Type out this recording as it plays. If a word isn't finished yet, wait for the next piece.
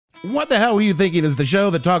What the Hell Were You Thinking is the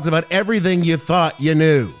show that talks about everything you thought you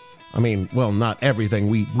knew. I mean, well, not everything.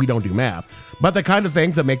 We don't do math. But the kind of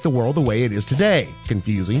things that make the world the way it is today.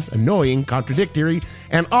 Confusing, annoying, contradictory,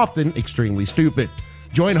 and often extremely stupid.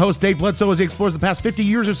 Join host Dave Bledsoe as he explores the past 50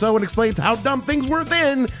 years or so and explains how dumb things were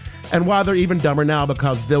then and why they're even dumber now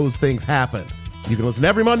because those things happened. You can listen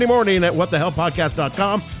every Monday morning at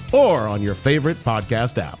whatthehellpodcast.com or on your favorite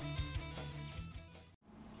podcast app.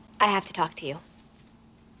 I have to talk to you.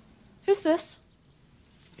 Who's this?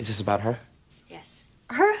 Is this about her? Yes.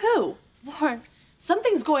 Her who? Warren,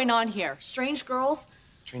 something's going on here. Strange girls.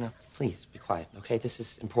 Trina, please be quiet, okay? This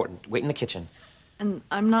is important. Wait in the kitchen. And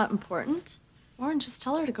I'm not important? Warren, just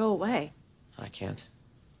tell her to go away. I can't.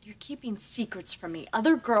 You're keeping secrets from me,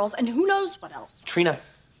 other girls, and who knows what else. Trina,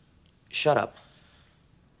 shut up.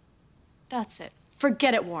 That's it.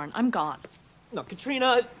 Forget it, Warren. I'm gone. No,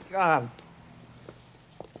 Katrina, God.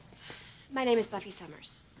 My name is Buffy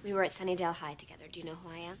Summers. We were at Sunnydale High together. Do you know who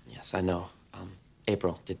I am? Yes, I know.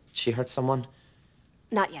 April, did she hurt someone?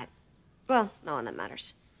 Not yet. Well, no one that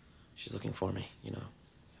matters. She's looking for me, you know.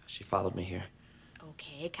 She followed me here.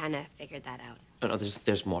 Okay, kind of figured that out. No,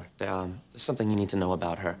 there's more. There's something you need to know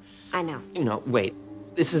about her. I know. You know, wait.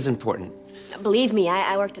 This is important. Believe me,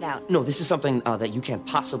 I worked it out. No, this is something that you can't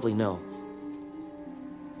possibly know.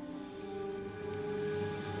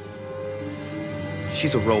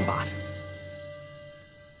 She's a robot.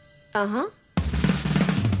 Uh-huh.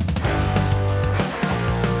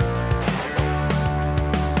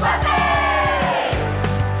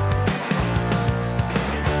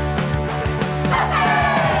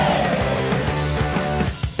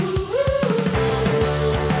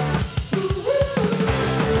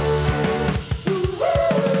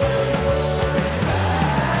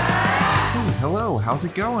 Hello, how's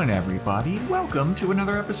it going, everybody? Welcome to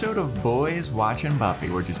another episode of Boys Watching Buffy.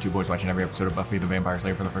 We're just two boys watching every episode of Buffy the Vampire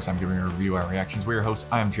Slayer for the first time, giving a review, our reactions. We're your hosts.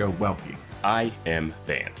 I'm Joe Welke. I am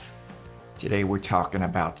Vance. Today we're talking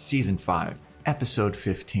about Season 5, Episode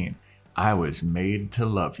 15, I Was Made to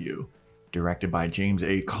Love You. Directed by James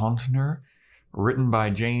A. Contner. Written by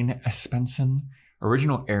Jane Espenson.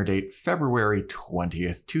 Original air date February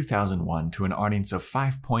 20th, 2001 to an audience of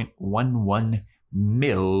 5.11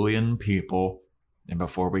 million people. And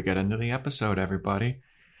before we get into the episode, everybody,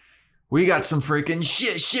 we got some freaking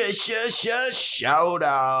shout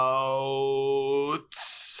outs.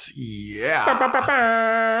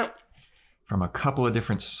 Yeah. From a couple of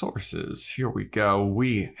different sources. Here we go.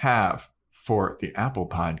 We have, for the Apple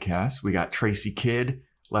Podcast, we got Tracy Kidd.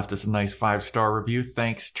 Left us a nice 5-star review.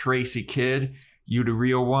 Thanks, Tracy Kidd. You the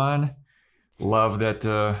real one. Love that.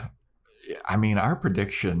 Our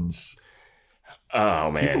predictions.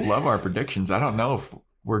 Oh, man. People love our predictions. I don't know if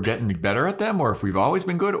we're getting better at them or if we've always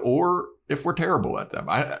been good or if we're terrible at them.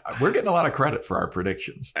 We're getting a lot of credit for our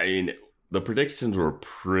predictions. I mean, the predictions were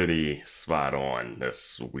pretty spot on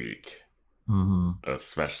this week. Mm-hmm.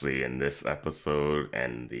 Especially in this episode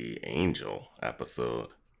and the Angel episode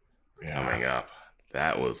coming up.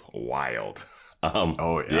 That was wild.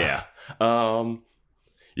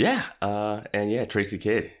 Tracy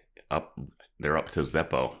Kidd up. They're up to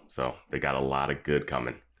Zeppo, so they got a lot of good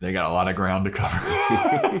coming. They got a lot of ground to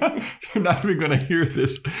cover. You're not even going to hear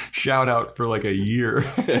this shout out for like a year.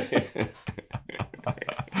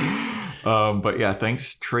 But yeah,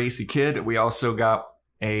 thanks, Tracy Kidd. We also got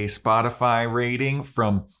a Spotify rating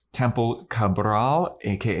from Temple Cabral,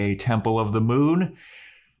 aka Temple of the Moon.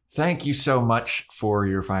 Thank you so much for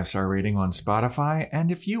your 5-star rating on Spotify.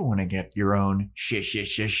 And if you want to get your own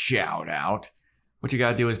shout out, what you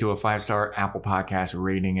got to do is do a 5-star Apple Podcast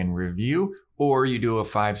rating and review, or you do a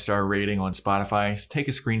 5-star rating on Spotify. Take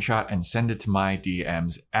a screenshot and send it to my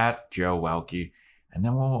DMs at Joe Welke, and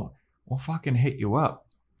then we'll fucking hit you up.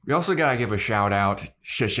 We also got to give a shout out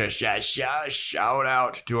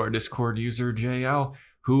to our Discord user, JL,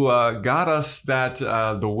 who got us that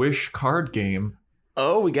The Wish card game.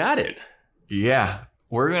 Oh, we got it. Yeah,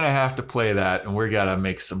 we're going to have to play that, and we're going to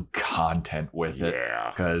make some content with it.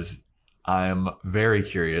 Yeah. Because I'm very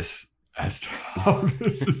curious as to how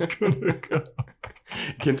this is going to go.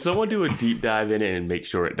 Can someone do a deep dive in it and make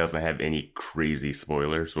sure it doesn't have any crazy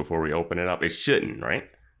spoilers before we open it up? It shouldn't, right?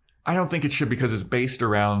 I don't think it should because it's based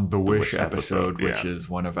around the Wish episode, yeah. which is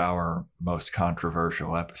one of our most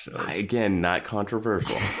controversial episodes. Again, not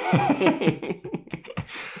controversial.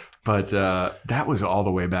 But that was all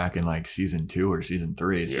the way back in like season 2 or season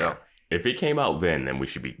 3. So Yeah. If it came out then we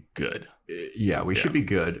should be good. Yeah, we should be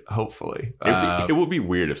good, hopefully. It would be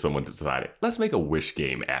weird if someone decided, let's make a Wish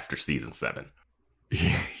game after season 7.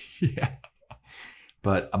 Yeah.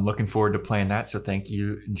 But I'm looking forward to playing that. So thank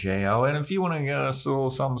you, JL. And if you want to get us a little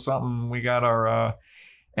something, we got our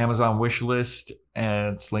Amazon wish list,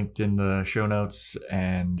 and it's linked in the show notes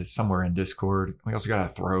and somewhere in Discord. We also got a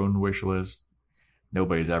Throne wish list.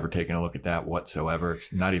 Nobody's ever taken a look at that whatsoever.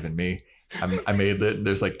 It's not even me. I made it.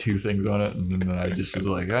 There's like 2 things on it, and then I just was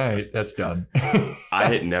like, all right, that's done. I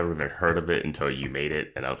had never even heard of it until you made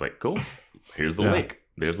it, and I was like, cool. Here's the link.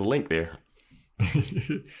 There's a link there.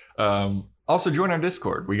 Also, join our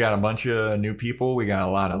Discord. We got a bunch of new people. We got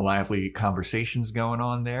a lot of lively conversations going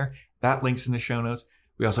on there. That link's in the show notes.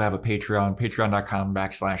 We also have a Patreon,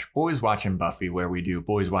 patreon.com/Boys Watching Buffy, where we do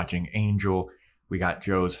Boys Watching Angel. We got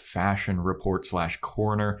Joe's Fashion Report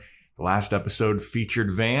 /Corner. The last episode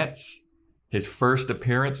featured Vance, his first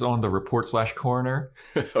appearance on the Report/Corner.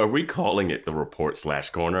 Are we calling it the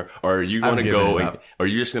Report/Corner, or are you going to go? Or are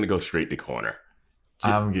you just going to go straight to corner?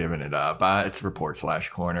 I'm giving it up. It's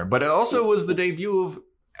Report/Corner. But it also was the debut of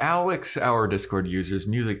Alex, our Discord user's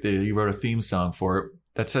music. He wrote a theme song for it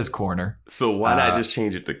that says Corner. So why not just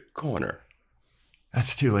change it to Corner?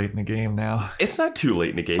 That's too late in the game now. It's not too late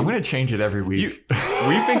in the game. I'm going to change it every week.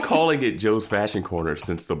 We've been calling it Joe's Fashion Corner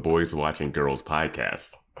since the Boys Watching Girls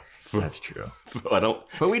podcast. So, that's true. So I don't.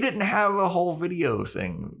 But we didn't have a whole video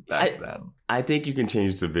thing back then. I think you can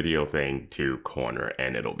change the video thing to Corner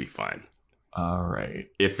and it'll be fine. All right.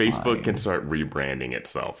 If Facebook can start rebranding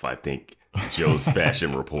itself, I think Joe's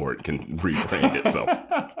Fashion Report can rebrand itself.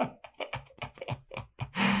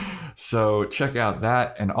 So check out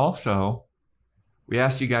that. And also, we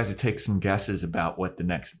asked you guys to take some guesses about what the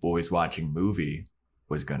next Boys Watching movie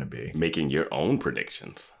was going to be. Making your own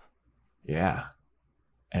predictions. Yeah.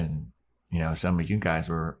 And, some of you guys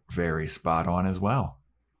were very spot on as well.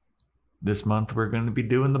 This month, we're going to be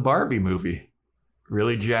doing the Barbie movie.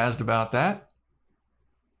 Really jazzed about that.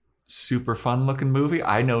 Super fun looking movie.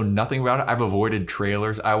 I know nothing about it. I've avoided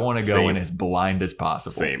trailers. I want to go in as blind as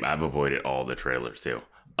possible. Same. I've avoided all the trailers too.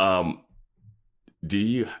 Do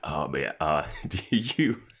you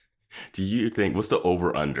think, what's the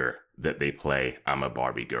over under that they play I'm a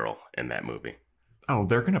Barbie girl in that movie? Oh,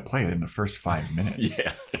 they're going to play it in the first 5 minutes.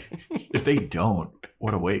 Yeah. If they don't,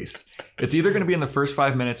 what a waste. It's either going to be in the first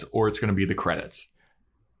 5 minutes or it's going to be the credits.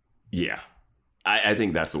 Yeah. I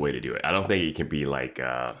think that's the way to do it. I don't think it can be like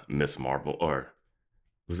Miss Marvel, or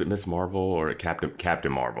was it Miss Marvel or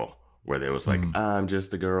Captain Marvel, where there was like, I'm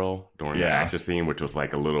just a girl during the action scene, which was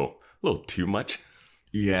like a little too much.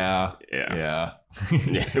 Yeah. Yeah.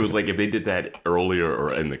 It was like if they did that earlier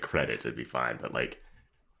or in the credits, it'd be fine. But like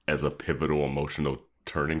as a pivotal emotional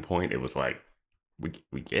turning point, it was like,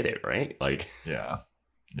 we get it, right? Like, yeah.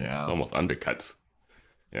 It almost undercuts.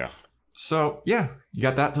 Yeah. So, yeah, you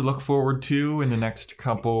got that to look forward to in the next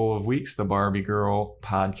couple of weeks, the Barbie Girl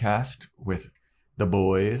podcast with the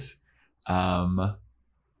boys. I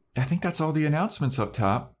think that's all the announcements up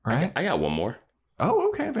top, right? I got one more. Oh,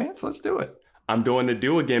 okay, Vance, let's do it. I'm doing the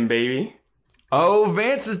do again, baby. Oh,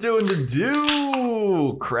 Vance is doing the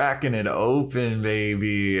do. Cracking it open,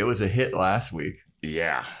 baby. It was a hit last week.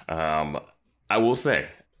 Yeah. I will say,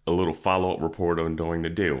 a little follow-up report on doing the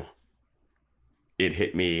do. It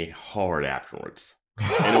hit me hard afterwards.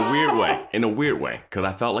 In a weird way, because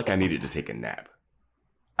I felt like I needed to take a nap.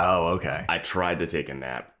 Oh, okay. I tried to take a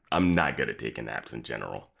nap. I'm not good at taking naps in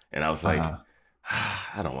general. And I was like,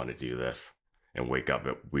 I don't want to do this and wake up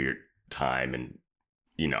at weird time and,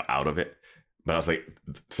 out of it. But I was like,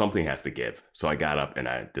 something has to give. So I got up and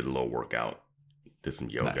I did a little workout, did some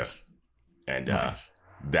yoga. Nice. And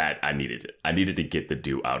that I needed it. I needed to get the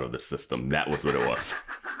do out of the system. That was what it was.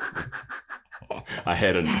 I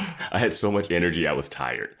had so much energy. I was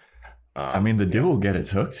tired. The do will get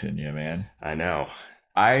its hooks in you, man. I know.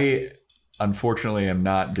 I unfortunately am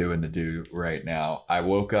not doing the do right now. I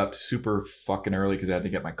woke up super fucking early because I had to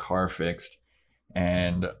get my car fixed,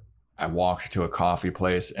 and I walked to a coffee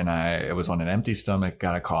place, and it was on an empty stomach,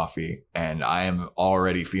 got a coffee, and I am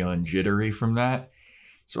already feeling jittery from that.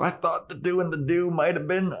 So I thought that doing the do might have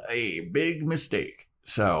been a big mistake.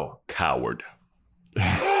 So coward.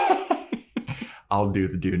 I'll do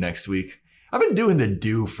the do next week. I've been doing the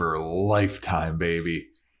do for a lifetime, baby.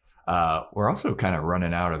 We're also kind of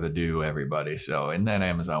running out of the do, everybody. So in that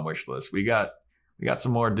Amazon wish list, we got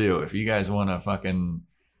some more do. If you guys want to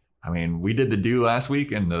we did the do last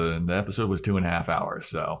week, and the episode was 2.5 hours.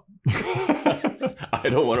 So I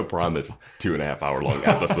don't want to promise 2.5 hour long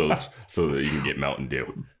episodes so that you can get Mountain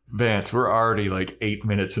Dew. Vance, we're already like 8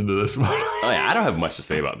 minutes into this one. Oh, yeah, I don't have much to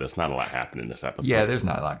say about this. Not a lot happened in this episode. Yeah, there's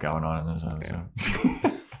not a lot going on in this episode.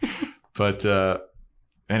 Yeah. But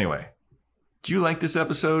anyway, do you like this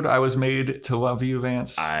episode? I Was Made to Love You,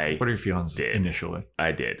 Vance. What are your feelings initially?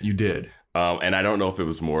 I did. You did. And I don't know if it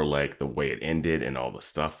was more like the way it ended and all the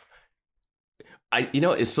stuff.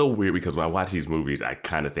 It's so weird because when I watch these movies, I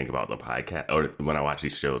kind of think about the podcast, or when I watch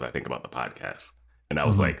these shows, I think about the podcast. And I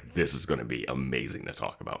was like, this is going to be amazing to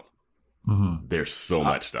talk about. Mm-hmm. There's so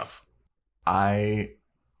much stuff. I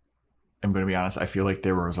am going to be honest. I feel like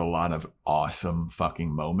there was a lot of awesome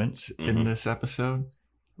fucking moments in this episode.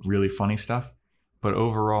 Really funny stuff. But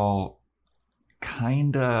overall,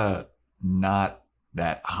 kind of not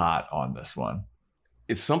that hot on this one.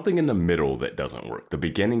 It's something in the middle that doesn't work. The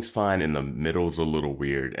beginning's fine, and the middle's a little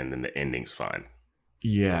weird, and then the ending's fine.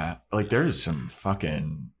 Yeah. Like, there's some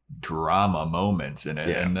fucking drama moments in it.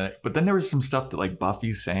 Yeah. But then there was some stuff that, like,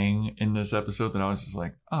 Buffy's saying in this episode that I was just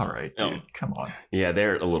like, all right, dude, come on. Yeah,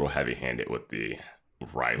 they're a little heavy-handed with the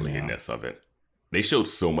Riley-ness of it. They showed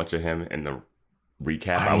so much of him in the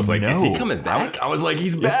recap. I was like, is he coming back? I was like,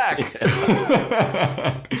 he's back.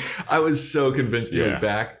 I was so convinced he was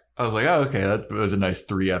back. I was like, oh, okay, that was a nice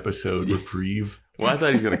 3-episode reprieve. Well, I thought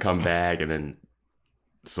he was going to come back and then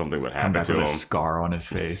something would happen come back to with him. A scar on his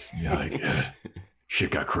face. You're like,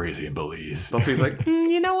 shit got crazy in Belize. Buffy's like,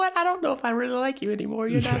 you know what? I don't know if I really like you anymore.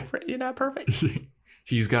 You're not perfect.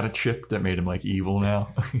 He's got a chip that made him like evil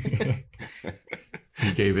now.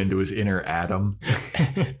 He gave into his inner Adam.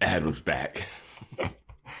 Adam's back.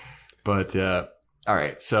 But, all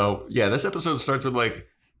right. So, yeah, this episode starts with like,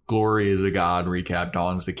 Glory is a god recap,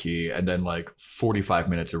 Dawn's the key, and then like 45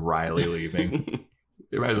 minutes of Riley leaving.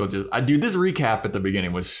 You might as well just... dude, this recap at the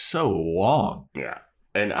beginning was so long. Yeah.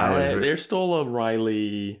 And there's still a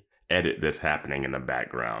Riley edit that's happening in the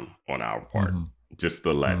background on our part. Just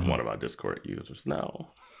to let one of our Discord users know.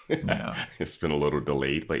 Yeah. It's been a little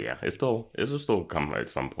delayed, but yeah, it'll still come at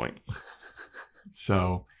some point.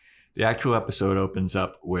 So the actual episode opens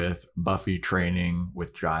up with Buffy training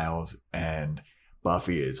with Giles, and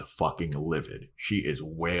Buffy is fucking livid. She is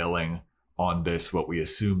wailing on this, what we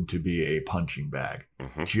assume to be a punching bag.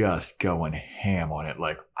 Just going ham on it.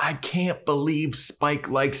 Like, I can't believe Spike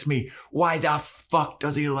likes me. Why the fuck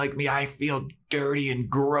does he like me? I feel dirty and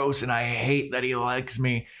gross and I hate that he likes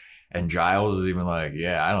me. And Giles is even like,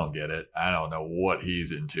 yeah, I don't get it. I don't know what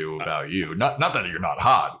he's into about you. Not that you're not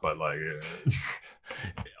hot, but like...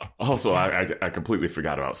 Also, I completely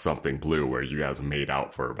forgot about Something Blue, where you guys made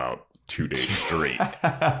out for about 2 days straight.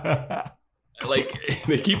 Like,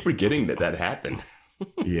 they keep forgetting that happened.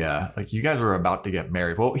 Yeah, like you guys were about to get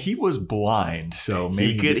married. Well, he was blind, so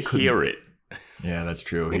maybe he could hear it. Yeah, that's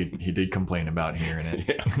true. He did complain about hearing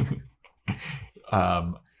it.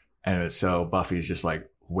 Yeah. And so Buffy's just like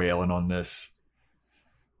wailing on this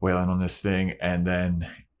thing, and then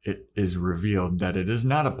it is revealed that it is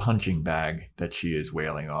not a punching bag that she is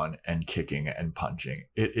wailing on and kicking and punching.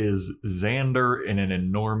 It is Xander in an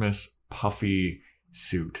enormous puffy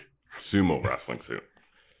suit. Sumo wrestling suit.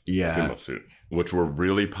 Yeah. Sumo suit, which were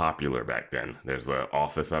really popular back then. There's an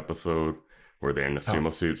Office episode where they're in the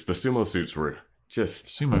sumo suits. The sumo suits were just...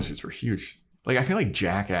 Sumo suits were huge. Like, I feel like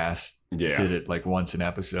Jackass did it like once an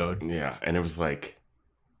episode. Yeah, and it was like...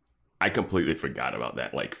 I completely forgot about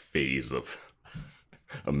that like phase of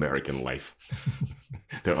American life.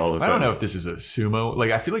 They're all of a sudden... I don't know if this is a sumo.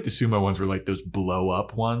 Like, I feel like the sumo ones were like those blow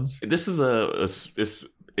up ones. This is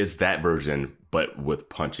it's that version, but with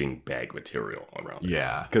punching bag material around it.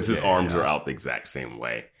 Yeah. Because his arms are out the exact same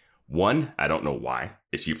way. One, I don't know why.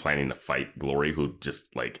 Is she planning to fight Glory, who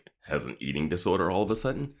just like has an eating disorder all of a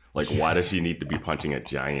sudden? Like, why does she need to be punching a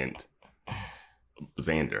giant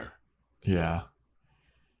Xander? Yeah.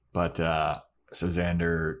 But so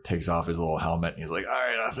Xander takes off his little helmet and he's like, all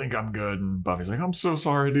right, I think I'm good. And Buffy's like, I'm so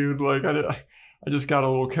sorry, dude. Like, I just got a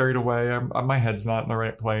little carried away. My head's not in the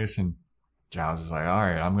right place. And Giles is like, all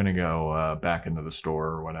right, I'm going to go back into the store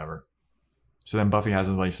or whatever. So then Buffy has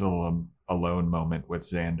a nice little alone moment with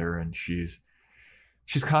Xander, and she's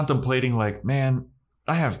contemplating like, man,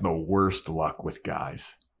 I have the worst luck with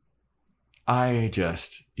guys. I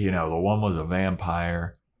just, the one was a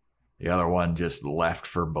vampire. The other one just left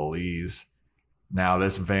for Belize. Now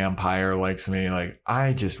this vampire likes me. Like,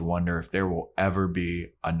 I just wonder if there will ever be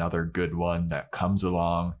another good one that comes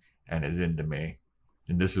along and is into me.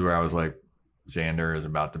 And this is where I was like, Xander is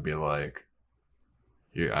about to be like,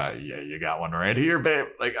 yeah, you got one right here, babe.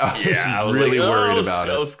 Like, I was really worried about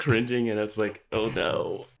it. I was cringing, and it's like, oh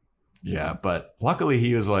no. Yeah, but luckily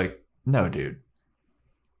he was like, no, dude,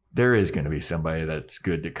 there is going to be somebody that's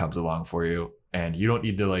good that comes along for you. And you don't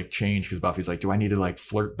need to like change, because Buffy's like, do I need to like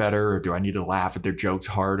flirt better? Or do I need to laugh at their jokes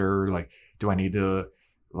harder? Like, do I need to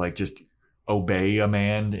like just obey a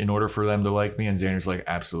man in order for them to like me? And Xander's like,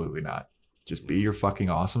 absolutely not. Just be your fucking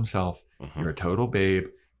awesome self. You're a total babe.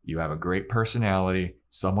 You have a great personality.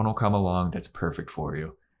 Someone will come along that's perfect for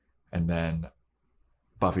you. And then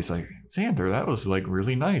Buffy's like, Xander, that was like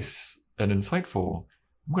really nice. and insightful.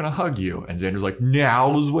 I'm going to hug you. And Xander's like,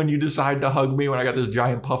 now's when you decide to hug me when I got this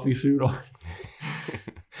giant puffy suit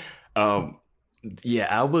on. Yeah,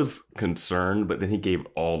 I was concerned, but then he gave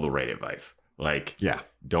all the right advice. Like, Yeah.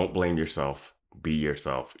 don't blame yourself. Be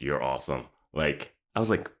yourself. You're awesome. Like, I was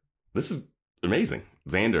like, this is amazing.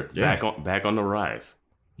 Xander, Yeah. back on the rise.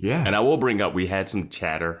 Yeah. And I will bring up, we had some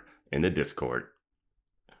chatter in the Discord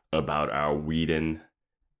about our Whedon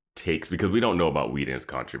takes, because we don't know about Whedon's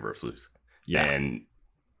controversies. Yeah.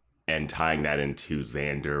 And tying that into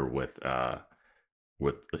Xander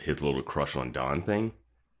with his little crush on Dawn thing.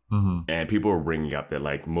 Mm-hmm. And people were bringing up that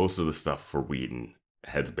like most of the stuff for Whedon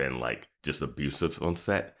has been like just abusive on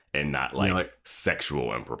set and not like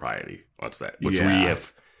sexual impropriety on set, which we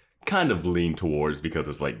have kind of leaned towards because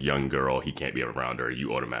it's like young girl, he can't be around her.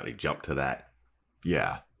 You automatically jump to that.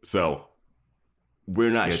 Yeah. So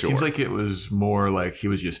we're not It sure. seems like it was more like he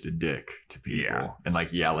was just a dick to people Yeah. and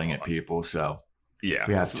like yelling at people. So yeah,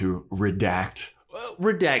 we have to redact. Well,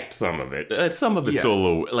 redact some of it. Some of it's still a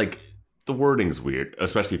little like the wording's weird,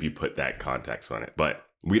 especially if you put that context on it. But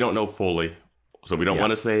we don't know fully, so we don't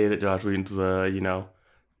want to say that Josh Whedon's,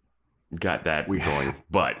 got that going.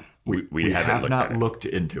 But we haven't looked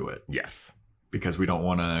into it. Yes, because we don't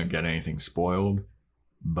want to get anything spoiled.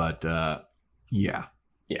 But yeah.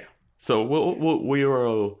 So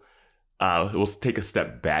we'll take a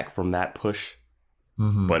step back from that push,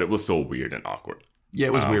 but it was so weird and awkward. Yeah,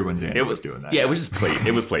 it was weird when Xander was doing that. Yeah, it was just played.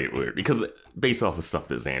 It was played weird because based off of stuff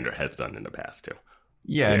that Xander has done in the past too.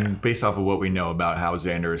 Yeah, and based off of what we know about how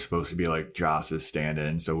Xander is supposed to be like Joss's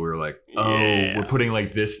stand-in, so we were like, we're putting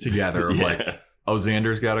like this together of like,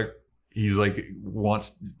 Xander's he's like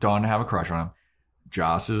wants Dawn to have a crush on him.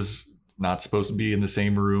 Joss is not supposed to be in the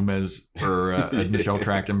same room as Michelle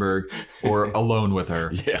Trachtenberg or alone with her.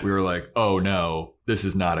 Yeah. We were like, oh no, this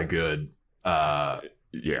is not a good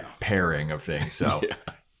pairing of things. So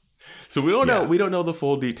So we don't know. We don't know the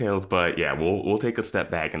full details, but we'll take a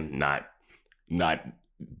step back and not what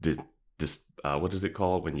is it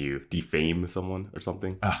called when you defame someone or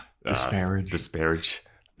something? Disparage.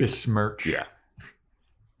 Besmirch. Yeah.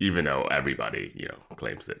 Even though everybody,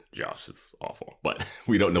 claims that Josh is awful, but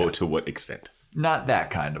we don't know to what extent. Not that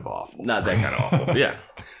kind of awful. Not that kind of awful. Yeah.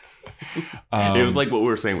 It was like what we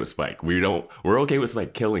were saying with Spike. We're okay with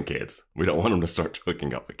Spike killing kids. We don't want him to start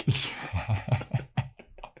hooking up with kids.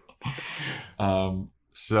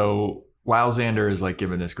 So while Xander is like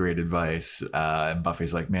giving this great advice, and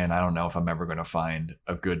Buffy's like, man, I don't know if I'm ever going to find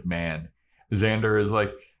a good man. Xander is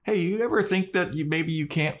like, hey, you ever think that maybe you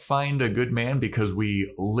can't find a good man because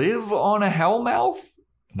we live on a hellmouth?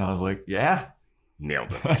 And I was like, yeah.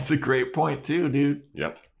 Nailed it. That's a great point too, dude.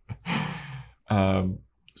 Yep.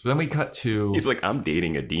 So then we cut to... He's like, I'm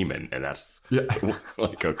dating a demon. And that's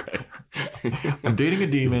like, okay. I'm dating a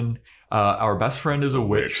demon. Our best friend is a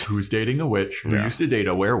witch who's dating a witch who used to date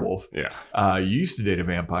a werewolf. Yeah. You used to date a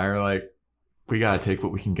vampire. Like, we got to take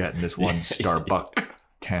what we can get in this one Starbuck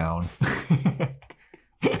town.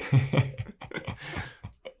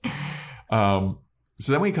 So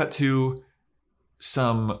then we cut to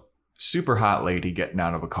some super hot lady getting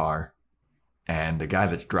out of a car. And the guy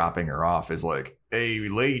that's dropping her off is like, hey,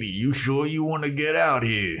 lady, you sure you want to get out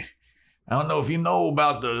here? I don't know if you know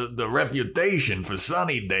about the reputation for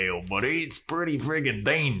Sunnydale, but it's pretty friggin'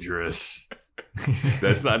 dangerous.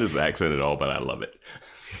 That's not his accent at all, but I love it.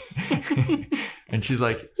 And she's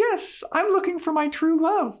like, yes, I'm looking for my true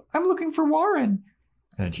love. I'm looking for Warren.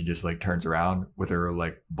 And then she just like turns around with her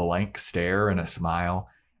like blank stare and a smile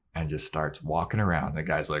and just starts walking around. The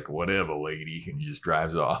guy's like, whatever, lady. And he just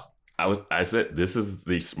drives off. I said, this is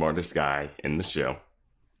the smartest guy in the show.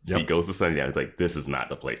 Yep. He goes to Sunnydale. He's like, this is not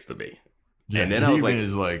the place to be. Yeah, and then I was like,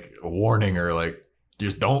 is like warning her, like,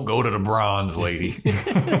 just don't go to the Bronze, lady.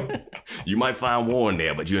 You might find Warren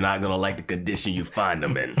there, but you're not going to like the condition you find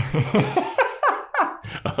him in.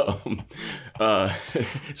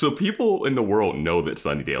 So people in the world know that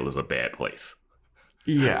Sunnydale is a bad place.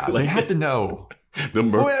 Yeah, Like, they have to know. The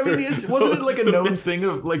murder. Well, I mean, wasn't it like a known thing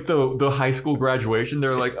of like the high school graduation?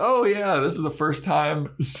 They're like, oh yeah, this is the first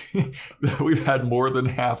time that we've had more than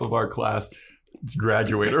half of our class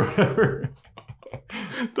graduate or whatever.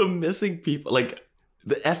 The missing people, like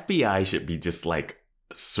the FBI should be just like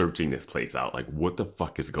searching this place out. Like, what the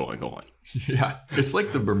fuck is going on? Yeah, it's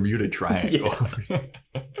like the Bermuda Triangle.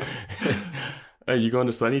 Are you going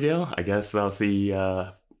to Sunnydale? I guess I'll see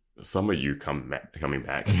some of you coming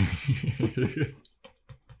back.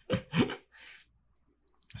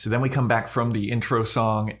 So then we come back from the intro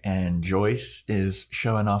song, and Joyce is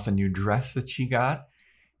showing off a new dress that she got.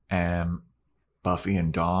 And Buffy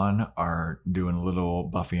and Dawn are doing a little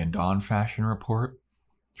Buffy and Dawn fashion report.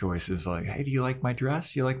 Joyce is like, hey, do you like my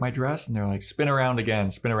dress? You like my dress? And they're like, spin around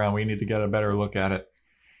again, spin around. We need to get a better look at it.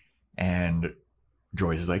 And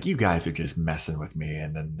Joyce is like, you guys are just messing with me.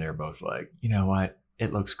 And then they're both like, you know what?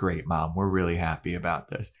 It looks great, Mom. We're really happy about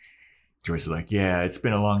this. Joyce is like, yeah, it's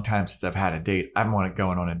been a long time since I've had a date. I'm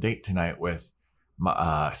going on a date tonight with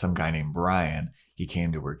some guy named Brian. He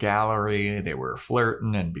came to her gallery. They were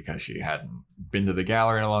flirting. And because she hadn't been to the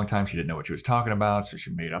gallery in a long time, she didn't know what she was talking about. So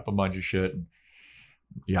she made up a bunch of shit and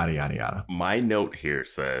yada, yada, yada. My note here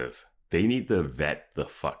says they need to vet the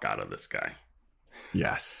fuck out of this guy.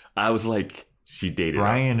 Yes. I was like, she dated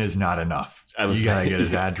Brian is not enough. You gotta get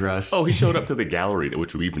his address. Oh, he showed up to the gallery,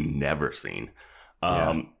 which we've never seen.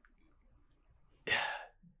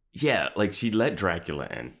 Yeah, like she let Dracula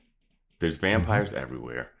in. There's vampires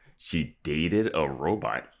everywhere. She dated a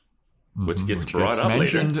robot, which gets brought up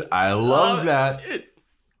mentioned later. I love that.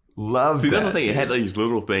 Love See, that. that's the thing. It had these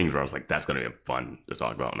little things where I was like, that's going to be fun to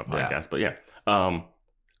talk about on a podcast. But yeah,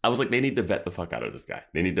 I was like, they need to vet the fuck out of this guy.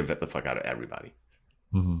 They need to vet the fuck out of everybody.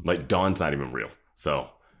 Like, Dawn's not even real. So,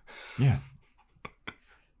 yeah.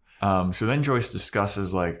 So then Joyce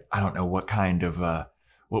discusses, like, I don't know what kind of,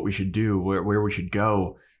 what we should do, where we should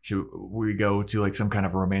go. Should we go to, like, some kind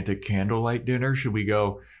of romantic candlelight dinner? Should we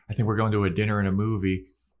go, I think we're going to a dinner and a movie.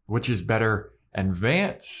 Which is better? And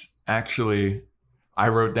Vance, actually, I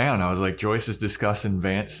wrote down, I was like, Joyce is discussing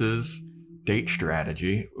Vance's date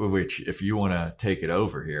strategy, which, if you want to take it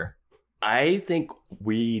over here. I think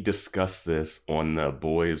we discussed this on the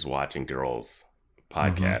Boys Watching Girls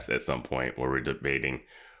podcast at some point where we're debating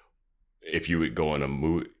if you would go on a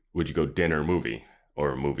movie, would you go dinner movie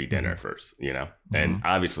or movie dinner first, you know? And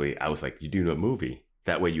obviously I was like, you do a movie.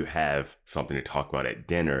 That way you have something to talk about at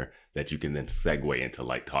dinner that you can then segue into,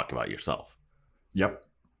 like, talking about yourself. Yep.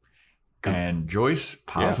 And Joyce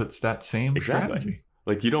posits that same strategy.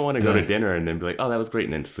 Like, you don't want to go to dinner and then be like, oh, that was great,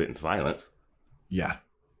 and then sit in silence. Yeah.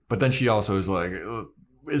 But then she also is like,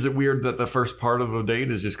 is it weird that the first part of the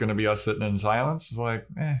date is just going to be us sitting in silence? It's like,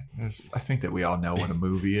 I think that we all know what a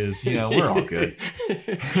movie is. You know, we're all good.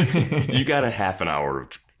 You got a half an hour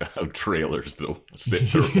of trailers to sit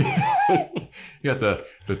through. You got the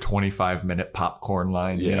 25-minute popcorn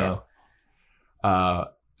line, you know?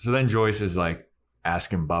 So then Joyce is like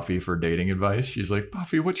asking Buffy for dating advice. She's like,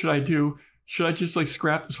 Buffy, what should I do? Should I just, like,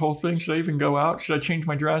 scrap this whole thing? Should I even go out? Should I change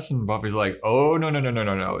my dress? And Buffy's like, oh,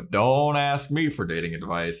 no. Don't ask me for dating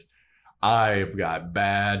advice. I've got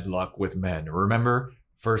bad luck with men. Remember,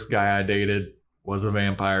 first guy I dated was a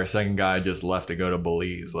vampire. Second guy just left to go to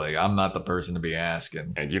Belize. Like, I'm not the person to be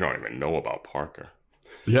asking. And you don't even know about Parker.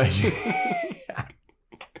 Yeah.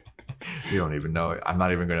 You don't even know. I'm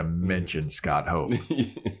not even going to mention Scott Hope.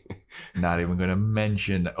 Not even going to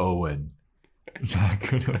mention Owen. Not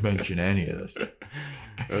going to mention any of this.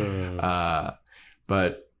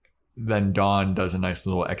 But then Dawn does a nice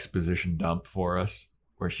little exposition dump for us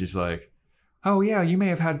where she's like, oh, yeah, you may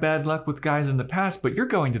have had bad luck with guys in the past, but you're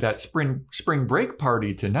going to that spring break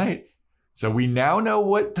party tonight. So we now know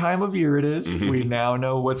what time of year it is. We now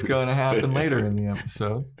know what's going to happen later in the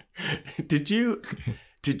episode. Did you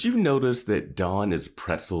notice that Dawn is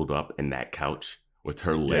pretzeled up in that couch with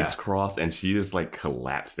her legs crossed, and she just, like,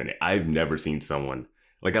 collapsed in it? I've never seen someone,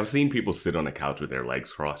 like, I've seen people sit on a couch with their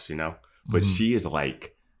legs crossed, you know, but she is,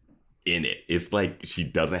 like, in it. It's like she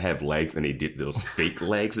doesn't have legs, and they did those fake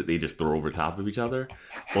legs that they just throw over top of each other.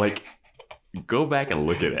 Like, go back and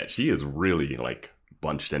look at that. She is really, like,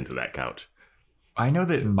 bunched into that couch. I know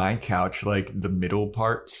that in my couch, like, the middle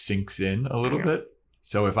part sinks in a little bit.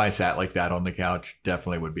 So if I sat like that on the couch,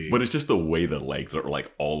 definitely would be. But it's just the way the legs are,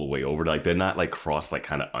 like, all the way over. Like, they're not, like, crossed, like,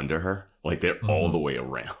 kind of under her. Like, they're all the way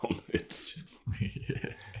around. It's just...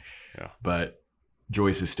 But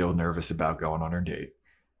Joyce is still nervous about going on her date.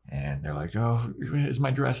 And they're like, oh, is my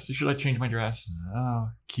dress, should I change my dress? Oh,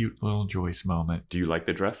 cute little Joyce moment. Do you like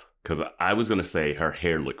the dress? Because I was going to say her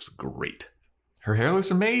hair looks great. Her hair looks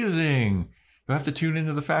amazing. You'll have to tune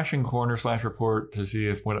into the Fashion Corner /report to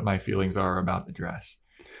see what my feelings are about the dress.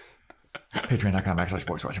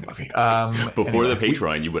 Patreon.com/sportswatching Buffy. Before the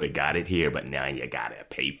Patreon, you would have got it here, but now you got to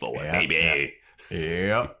pay for it, baby.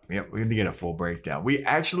 Yep. We had to get a full breakdown. We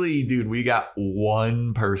actually, dude, we got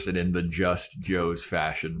one person in the Just Joe's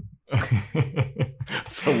fashion.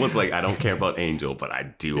 Someone's like, I don't care about Angel, but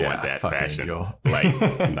I do want that fashion. Angel.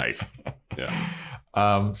 Like, nice.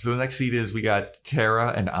 Yeah. So the next scene is we got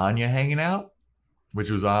Tara and Anya hanging out, which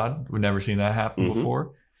was odd. We've never seen that happen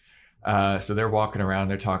before. So they're walking around.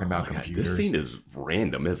 They're talking about computers. This scene is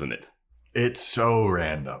random, isn't it? It's so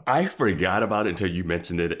random. I forgot about it until you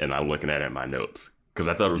mentioned it, and I'm looking at it in my notes because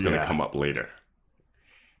I thought it was going to come up later.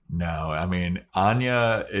 No, I mean,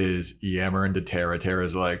 Anya is yammering to Tara.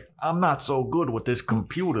 Tara's like, I'm not so good with this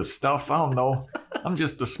computer stuff. I don't know. I'm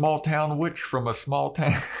just a small town witch from a small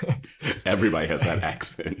town. Everybody has that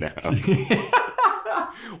accent now.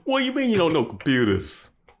 What do you mean you don't know computers?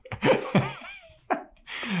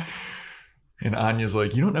 And Anya's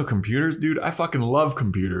like, you don't know computers, dude? I fucking love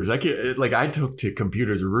computers. I took to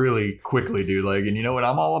computers really quickly, dude. Like, and you know what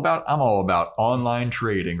I'm all about? I'm all about online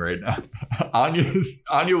trading right now.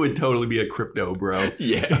 Anya would totally be a crypto bro.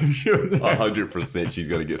 Yeah, 100%. She's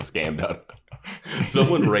gonna get scammed out.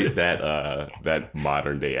 Someone rate that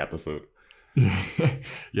modern day episode.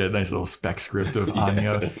 Yeah, nice little spec script of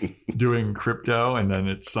Anya doing crypto, and then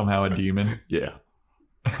it's somehow a demon. Yeah.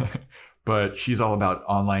 But she's all about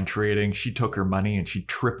online trading. She took her money and she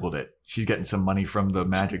tripled it. She's getting some money from the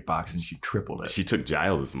magic box and she tripled it. She took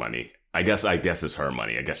Giles's money. I guess it's her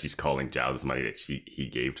money. I guess she's calling Giles's money that he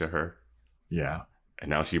gave to her. Yeah.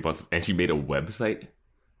 And now she made a website.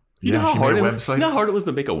 You know how hard it was? You know how hard it was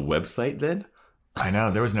to make a website then? I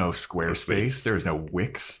know. There was no Squarespace. There was no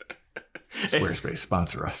Wix. Squarespace,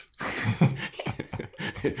 sponsor us.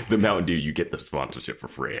 The Mountain Dew, you get the sponsorship for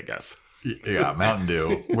free, I guess. Yeah, Mountain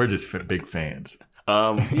Dew. We're just big fans.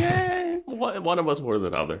 Yeah, one of us more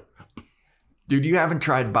than the other. Dude, you haven't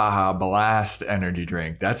tried Baja Blast energy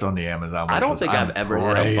drink. That's on the Amazon. I don't think I've ever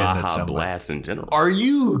had a Baja Blast in general. Are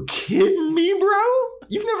you kidding me, bro?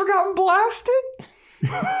 You've never gotten blasted?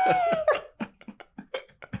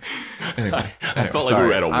 I felt like we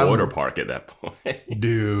were at a water park at that point.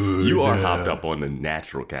 Dude. You are hopped up on the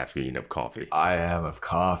natural caffeine of coffee. I am of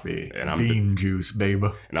coffee. And I'm bean juice, baby.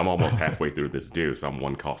 And I'm almost halfway through this dew, so I'm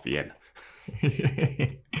one coffee in.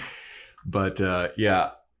 But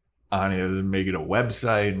yeah, Anya is making a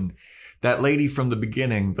website. And that lady from the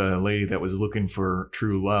beginning, the lady that was looking for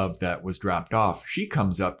true love that was dropped off, she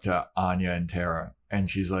comes up to Anya and Tara. And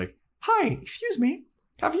she's like, hi, excuse me.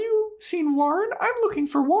 Have you seen Warren? I'm looking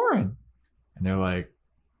for Warren. And they're like,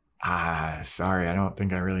 sorry, I don't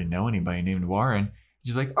think I really know anybody named Warren.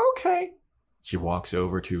 She's like, okay. She walks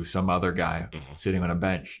over to some other guy sitting on a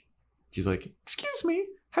bench. She's like, excuse me,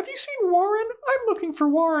 have you seen Warren? I'm looking for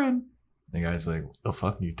Warren. The guy's like, what the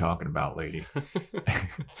fuck are you talking about, lady?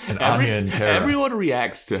 And Anya and Tara. Everyone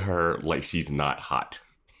reacts to her like she's not hot.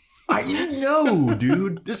 I know,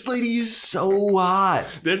 dude. This lady is so hot.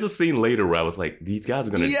 There's a scene later where I was like, these guys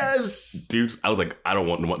are going to do. I was like, I don't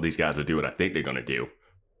want these guys to do what I think they're going to do.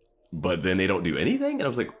 But then they don't do anything. And I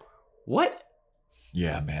was like, what?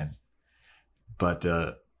 Yeah, man. But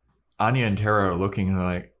Anya and Tara are looking and they're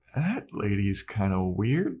like, that lady's kind of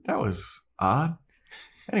weird. That was odd.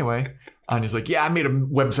 Anyway, Anya's like, yeah, I made a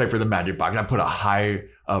website for the Magic Box. I put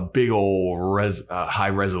a big old high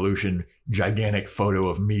resolution gigantic photo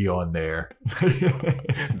of me on there.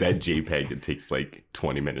 That JPEG that takes like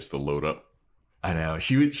 20 minutes to load up. I know.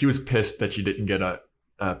 She was pissed that she didn't get a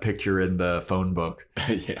picture in the phone book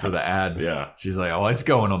for the ad. Yeah. She's like, oh, it's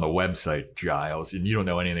going on the website, Giles. And you don't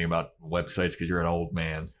know anything about websites because you're an old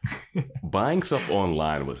man. Buying stuff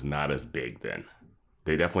online was not as big then.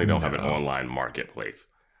 They definitely don't have an online marketplace.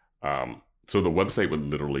 So the website would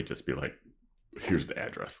literally just be like, here's the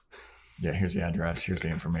address. Yeah, here's the address, here's the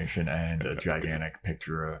information, and a gigantic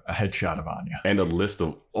picture, a headshot of Anya. And a list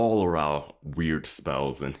of all around weird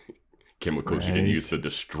spells and chemicals you can use to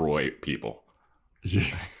destroy people.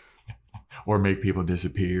 Yeah. Or make people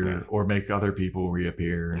disappear, or make other people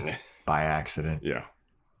reappear by accident. Yeah.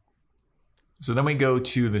 So then we go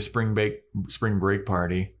to the spring break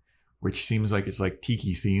party, which seems like it's like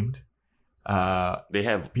tiki themed. They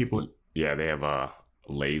have people. Yeah, they have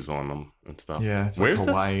lays on them and stuff. Yeah, it's where's like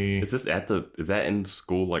Hawaii. This? Is that in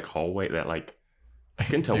school like hallway that like I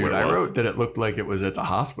can tell Dude, where it was. I wrote that it looked like it was at the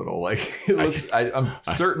hospital. Like it looks. I'm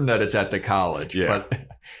certain that it's at the college. Yeah. But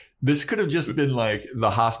this could have just been like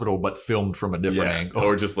the hospital, but filmed from a different angle,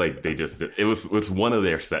 or just like it's one of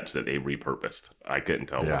their sets that they repurposed. I couldn't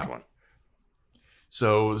tell which one.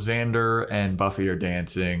 So Xander and Buffy are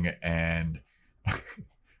dancing, and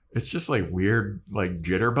it's just like weird, like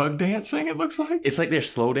jitterbug dancing. It looks like it's like they're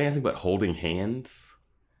slow dancing but holding hands.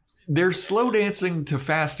 They're slow dancing to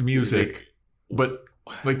fast music, but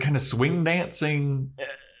like kind of swing dancing.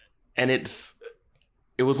 And it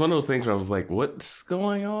was one of those things where I was like, "What's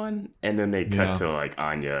going on?" And then they cut to like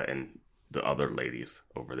Anya and the other ladies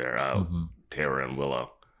over there, Tara and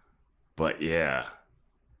Willow. But yeah.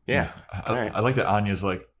 I like that Anya's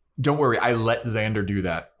like, don't worry, I let Xander do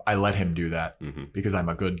that. I let him do that because I'm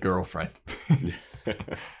a good girlfriend.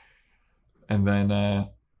 And then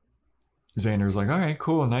Xander's like, all right,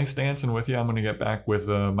 cool, nice dancing with you. I'm gonna get back with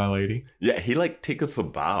my lady. Yeah, he like takes a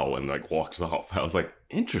bow and like walks off. I was like,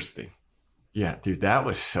 interesting. Yeah, dude, that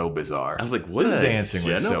was so bizarre. I was like, what? This dancing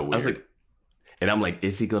was Jenna? so weird. I was like, and I'm like,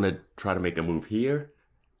 is he gonna try to make a move here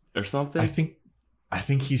or something? I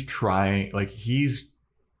think he's trying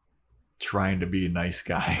to be a nice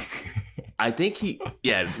guy. I think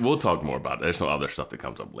we'll talk more about it. There's some other stuff that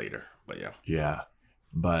comes up later, but yeah. Yeah.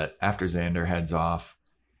 But after Xander heads off,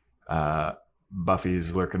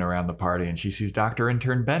 Buffy's lurking around the party and she sees Dr.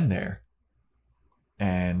 Intern Ben there.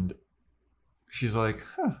 And she's like,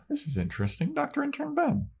 this is interesting. Dr. Intern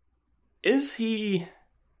Ben. Is he...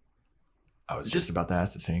 I was just about to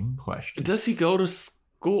ask the same question. Does he go to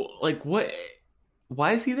school? Like, what?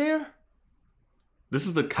 Why is he there? This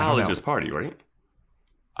is the college's party, right?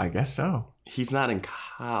 I guess so. He's not in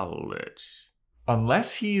college.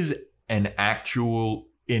 Unless he's an actual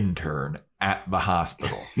intern at the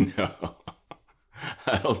hospital. No.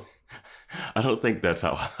 I don't think that's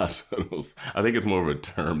how hospitals... I think it's more of a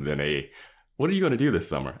term than what are you going to do this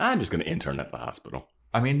summer? I'm just going to intern at the hospital.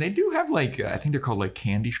 I mean, they do have I think they're called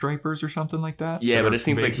candy stripers or something like that. Yeah, but it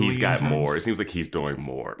seems like he's got interns. more. It seems like he's doing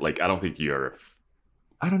more. Like, I don't think you're...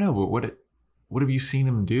 I don't know, but what have you seen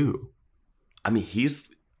him do? I mean,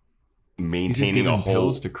 he's He's just maintaining giving a whole...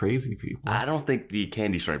 pills to crazy people. I don't think the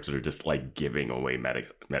candy stripes are just giving away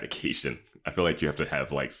medication. I feel like you have to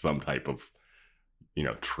have some type of,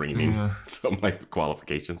 training, some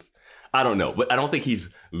qualifications. I don't know, but I don't think he's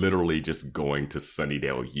literally just going to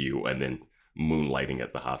Sunnydale U and then moonlighting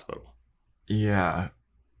at the hospital. Yeah.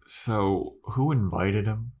 So who invited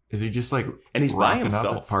him? Is he just and he's by rocking up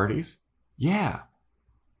himself at parties? Yeah.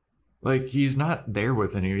 He's not there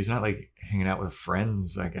with any. He's not hanging out with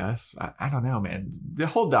friends, I guess. I don't know, man. The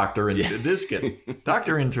whole Dr.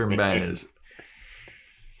 Intern Ben is...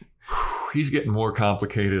 He's getting more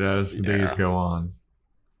complicated as the days go on.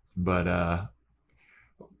 But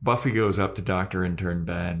Buffy goes up to Dr. Intern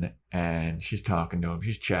Ben and she's talking to him.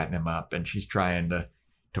 She's chatting him up and she's trying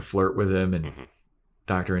to flirt with him. And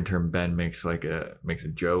Dr. Intern Ben makes a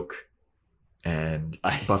joke. And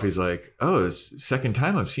Buffy's like, oh, it's the second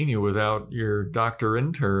time I've seen you without your Dr.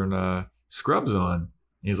 Intern scrubs on. And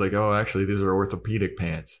he's like, oh, actually, these are orthopedic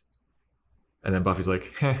pants. And then Buffy's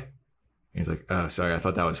like, heh. And he's like, oh, sorry, I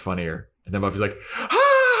thought that was funnier. And then Buffy's like, ha,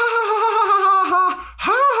 ha, ha,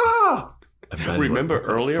 ha, ha. Remember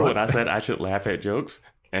earlier when I said I should laugh at jokes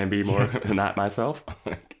and be more not myself?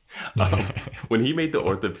 When he made the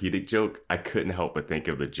orthopedic joke, I couldn't help but think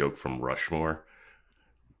of the joke from Rushmore.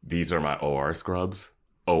 These are my OR scrubs.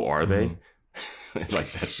 Oh, are they?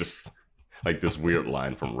 That's just this weird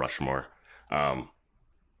line from Rushmore.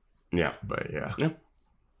 Yeah. But yeah.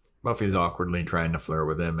 Buffy's awkwardly trying to flirt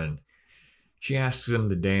with him and she asks him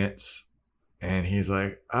to dance and he's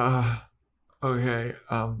like, okay,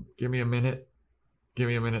 give me a minute. Give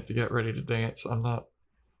me a minute to get ready to dance. I'm not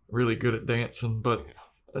really good at dancing, but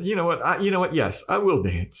you know what? Yes, I will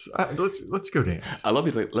dance. Let's go dance. I love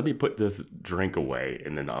he's like, let me put this drink away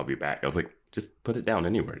and then I'll be back. I was like, just put it down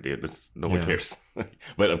anywhere, dude. No one cares.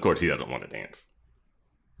 But of course he doesn't want to dance.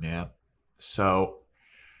 Yeah. So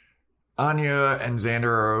Anya and Xander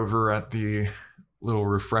are over at the little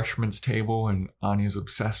refreshments table and Anya's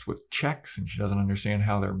obsessed with checks and she doesn't understand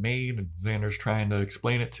how they're made and Xander's trying to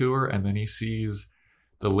explain it to her and then he sees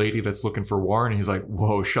the lady that's looking for Warren and he's like,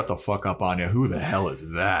 whoa, shut the fuck up, Anya. Who the hell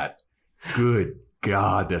is that? Good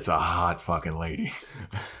God, that's a hot fucking lady.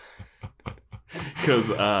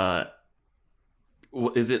 Because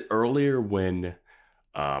is it earlier when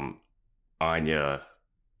Anya,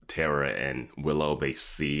 Tara, and Willow, they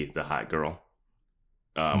see the hot girl?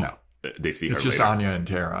 No. They see her It's just later. Anya and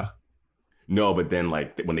Tara. No, but then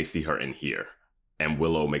when they see her in here, and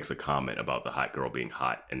Willow makes a comment about the hot girl being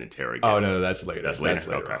hot, and then Tara gets... Oh, no, that's later. That's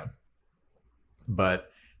later. Okay. On. But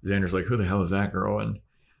Xander's like, who the hell is that girl? And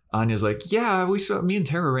Anya's like, yeah, me and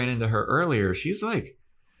Tara ran into her earlier. She's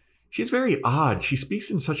very odd. She speaks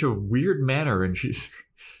in such a weird manner, and she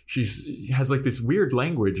has this weird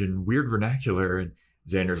language and weird vernacular. And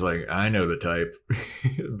Xander's like, I know the type.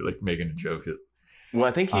 Making a joke at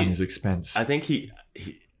Anya's expense. I think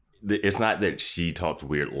it's not that she talks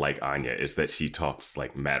weird like Anya. It's that she talks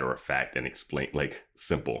matter of fact and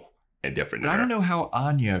simple and different. But I don't know how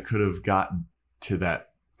Anya could have gotten to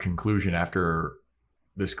that conclusion after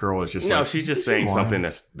this girl is just no, she's just saying something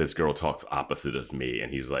that this girl talks opposite of me,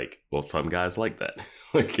 and he's like, well, some guys like that.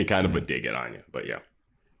 Kind of a dig at Anya, but yeah.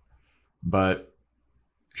 But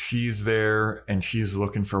she's there and she's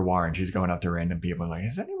looking for Warren. She's going up to random people like,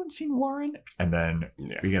 has anyone seen Warren? And then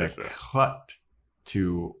we get a cut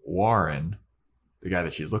to Warren, the guy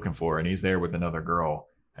that she's looking for, and he's there with another girl.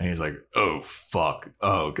 And he's like, oh, fuck.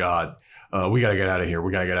 Oh, God. We got to get out of here.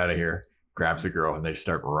 We got to get out of here. Grabs the girl and they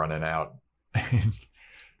start running out. And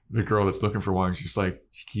the girl that's looking for one is just like,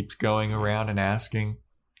 she keeps going around and asking.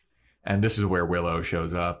 And this is where Willow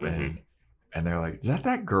shows up and they're like, is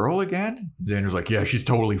that girl again? Xander's like, yeah, she's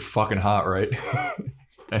totally fucking hot, right?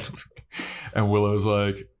 and Willow's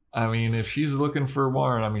like, I mean, if she's looking for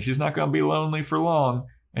Warren, I mean, she's not going to be lonely for long.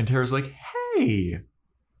 And Tara's like, hey.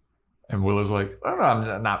 And Willow's like, oh,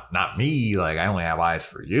 no, not me. Like, I only have eyes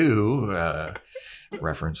for you.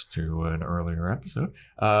 Reference to an earlier episode.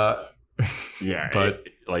 Yeah, but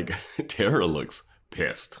like Tara looks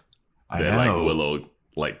pissed I that know. like Willow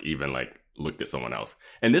like even like looked at someone else.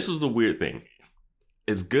 And this is the weird thing.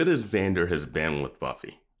 As good as Xander has been with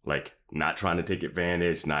Buffy, like not trying to take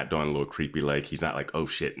advantage, not doing a little creepy, like he's not like, oh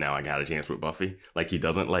shit, now I got a chance with Buffy. Like he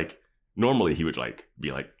doesn't like, normally he would like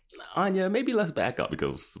be like, Anya, maybe let's back up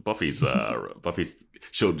because Buffy's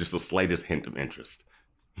showed just the slightest hint of interest.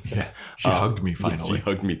 Yeah, she hugged me finally. She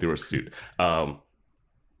hugged me through her suit.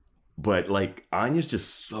 But like Anya's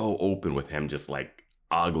just so open with him just like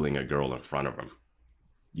ogling a girl in front of him.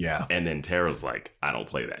 Yeah. And then Tara's like, I don't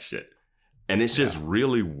play that shit. And it's just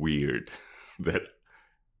really weird that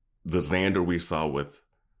the Xander we saw with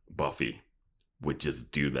Buffy would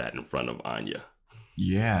just do that in front of Anya.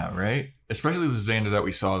 Yeah, right? Especially the Xander that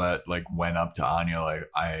we saw that like went up to Anya like,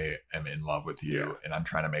 I am in love with you and I'm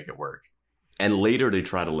trying to make it work. And later they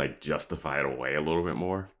try to like justify it away a little bit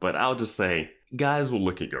more. But I'll just say, guys will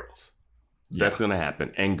look at girls. That's going to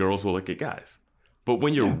happen. And girls will look at guys. But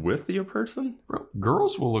when you're with your person, Bro,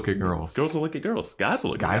 girls will look at girls. girls will look at girls. Guys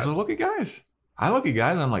will look at Guys guys. will look at guys. I look at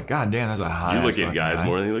guys and I'm like, God damn, that's a hot You ass look at fucking guys guy.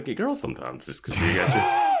 more than you look at girls sometimes, just because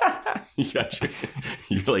you got your,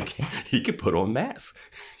 you're like, he could put on mass.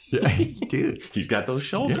 Yeah, dude. He's got those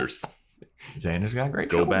shoulders. Xander's got great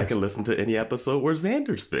Go shoulders. back and listen to any episode where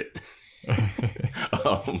Xander's fit.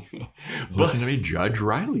 Listen to me judge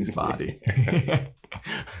Riley's body.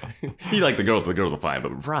 You like the girls are fine,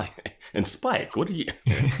 but Brian and Spike, what are you?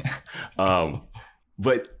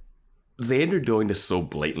 But Xander doing this so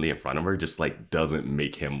blatantly in front of her just like doesn't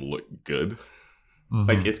make him look good. Mhm.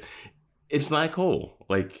 Like it's not cool.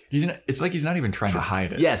 Like it's like he's not even trying to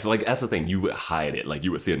hide it. yes, like that's the thing. You would hide it. Like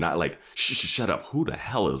you would see it, not like shut up. Who the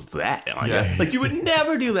hell is that? Yeah. Like you would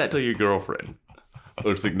never do that to your girlfriend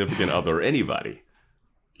or significant other or anybody.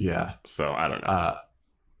 Yeah. So I don't know.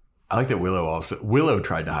 I like that Willow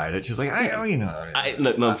tried to hide it. She's like,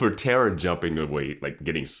 No, for Tara jumping away, like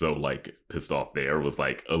getting so like pissed off there was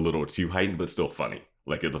like a little too heightened, but still funny.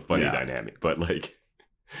 Like it's a funny dynamic, but like,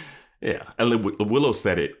 yeah. And like, Willow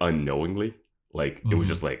said it unknowingly. Like it was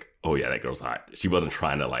just like, oh yeah, that girl's hot. She wasn't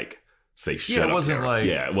trying to like say shut up. It wasn't Tara. like,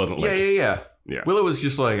 yeah, it wasn't like, yeah. Willow was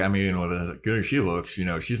just like, I mean, well, as good as she looks, you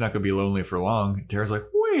know, she's not going to be lonely for long. Tara's like,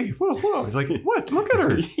 wait, whoa. He's like, what? Look at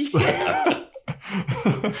her. Yeah.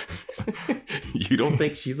 You don't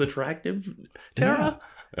think she's attractive, Tara?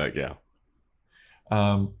 Yeah.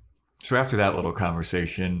 So after that little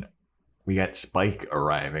conversation, we got Spike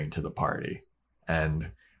arriving to the party.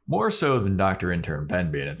 And more so than Dr. Intern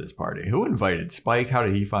Ben being at this party. Who invited Spike? How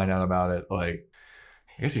did he find out about it? Like,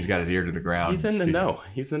 I guess he's got his ear to the ground. He's in the know.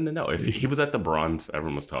 He's in the know. If he was at the Bronze,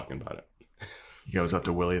 everyone was talking about it. He goes up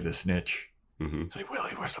to Willie the snitch. Mm-hmm. He's like,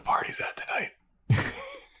 Willie, where's the parties at tonight?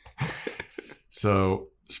 So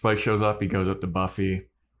Spike shows up. He goes up to Buffy.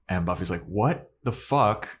 And Buffy's like, what the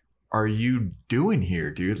fuck are you doing here,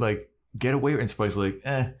 dude? Like, get away. And Spike's like,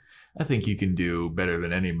 I think you can do better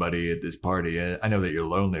than anybody at this party. I know that you're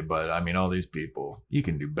lonely, but I mean, all these people, you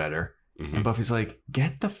can do better. Mm-hmm. And Buffy's like,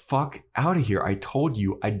 get the fuck out of here. I told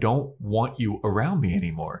you I don't want you around me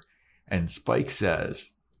anymore. And Spike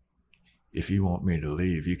says, if you want me to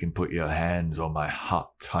leave, you can put your hands on my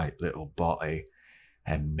hot, tight little body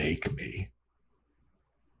and make me.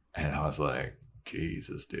 And I was like,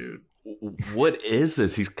 Jesus, dude. What is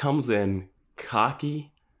this? He comes in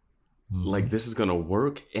cocky, like this is gonna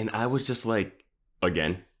work, and I was just like,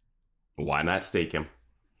 again, why not stake him?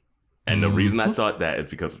 And the reason I thought that is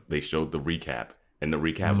because they showed the recap, and the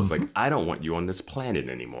recap was like, I don't want you on this planet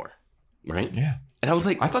anymore, right? Yeah. And I was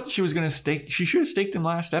like, I thought that she was gonna stake. She should have staked him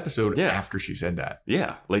last episode. Yeah. After she said that.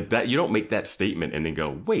 yeah, like that. You don't make that statement and then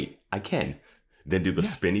go, wait, I can, then do the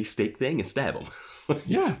spinny stake thing and stab him.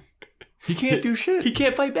 Yeah. He can't do shit. He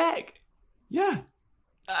can't fight back. Yeah.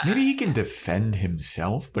 Maybe he can defend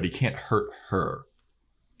himself, but he can't hurt her.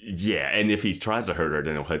 Yeah, and if he tries to hurt her,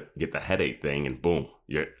 then he'll get the headache thing, and boom,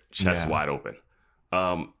 your chest wide open.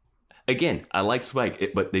 Again, I like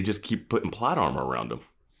Spike, but they just keep putting plot armor around him.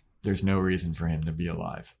 There's no reason for him to be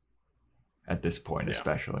alive at this point,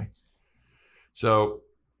 especially. So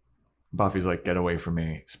Buffy's like, get away from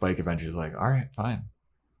me. Spike eventually is like, all right, fine.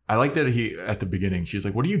 I like that he, at the beginning, she's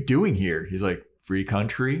like, what are you doing here? He's like, free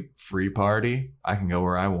country, free party. I can go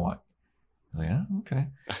where I want. I was like,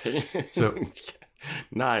 okay. So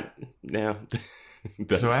not yeah.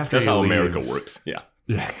 So after that's he how leaves, America works. Yeah.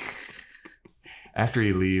 Yeah. After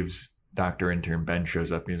he leaves, Dr. Intern Ben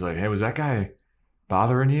shows up and he's like, hey, was that guy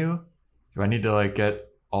bothering you? Do I need to like get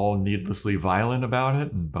all needlessly violent about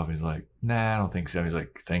it? And Buffy's like, nah, I don't think so. He's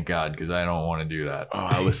like, thank God, because I don't want to do that. Oh,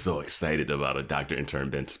 I was so excited about a Dr. Intern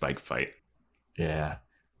Ben Spike fight. Yeah.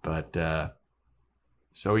 But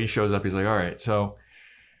so he shows up. He's like, all right, so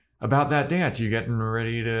about that dance, you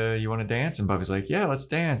want to dance? And Buffy's like, yeah, let's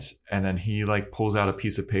dance. And then he like pulls out a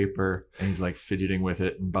piece of paper and he's like fidgeting with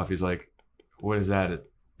it. And Buffy's like, what is that?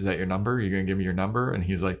 Is that your number? Are you going to give me your number? And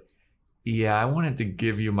he's like, yeah, I wanted to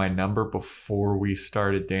give you my number before we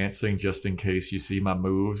started dancing, just in case you see my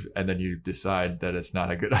moves and then you decide that it's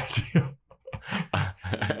not a good idea.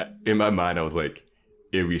 In my mind, I was like,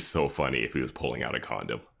 it'd be so funny if he was pulling out a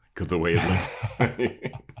condom because the way it looks.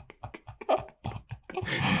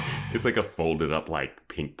 It's like a folded up like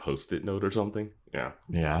pink Post-it note or something. Yeah.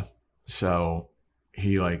 Yeah. So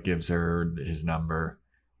he like gives her his number.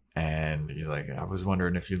 And he's like, I was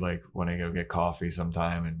wondering if you'd like want to go get coffee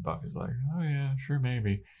sometime. And Buffy's like, oh yeah, sure,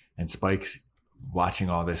 maybe. And Spike's watching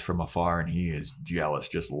all this from afar and he is jealous,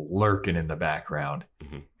 just lurking in the background.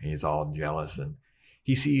 Mm-hmm. He's all jealous. And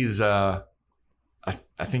he sees, I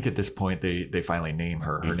think at this point they finally name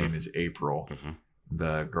her. Her name is April,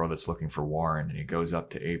 the girl that's looking for Warren. And he goes up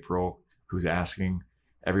to April, who's asking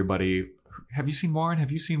everybody, have you seen Warren?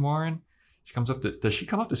 Have you seen Warren? She comes up to, does she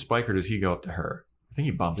come up to Spike or does he go up to her? I think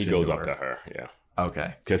he bumps into her. He goes up to her, yeah.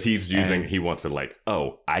 Okay. Because he wants to like,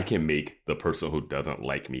 oh, I can make the person who doesn't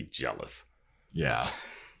like me jealous. Yeah.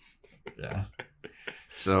 Yeah.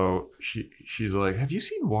 So she's like, have you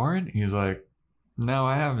seen Warren? He's like, no,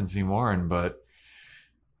 I haven't seen Warren, but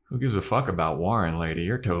who gives a fuck about Warren, lady?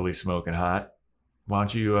 You're totally smoking hot. Why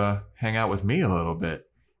don't you hang out with me a little bit?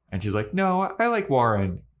 And she's like, no, I like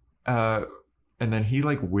Warren. And then he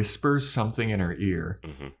like whispers something in her ear.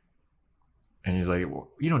 Mm-hmm. And he's like,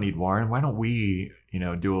 well, you don't need Warren. Why don't we, do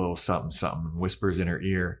a little something, something, whispers in her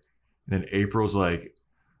ear. And then April's like,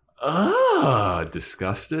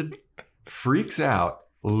 disgusted, freaks out,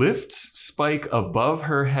 lifts Spike above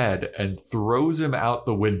her head and throws him out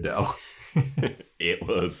the window. It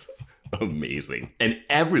was amazing. And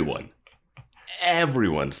everyone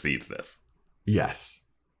sees this. Yes.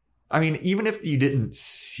 I mean, even if you didn't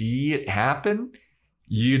see it happen,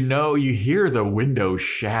 you hear the window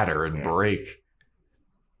shatter and break.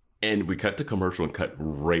 And we cut to commercial and cut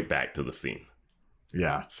right back to the scene.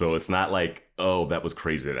 Yeah. So it's not like, oh, that was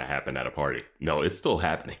crazy that happened at a party. No, it's still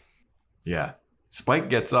happening. Yeah. Spike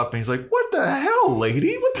gets up and he's like, what the hell,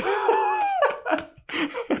 lady? What the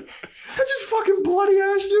I just fucking bloody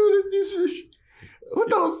ass you. What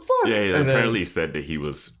the fuck? Yeah, apparently he said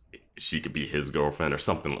that she could be his girlfriend or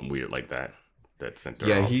something weird like that. That sent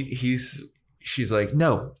her off. She's like,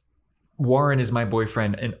 no, Warren is my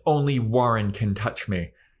boyfriend and only Warren can touch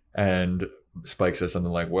me. And Spike says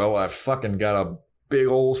something like, well, I fucking got a big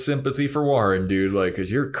old sympathy for Warren, dude, like,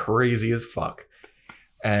 because you're crazy as fuck.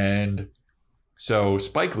 And so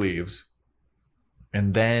Spike leaves.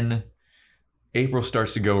 And then April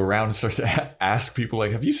starts to go around and starts to ask people,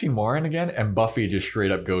 like, have you seen Warren again? And Buffy just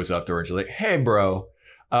straight up goes up to her and she's like, hey, bro,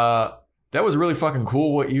 that was really fucking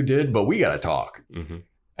cool what you did, but we got to talk. Mm-hmm.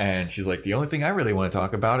 And she's like, the only thing I really want to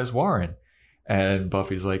talk about is Warren. And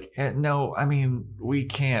Buffy's like, no, I mean, we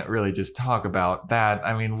can't really just talk about that.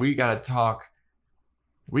 I mean, we got to talk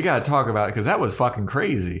about it because that was fucking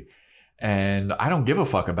crazy. And I don't give a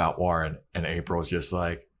fuck about Warren. And April's just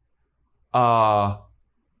like,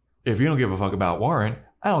 if you don't give a fuck about Warren,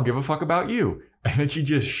 I don't give a fuck about you. And then she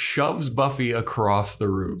just shoves Buffy across the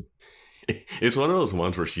room. It's one of those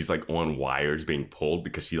ones where she's like on wires being pulled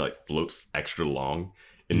because she like floats extra long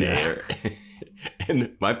in the air.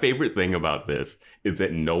 And my favorite thing about this is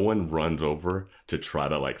that no one runs over to try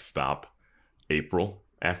to like stop April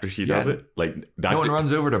after she does it. Like no one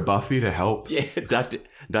runs over to Buffy to help. Yeah,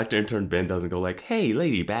 Dr. Intern Ben doesn't go like, hey,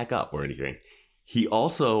 lady, back up or anything. He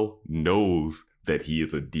also knows that he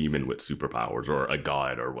is a demon with superpowers or a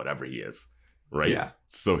god or whatever he is, right? Yeah.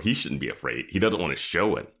 So he shouldn't be afraid. He doesn't want to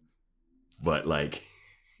show it. But like,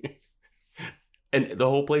 and the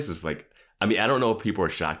whole place is like, I mean, I don't know if people are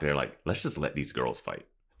shocked. They're like, let's just let these girls fight.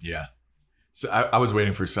 Yeah. So I was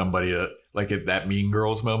waiting for somebody to, like at that Mean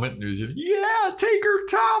Girls moment, just, yeah, take her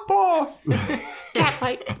top off. Cat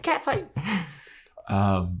fight.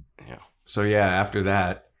 Yeah. So yeah, after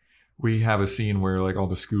that, we have a scene where like all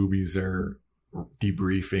the Scoobies are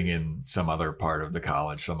debriefing in some other part of the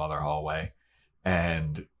college, some other hallway.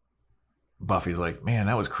 And Buffy's like, man,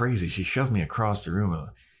 that was crazy. She shoved me across the room.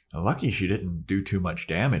 Lucky she didn't do too much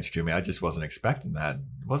damage to me. I just wasn't expecting that.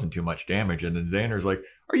 It wasn't too much damage. And then Xander's like,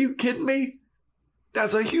 are you kidding me?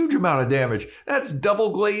 That's a huge amount of damage. That's double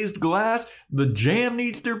glazed glass. The jam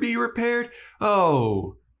needs to be repaired.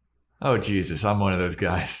 Oh, Jesus. I'm one of those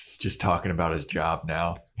guys just talking about his job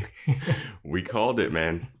now. We called it,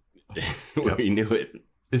 man. Yep. We knew it.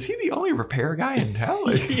 Is he the only repair guy in town?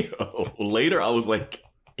 Yo, later, I was like,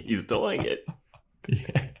 he's doing it.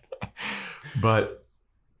 Yeah. But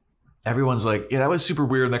everyone's like, yeah, that was super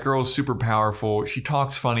weird. That girl's super powerful. She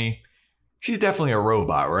talks funny. She's definitely a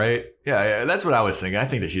robot, right? Yeah, that's what I was thinking. I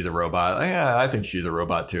think that she's a robot. Yeah, I think she's a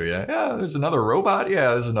robot too. Yeah, there's another robot.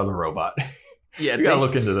 Yeah, there's another robot. Yeah, you gotta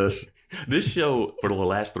look into this. This show for the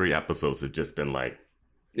last 3 episodes have just been like,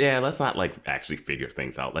 yeah, let's not like actually figure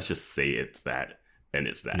things out. Let's just say it's that and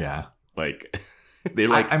it's that. Yeah, like they're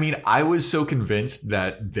like. I mean, I was so convinced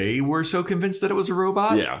that they were so convinced that it was a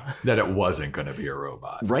robot. Yeah, that it wasn't going to be a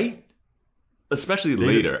robot, right? Especially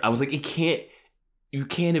later, I was like, you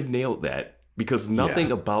can't have nailed that because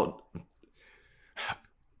nothing about.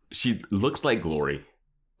 She looks like Glory,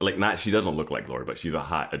 she doesn't look like Glory, but she's a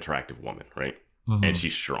hot, attractive woman, right? Mm-hmm. And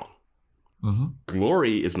she's strong. Mm-hmm.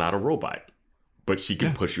 Glory is not a robot, but she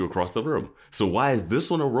can push you across the room. So why is this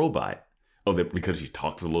one a robot? Oh, because she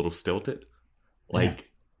talks a little stilted.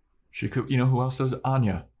 She could. You know who else does?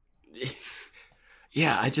 Anya.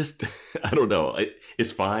 Yeah, I don't know.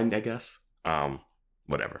 It's fine, I guess.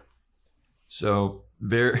 Whatever. So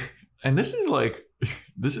and this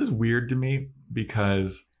is weird to me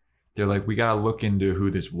because they're like, we gotta look into who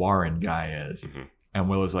this Warren guy is. Mm-hmm. And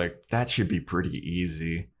Willow's like, that should be pretty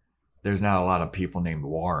easy. There's not a lot of people named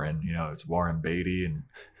Warren. You know, it's Warren Beatty and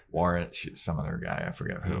Warren, some other guy, I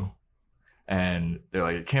forget who. And they're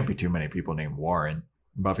like, it can't be too many people named Warren.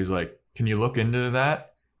 And Buffy's like, can you look into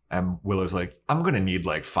that? And Willow's like, I'm going to need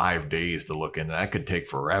 5 days to look into that. That could take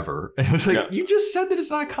forever. And it's like, you just said that it's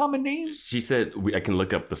not a common name. She said, I can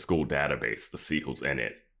look up the school database to see who's in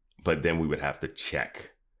it. But then we would have to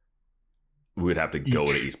check. We would have to go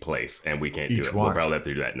to each place. And we can't do it. We'll probably have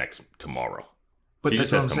to do that tomorrow. But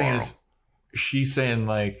that's what I'm saying is, she's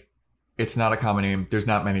saying, it's not a common name. There's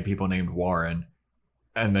not many people named Warren.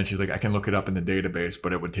 And then she's like, I can look it up in the database,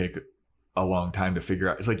 but it would take a long time to figure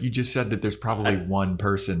out. It's like, you just said that there's probably one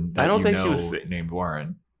person that she was named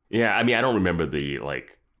Warren. Yeah, I mean, I don't remember the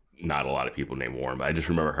not a lot of people named Warren, but I just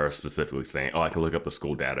remember her specifically saying, I can look up the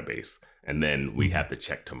school database, and then we have to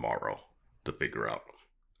check tomorrow to figure out.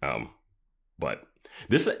 But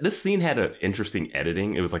this scene had an interesting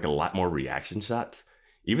editing. It was a lot more reaction shots.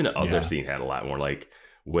 Even the other scene had a lot more,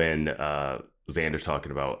 when Xander's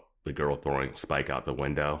talking about the girl throwing Spike out the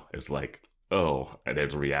window. It's like, oh, and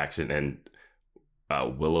there's a reaction, and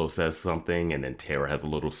Willow says something, and then Tara has a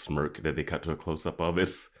little smirk that they cut to a close-up of.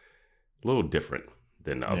 It's a little different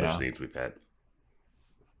than the other scenes we've had.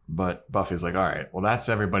 But Buffy's like, all right, well, that's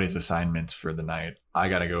everybody's assignments for the night. I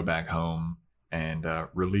got to go back home and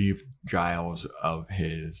relieve Giles of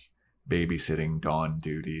his babysitting Dawn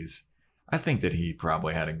duties. I think that he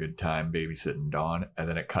probably had a good time babysitting Dawn, and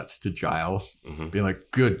then it cuts to Giles being like,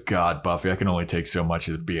 good God, Buffy, I can only take so much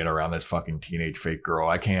of being around this fucking teenage fake girl.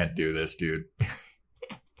 I can't do this, dude.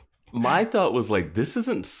 My thought was this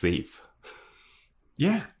isn't safe.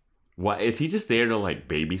 Yeah. Why is he just there to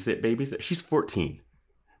babysit? She's 14.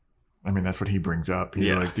 I mean, that's what he brings up.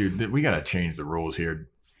 He's like, dude, we got to change the rules here.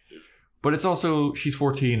 But it's also, she's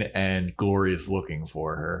 14 and Glory is looking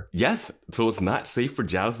for her. Yes. So it's not safe for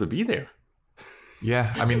Giles to be there.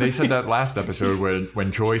 Yeah, I mean, they said that last episode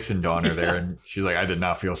when Joyce and Dawn are there, and she's like, I did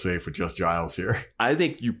not feel safe with just Giles here. I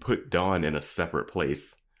think you put Dawn in a separate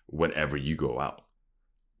place whenever you go out.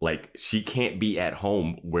 She can't be at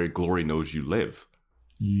home where Glory knows you live.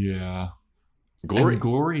 Yeah.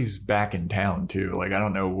 Glory's back in town, too. I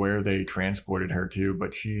don't know where they transported her to,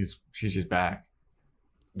 but she's just back.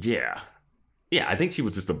 Yeah. Yeah, I think she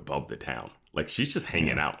was just above the town. She's just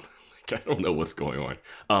hanging out. I don't know what's going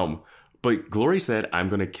on. But Glory said, I'm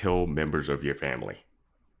going to kill members of your family.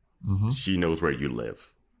 Mm-hmm. She knows where you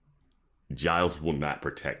live. Giles will not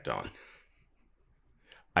protect Dawn.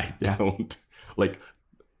 I don't.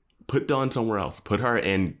 Put Dawn somewhere else. Put her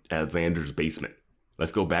in Xander's basement.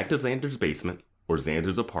 Let's go back to Xander's basement or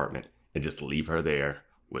Xander's apartment and just leave her there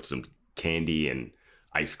with some candy and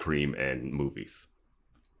ice cream and movies.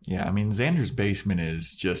 Yeah, I mean, Xander's basement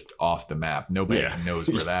is just off the map. Nobody knows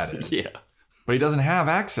where that is. Yeah. But he doesn't have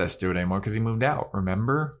access to it anymore because he moved out,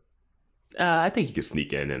 remember? I think he could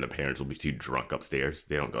sneak in and the parents will be too drunk upstairs.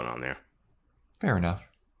 They don't go down there. Fair enough.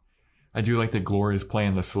 I do like that Gloria's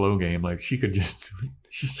playing the slow game. She's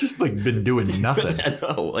just been doing nothing. I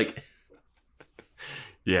know,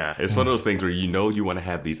 Yeah, it's one of those things where you want to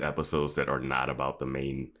have these episodes that are not about the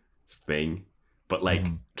main thing, but like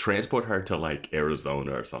transport her to like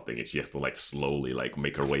Arizona or something, and she has to like slowly like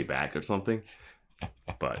make her way back or something.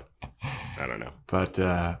 But I don't know. But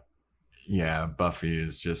yeah, Buffy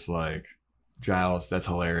is just like, Giles, that's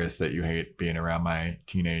hilarious that you hate being around my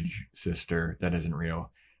teenage sister. That isn't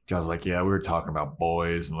real. Giles is like, yeah, we were talking about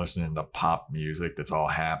boys and listening to pop music that's all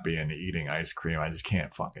happy and eating ice cream. I just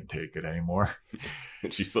can't fucking take it anymore.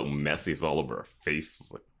 And she's so messy, it's all over her face.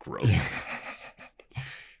 It's like gross.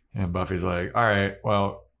 And Buffy's like, all right,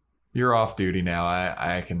 well, you're off duty now.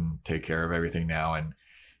 I can take care of everything now. And,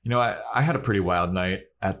 you know, I had a pretty wild night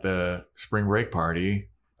at the spring break party.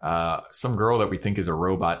 Some girl that we think is a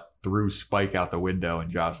robot threw Spike out the window,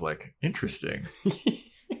 and Josh's like, interesting.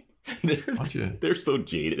 They're so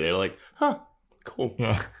jaded. They're like, huh, cool.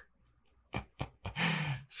 Yeah.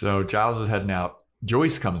 So Giles is heading out.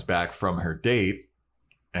 Joyce comes back from her date,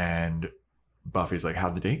 and Buffy's like,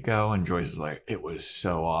 how'd the date go? And Joyce is like, it was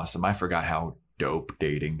so awesome. I forgot how dope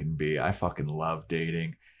dating can be. I fucking love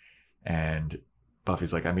dating. And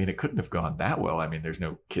Buffy's like, I mean, it couldn't have gone that well. I mean, there's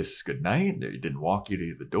no kiss goodnight. They didn't walk you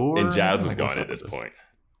to the door. And Giles is like, gone at this point.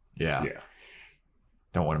 Yeah.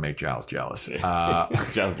 Don't want to make Giles jealous.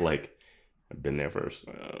 Giles like, I've been there first.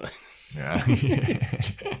 Yeah.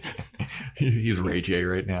 He's Ray J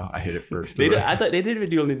right now. I hit it first. I thought they didn't even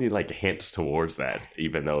do anything like hints towards that,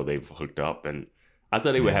 even though they've hooked up. And I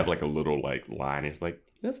thought they would have like a little like line. It's like,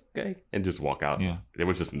 that's okay. And just walk out. Yeah. There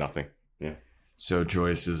was just nothing. Yeah. So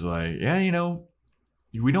Joyce is like, yeah, you know,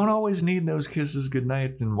 we don't always need those kisses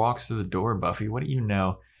goodnight, and walks to the door. Buffy, what do you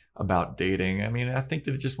know about dating? I mean, I think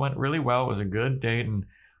that it just went really well. It was a good date. And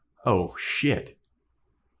oh, shit.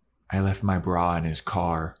 I left my bra in his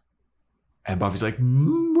car. And Buffy's like,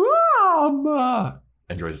 Mama.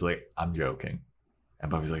 And Joyce is like, I'm joking.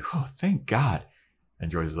 And Buffy's like, oh, thank God.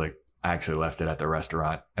 And Joyce is like, I actually left it at the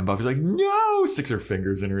restaurant. And Buffy's like, no, sticks her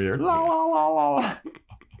fingers in her ear. La, la, la, la.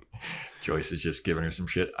 Joyce is just giving her some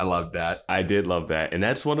shit. I love that. I did love that. And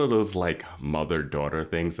that's one of those like mother-daughter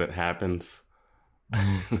things that happens.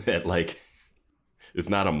 That like, it's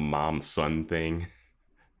not a mom-son thing.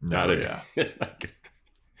 No,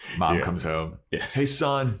 Mom comes home. Yeah. Hey,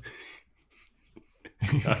 son.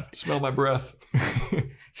 Smell my breath.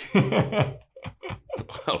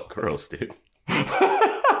 Oh, gross, dude.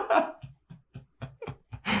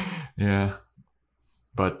 Yeah.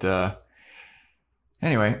 But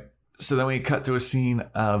anyway, so then we cut to a scene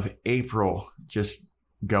of April just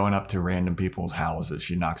going up to random people's houses.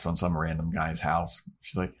 She knocks on some random guy's house.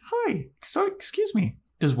 She's like, hi, so excuse me,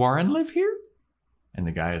 does Warren live here? And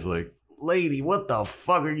the guy is like, lady, what the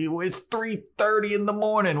fuck are you? It's 3:30 in the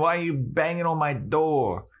morning. Why are you banging on my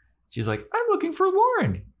door? She's like, I'm looking for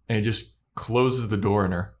Warren. And it just closes the door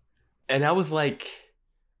on her. And I was like,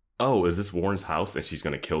 oh, is this Warren's house? And she's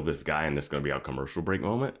going to kill this guy and it's going to be our commercial break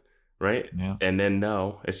moment, right? Yeah. And then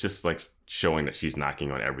no, it's just like showing that she's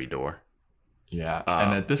knocking on every door. Yeah.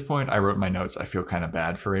 And at this point, I wrote my notes. I feel kind of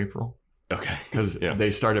bad for April. Okay. Because they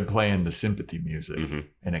started playing the sympathy music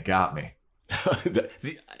and it got me.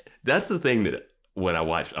 See, that's the thing that when I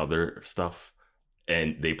watch other stuff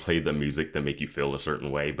and they play the music that make you feel a certain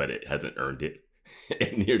way, but it hasn't earned it.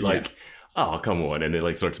 And you're like, oh, come on. And it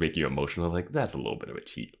like starts to make you emotional. Like, that's a little bit of a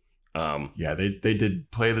cheat. Yeah, they did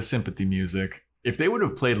play the sympathy music. If they would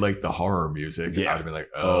have played like the horror music, I would have been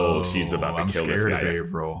like, oh, she's about to kill this guy. I'm scared of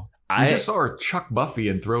April. I just saw her chuck Buffy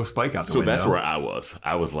and throw Spike out the window. So that's where I was.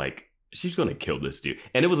 I was like, she's going to kill this dude.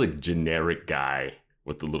 And it was a generic guy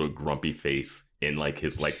with the little grumpy face in like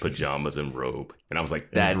his like pajamas and robe. And I was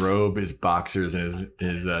like, that's his robe, his boxers, and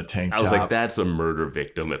his tank top. I was like, that's a murder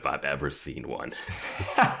victim if I've ever seen one.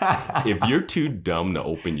 If you're too dumb to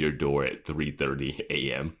open your door at 3:30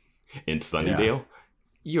 a.m. in Sunnydale,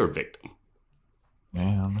 you're a victim.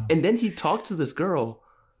 Yeah, and then he talked to this girl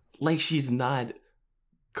like she's not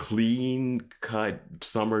clean cut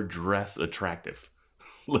summer dress attractive.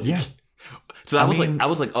 Like, so I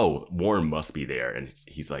was like, oh, Warren must be there. And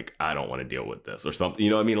he's like, I don't want to deal with this or something. You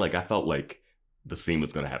know what I mean? Like, I felt like the scene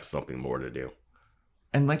was going to have something more to do.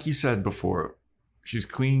 And like you said before, she's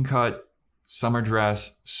clean cut, summer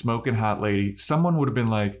dress, smoking hot lady. Someone would have been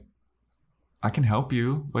like, I can help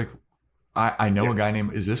you. Like, I know a guy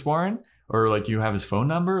named, is this Warren? Or like, you have his phone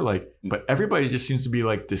number? Like, but everybody just seems to be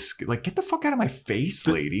like, like, get the fuck out of my face,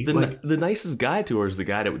 lady. The nicest guy to her is the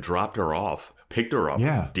guy that dropped her off, picked her up,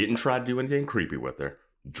 didn't try to do anything creepy with her,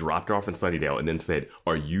 dropped her off in Sunnydale, and then said,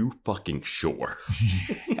 are you fucking sure?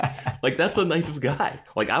 Like, that's the nicest guy.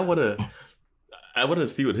 Like, I want to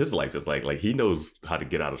see what his life is like. Like, he knows how to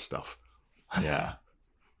get out of stuff. Yeah.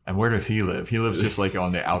 And where does he live? He lives just like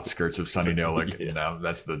on the outskirts of Sunnydale. Like,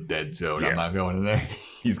 that's the dead zone. I'm not going in there.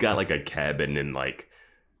 He's got like a cabin in like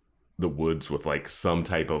the woods with like some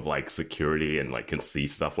type of like security and like can see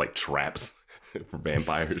stuff like traps for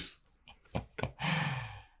vampires.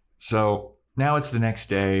 So now it's the next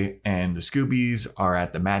day, and the Scoobies are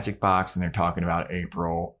at the Magic Box, and they're talking about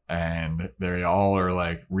April, and they all are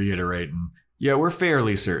like reiterating, yeah, we're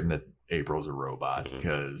fairly certain that April's a robot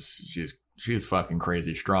because she's fucking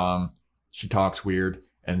crazy strong. She talks weird,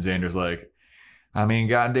 and Xander's like, I mean,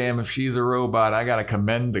 goddamn, if she's a robot, I gotta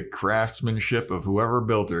commend the craftsmanship of whoever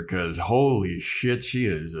built her, because holy shit, she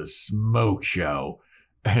is a smoke show.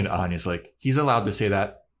 And Anya's like, he's allowed to say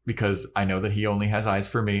that because I know that he only has eyes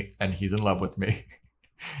for me and he's in love with me.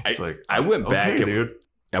 It's I went back dude.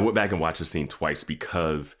 I went back and watched the scene twice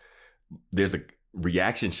because there's a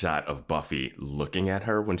reaction shot of Buffy looking at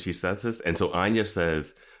her when she says this. And so Anya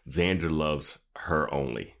says, Xander loves her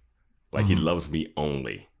only. Like, he loves me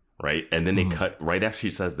only. Right? And then they cut, right after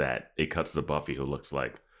she says that, it cuts to Buffy, who looks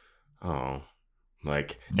like, oh.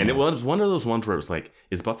 Like, and it was one of those ones where it was like,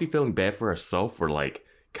 is Buffy feeling bad for herself, or like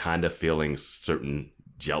kind of feeling certain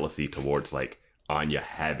jealousy towards like Anya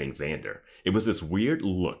having Xander? It was this weird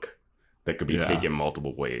look that could be taken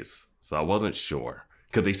multiple ways. So I wasn't sure.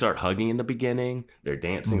 Because they start hugging in the beginning, they're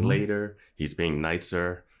dancing later, he's being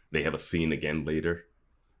nicer, they have a scene again later.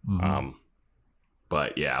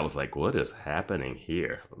 But yeah, I was like, what is happening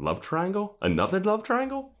here? Love triangle? Another love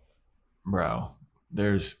triangle? Bro,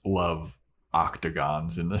 there's love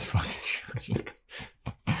octagons in this fucking show.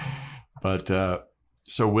 But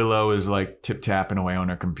so Willow is like tip-tapping away on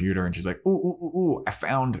her computer, and she's like, ooh, I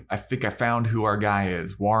think I found who our guy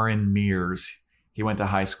is. Warren Mears. He went to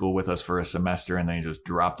high school with us for a semester, and then he just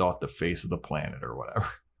dropped off the face of the planet or whatever.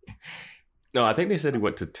 No, I think they said he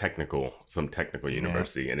went to some technical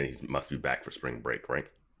university, and then he must be back for spring break, right?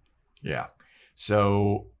 Yeah.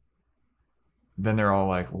 So then they're all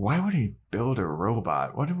like, why would he build a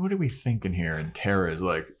robot? What are we thinking here? And Tara is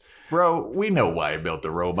like, bro, we know why he built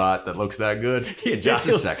a robot that looks that good. Yeah, It's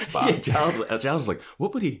a sex bot. Yeah, Giles is like,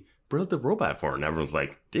 what would he build the robot for? And everyone's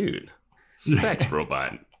like, dude, sex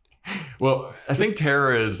robot. Well, I think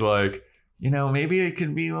Tara is like, maybe it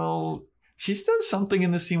could be a little... She does something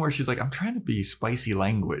in the scene where she's like, I'm trying to be spicy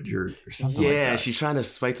language or something like that. Yeah, she's trying to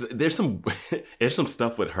spice... There's some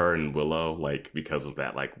stuff with her and Willow, like, because of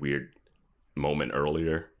that, like, weird moment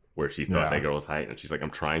earlier where she thought that girl was height, and she's like,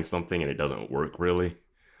 I'm trying something, and it doesn't work, really.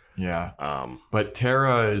 Yeah. But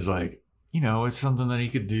Tara is like, it's something that he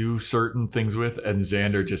could do certain things with, and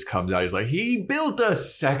Xander just comes out. He's like, he built a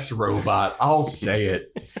sex robot. I'll say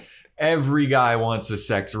it. Every guy wants a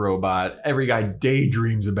sex robot. Every guy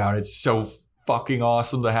daydreams about it. It's so fucking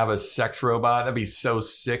awesome to have a sex robot. That'd be so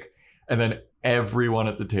sick. And then everyone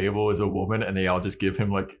at the table is a woman, and they all just give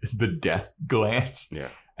him like the death glance. Yeah.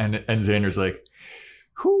 And Xander's like,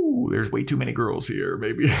 whoo, there's way too many girls here,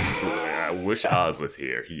 maybe. I wish Oz was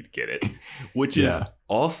here. He'd get it. Which is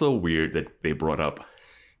also weird that they brought up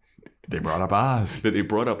Oz. That they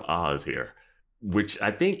brought up Oz here. Which I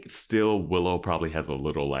think still Willow probably has a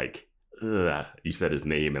little like, you said his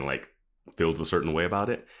name and like feels a certain way about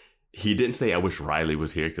it. He didn't say, I wish Riley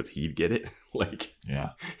was here because he'd get it. Like,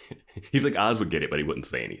 yeah. He's like, Oz would get it, but he wouldn't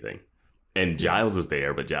say anything. And Giles is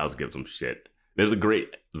there, but Giles gives him shit. There's a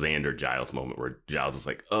great Xander Giles moment where Giles is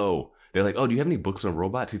like, they're like, do you have any books on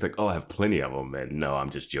robots? He's like, I have plenty of them. And no,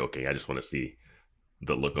 I'm just joking. I just want to see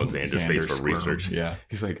the look on Xander's face for research. Yeah.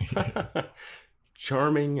 He's like,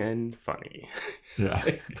 charming and funny. Yeah.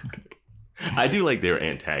 I do like their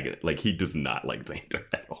antagonist. Like, he does not like Xander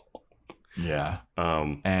at all. Yeah.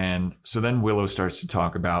 And so then Willow starts to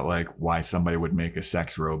talk about like why somebody would make a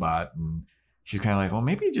sex robot, and she's kind of like, well,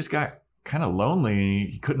 maybe he just got kind of lonely.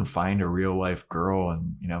 He couldn't find a real life girl,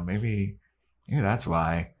 and maybe that's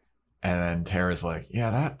why. And then Tara's like, yeah,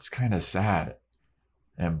 that's kind of sad.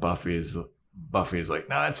 And Buffy is like,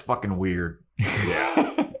 no, that's fucking weird.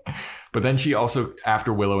 Yeah. But then she also,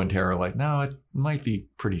 after Willow and Tara are like, no, it might be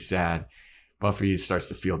pretty sad, Buffy starts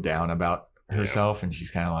to feel down about herself, and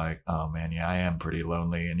she's kind of like, oh man, yeah, I am pretty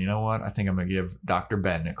lonely, and you know what, I think I'm gonna give Dr.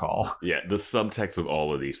 Ben a call. Yeah, the subtext of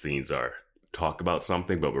all of these scenes are talk about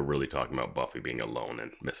something, but we're really talking about Buffy being alone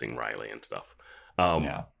and missing Riley and stuff.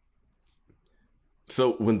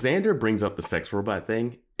 So when Xander brings up the sex robot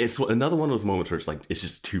thing, it's another one of those moments where it's like, it's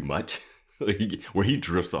just too much. Where he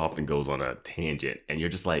drifts off and goes on a tangent, and you're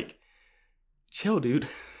just like, chill, dude.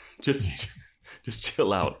 just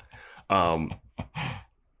chill out.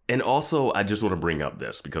 And also, I just want to bring up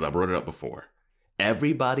this because I brought it up before.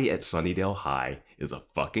 Everybody at Sunnydale High is a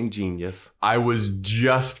fucking genius. I was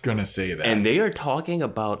just going to say that. And they are talking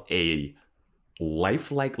about a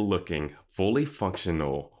lifelike looking, fully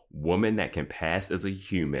functional woman that can pass as a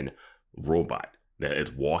human robot that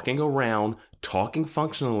is walking around, talking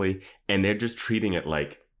functionally, and they're just treating it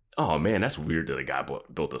like, oh man, that's weird that a guy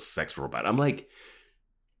built a sex robot. I'm like,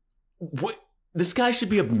 what? This guy should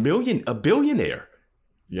be a billionaire.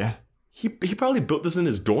 Yeah. He probably built this in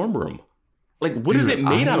his dorm room. Like, what is it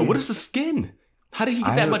made out of? What is the skin? How did he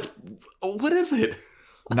get that much? What is it?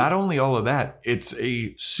 Not only all of that, it's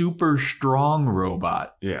a super strong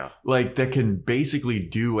robot. Yeah. Like, that can basically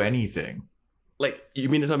do anything. Like, you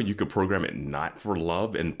mean to tell me you could program it not for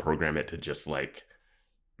love and program it to just, like,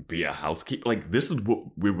 be a housekeeper? Like, this is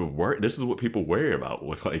what we would worry. This is what people worry about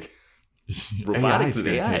with, like, robotics and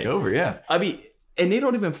AI. Take over, yeah. I mean, and they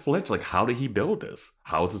don't even flinch. Like, how did he build this?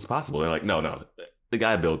 How is this possible? They're like, no, the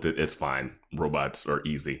guy built it. It's fine. Robots are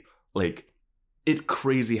easy. Like, it's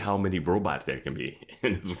crazy how many robots there can be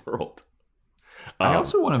in this world. I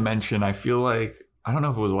also want to mention, I feel like, I don't know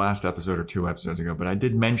if it was the last episode or 2 episodes ago, but I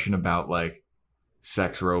did mention about, like,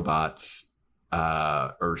 sex robots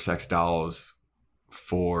or sex dolls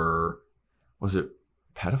for, was it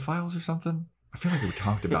pedophiles or something? I feel like we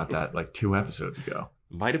talked about that like 2 episodes ago.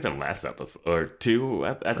 Might have been last episode or 2.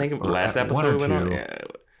 I think last episode went on. Yeah.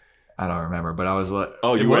 I don't remember, but I was like,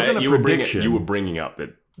 oh, you were bringing up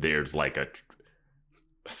that there's like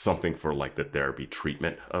something for like the therapy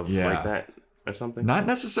treatment of like that or something. Not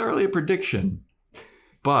necessarily a prediction,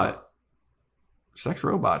 but sex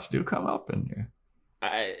robots do come up in here.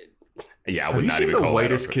 I would not even call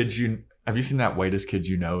Whitest Kids You. Have you seen that Whitest Kids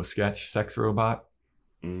You Know sketch, Sex Robot?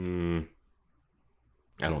 I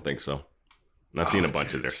don't think so. I've seen a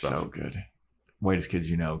bunch of their stuff. So good. Whitest Kids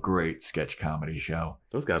You Know, great sketch comedy show.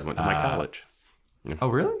 Those guys went to my college. Yeah. Oh,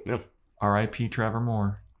 really? Yeah. R.I.P. Trevor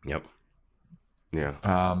Moore. Yep.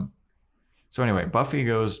 Yeah. So anyway, Buffy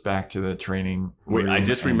goes back to the training room. Wait, I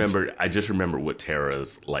just remembered what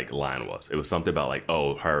Tara's like line was. It was something about like,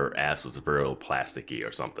 oh, her ass was real plasticky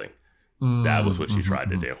or something. That was what she tried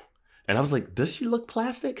to do. And I was like, does she look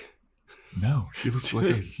plastic? No, she looks like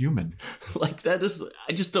a human. Like that is,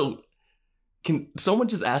 I just don't. Can someone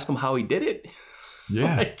just ask him how he did it?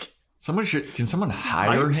 Yeah. Like, Can someone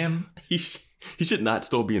hire him? He should not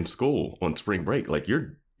still be in school on spring break. Like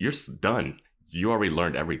you're done. You already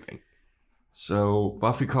learned everything. So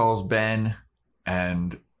Buffy calls Ben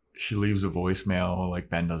and she leaves a voicemail. Like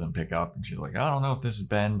Ben doesn't pick up. And she's like, I don't know if this is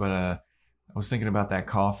Ben, but I was thinking about that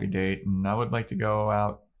coffee date and I would like to go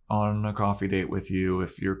out on a coffee date with you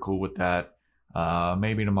if you're cool with that.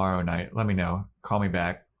 Maybe tomorrow night. Let me know. Call me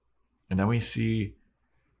back. And then we see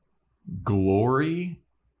Glory.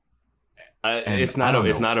 It's not a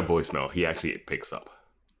voicemail. He actually picks up.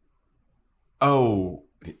 Oh,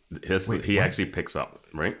 he actually picks up,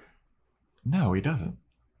 right? No, he doesn't.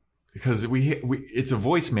 Because it's a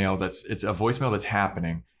voicemail that's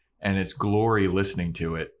happening, and it's Glory listening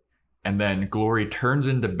to it, and then Glory turns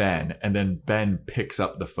into Ben, and then Ben picks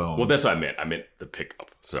up the phone. Well, that's what I meant. I meant the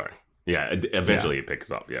pickup. Sorry. Yeah. Eventually, it picks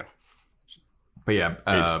up. Yeah. But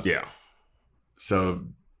yeah, yeah. So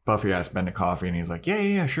Buffy asks Ben to coffee, and he's like,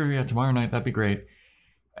 "Yeah, sure, yeah, tomorrow night, that'd be great."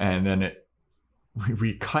 And then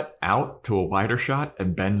we cut out to a wider shot,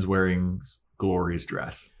 and Ben's wearing Glory's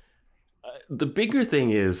dress. The bigger thing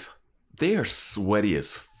is they are sweaty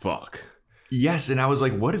as fuck. Yes, and I was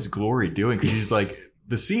like, "What is Glory doing?" Because she's like,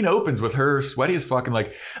 the scene opens with her sweaty as fuck, and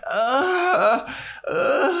like,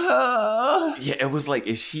 Yeah, it was like,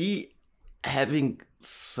 is she having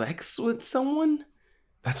sex with someone?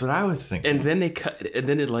 That's what I was thinking. And then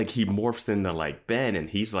it like he morphs into like Ben, and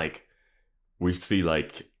he's like, we see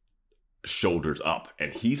like shoulders up,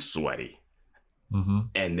 and he's sweaty. Mm-hmm.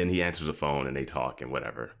 And then he answers the phone, and they talk and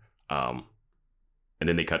whatever. And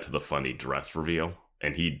then they cut to the funny dress reveal,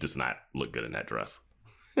 and he does not look good in that dress.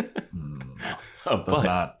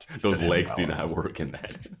 But those legs do not work in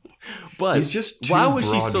that. But he's just why was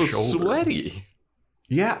she so sweaty?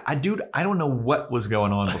 Yeah, I don't know what was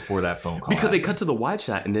going on before that phone call. Because they cut to the wide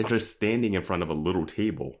shot and they're just standing in front of a little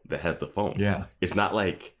table that has the phone. Yeah. It's not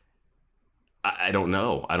like, I don't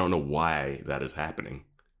know. I don't know why that is happening.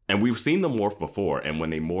 And we've seen them morph before, and when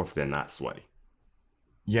they morph, they're not sweaty.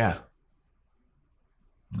 Yeah.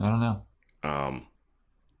 I don't know.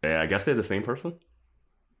 I guess they're the same person.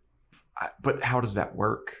 But how does that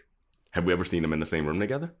work? Have we ever seen them in the same room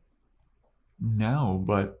together? No,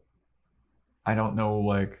 but I don't know,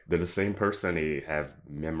 like... They're the same person. They have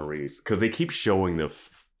memories. Because they keep showing the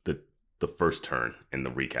first turn in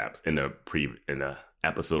the recaps, in the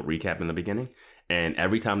episode recap in the beginning. And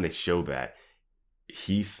every time they show that,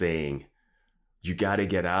 he's saying, "You got to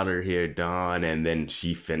get out of here, Dawn." And then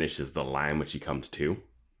she finishes the line when she comes to.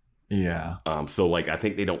 Yeah. So like I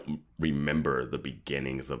think they don't remember the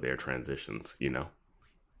beginnings of their transitions, you know?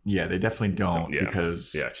 Yeah, they definitely don't Yeah.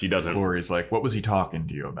 because Yeah, she doesn't. Glory's like, what was he talking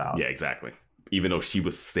to you about? Yeah, exactly. Even though she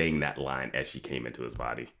was saying that line as she came into his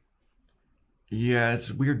body. Yeah, it's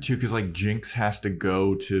weird too because like Jinx has to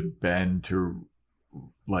go to Ben to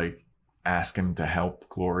like ask him to help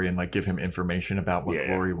Glory and like give him information about what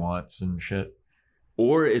Glory wants and shit.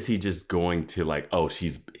 Or is he just going to like, oh,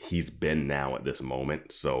 he's been now at this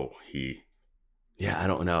moment, so I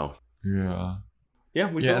don't know. Yeah. Yeah,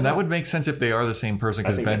 and that would make sense if they are the same person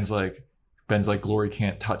because Ben's like Glory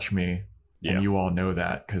can't touch me. Yeah. And you all know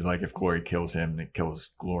that because like if Glory kills him, it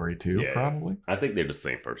kills Glory too, probably. I think they're the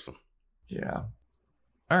same person. Yeah.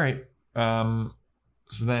 All right.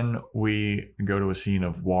 So then we go to a scene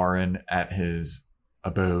of Warren at his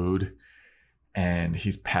abode and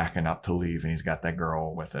he's packing up to leave and he's got that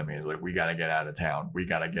girl with him. He's like, we got to get out of town. We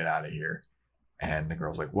got to get out of here. And the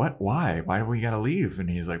girl's like, what? Why? Why do we got to leave? And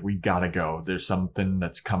he's like, we got to go. There's something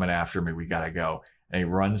that's coming after me. We got to go. And he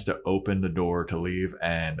runs to open the door to leave.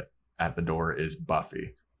 And at the door is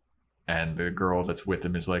Buffy. And the girl that's with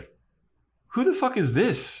him is like, who the fuck is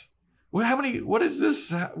this? What is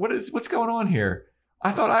this? What's going on here? I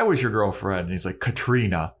thought I was your girlfriend. And he's like,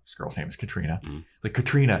 Katrina. This girl's name is Katrina. Mm-hmm. Like,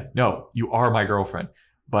 Katrina, no, you are my girlfriend.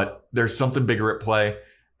 But there's something bigger at play.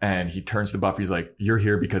 And he turns to Buffy. He's like, you're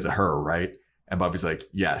here because of her, right? And Buffy's like,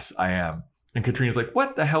 yes, I am. And Katrina's like,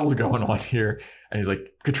 what the hell's going on here? And he's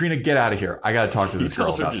like, Katrina, get out of here. I got to talk to this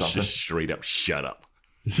girl about something. Just straight up, shut up.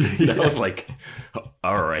 That was like,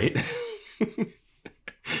 all right.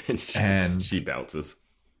 and she bounces.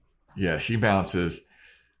 Yeah, she bounces.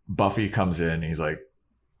 Buffy comes in. He's like,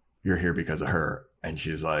 you're here because of her. And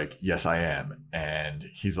she's like, yes, I am. And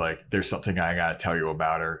he's like, there's something I got to tell you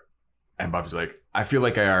about her. And Buffy's like, I feel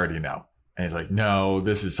like I already know. And he's like, no,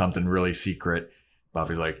 this is something really secret.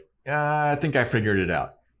 Buffy's like, I think I figured it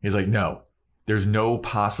out. He's like, no, there's no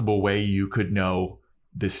possible way you could know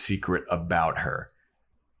this secret about her.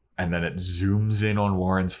 And then it zooms in on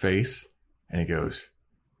Warren's face and he goes,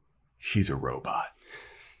 she's a robot.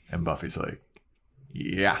 And Buffy's like,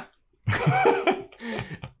 yeah.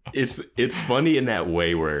 It's funny in that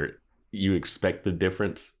way where you expect the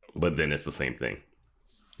difference, but then it's the same thing.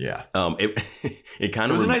 Yeah. It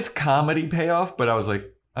kind of was a nice comedy payoff, but I was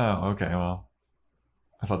like, oh, okay, well,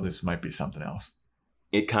 I thought this might be something else.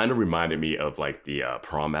 It kind of reminded me of like the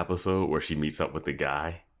prom episode where she meets up with the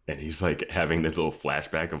guy and he's like having this little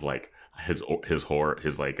flashback of like his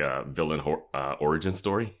villain origin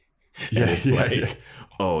story. Yeah, and it's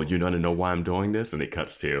oh, you want to know why I'm doing this? And it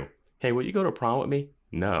cuts to, hey, will you go to prom with me?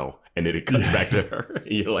 No. And then it cuts back to her.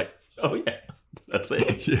 And you're like, oh yeah, that's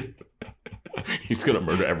it. Yeah. He's going to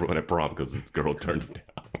murder everyone at prom because this girl turned him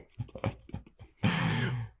down.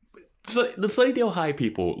 So the Sunnydale High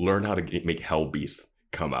people learn how to make hell beasts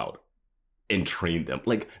come out and train them.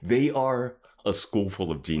 Like, they are a school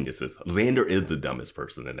full of geniuses. Xander is the dumbest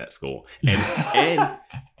person in that school. And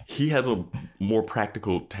he has a more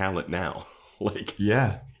practical talent now. Like,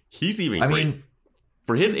 yeah. He's even great. I mean,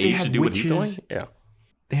 for his age to do what he's doing. Yeah.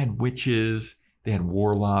 They had witches. They had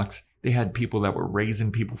warlocks. They had people that were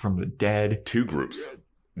raising people from the dead. 2 groups.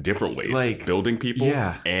 Different ways. Like, building people.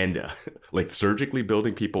 Yeah. And like surgically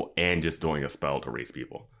building people and just doing a spell to raise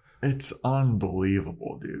people. It's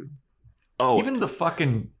unbelievable, dude. Oh. Even the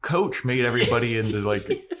fucking coach made everybody into like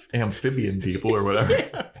amphibian people or whatever.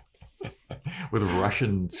 Yeah. With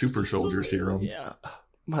Russian super soldier serums. Yeah.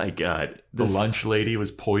 My God. The lunch lady was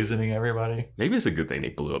poisoning everybody. Maybe it's a good thing they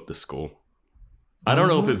blew up the school. I don't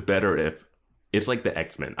know if it's better if it's like the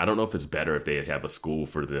X-Men. I don't know if it's better if they have a school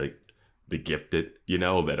for the gifted, you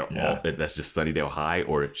know, that are all that's just Sunnydale High,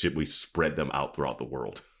 or should we spread them out throughout the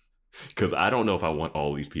world? Because I don't know if I want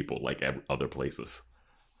all these people like other places.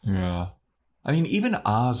 Yeah. I mean, even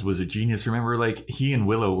Oz was a genius. Remember, like, he and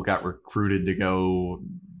Willow got recruited to go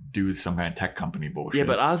do some kind of tech company bullshit. Yeah,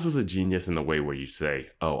 but Oz was a genius in the way where you say,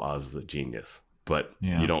 oh, Oz is a genius. But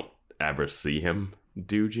you don't ever see him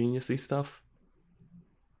do genius-y stuff.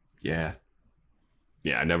 Yeah.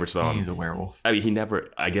 Yeah, I never saw him. He's a werewolf. I mean,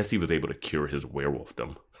 I guess he was able to cure his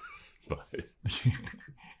werewolfdom. But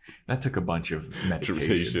that took a bunch of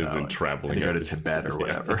meditations and traveling. To go to Tibet or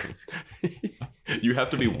whatever. You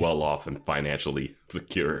have to be well off and financially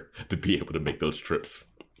secure to be able to make those trips.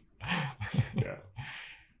 Yeah.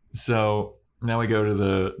 So now we go to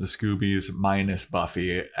the Scoobies minus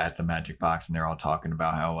Buffy at the Magic Box, and they're all talking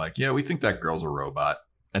about how, like, yeah, we think that girl's a robot.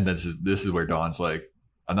 And this is where Dawn's like,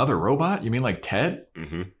 another robot? You mean like Ted?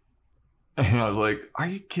 Mm-hmm. And I was like, are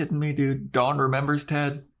you kidding me, dude? Dawn remembers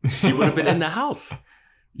Ted? She would have been in the house.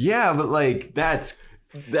 Yeah, but like, that's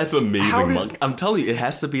That's amazing, Monk. I'm telling you, it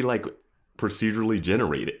has to be like procedurally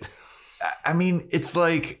generated. I mean, it's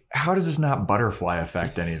like, how does this not butterfly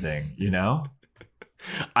affect anything, you know?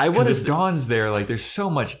 I want Because if to. Dawn's there, like, there's so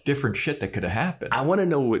much different shit that could have happened. I want to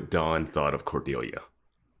know what Dawn thought of Cordelia.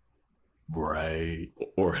 Right.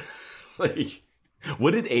 Or like,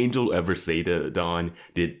 what did Angel ever say to Dawn?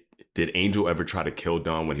 Did Angel ever try to kill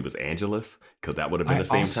Dawn when he was Angelus? Because that would have been the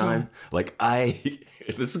same time. Like,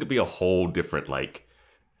 this could be a whole different like.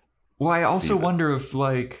 Well, I also season. wonder if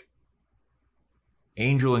like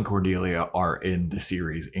Angel and Cordelia are in the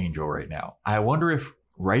series Angel right now. I wonder if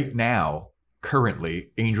right now,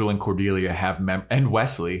 currently, Angel and Cordelia have and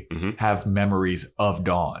Wesley have memories of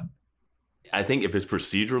Dawn. I think if it's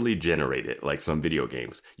procedurally generated, like some video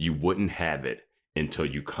games, you wouldn't have it until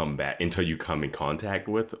you come in contact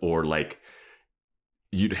with, or like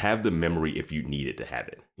you'd have the memory if you needed to have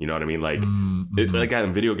it. You know what I mean? Like it's like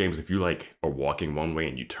in video games, if you like are walking one way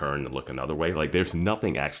and you turn and look another way, like there's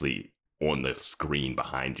nothing actually on the screen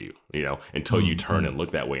behind you, you know, until you turn and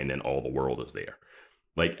look that way, and then all the world is there.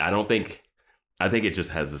 Like I think it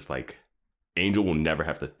just has this like Angel will never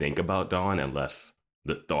have to think about Dawn unless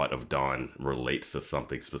the thought of Dawn relates to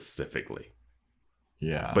something specifically.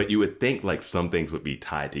 Yeah. But you would think like some things would be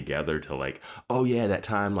tied together to like, oh yeah, that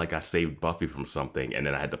time like I saved Buffy from something and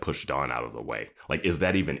then I had to push Dawn out of the way. Like, is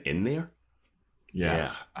that even in there?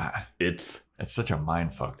 Yeah. It's such a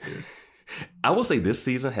mind fuck, dude. I will say this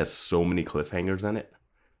season has so many cliffhangers in it.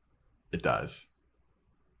 It does.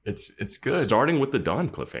 It's good. Starting with the Dawn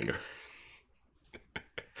cliffhanger.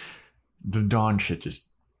 The Dawn shit just,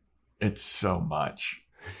 it's so much.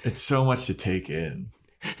 It's so much to take in.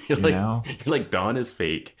 You're know? like Dawn is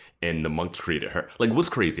fake and the monks created her. Like, what's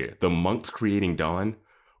crazier? The monks creating Dawn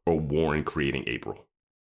or Warren creating April?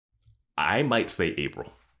 I might say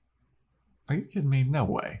April. Are you kidding me? No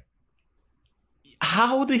way.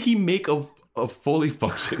 How did he make a fully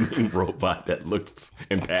functioning robot that looks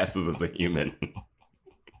and passes as a human?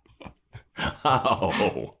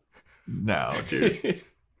 How? No, dude.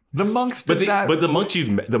 The monks did that. But the monks use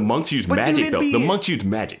magic, dude, though. The monks use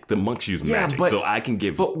magic. The monks use magic. So I can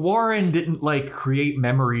give. But Warren didn't like create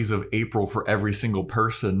memories of April for every single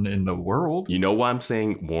person in the world. You know why I'm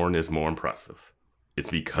saying Warren is more impressive? It's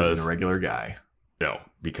because he's a regular guy. No,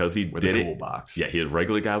 because he with did a toolbox. Yeah, he had a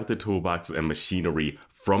regular guy with a toolbox and machinery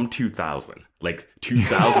from 2000, like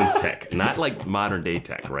 2000s tech, not like modern day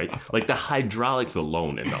tech, right? Like the hydraulics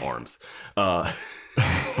alone in the arms. But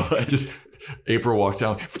just April walks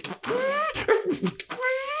down.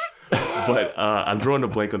 But I'm drawing a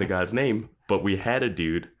blank on the guy's name. But we had a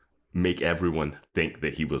dude make everyone think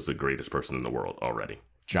that he was the greatest person in the world already.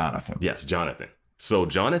 Jonathan. Yes, Jonathan. So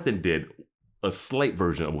Jonathan did a slight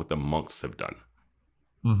version of what the monks have done.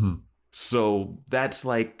 Mm-hmm. So that's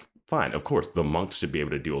like, fine. Of course, the monks should be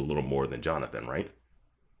able to do a little more than Jonathan, right?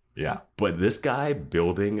 Yeah. But this guy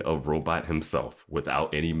building a robot himself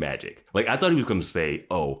without any magic. Like, I thought he was going to say,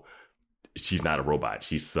 oh, she's not a robot.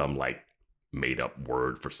 She's some, like, made-up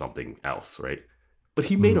word for something else, right? But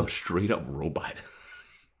he made a straight-up robot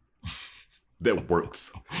that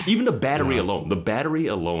works. Even the battery alone. The battery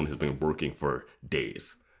alone has been working for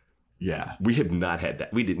days. Yeah. We have not had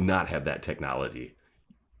that. We did not have that technology.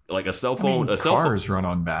 Like a cell phone. Cars run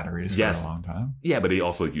on batteries for a long time. Yeah, but they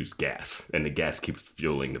also use gas, and the gas keeps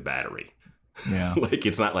fueling the battery. Yeah. Like,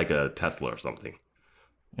 it's not like a Tesla or something.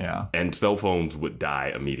 Yeah. And cell phones would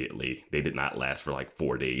die immediately. They did not last for like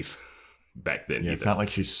 4 days back then. Yeah, it's not like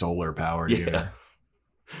she's solar powered either.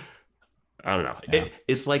 I don't know. Yeah.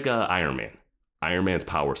 It's like Iron Man. Iron Man's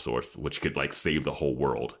power source, which could like save the whole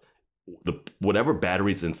world. Whatever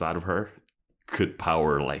batteries inside of her could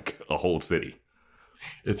power like a whole city.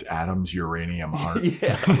 It's Adam's uranium heart.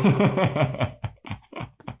 Yeah.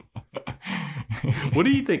 What do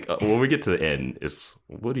you think when we get to the end?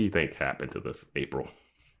 What do you think happened to this April?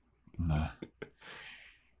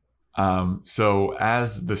 So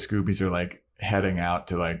as the Scoobies are like heading out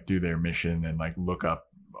to like do their mission and like look up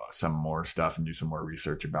some more stuff and do some more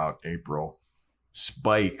research about April,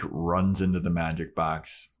 Spike runs into the magic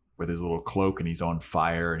box with his little cloak and he's on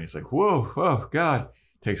fire and he's like, whoa, oh God.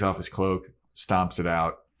 Takes off his cloak, stomps it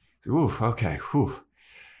out. Ooh, okay, whew.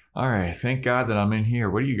 All right, thank God that I'm in here.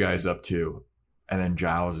 What are you guys up to? And then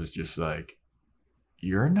Giles is just like,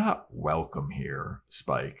 you're not welcome here,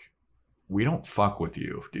 Spike. We don't fuck with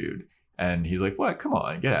you, dude. And he's like, what? Come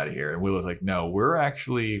on, get out of here. And Willow's like, no, we're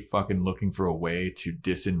actually fucking looking for a way to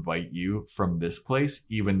disinvite you from this place,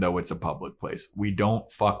 even though it's a public place. We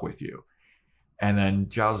don't fuck with you. And then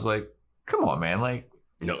Giles is like, come on, man. Like,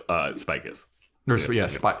 no, Spike is.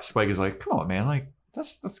 Spike is like, come on, man. Like,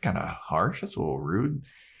 that's kind of harsh. That's a little rude.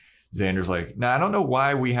 Xander's like, nah, I don't know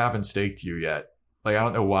why we haven't staked you yet. Like, I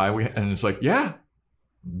don't know why and it's like, yeah,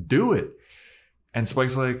 do it. And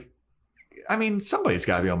Spike's like, I mean, somebody's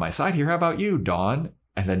got to be on my side here. How about you, Dawn?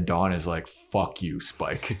 And then Dawn is like, fuck you,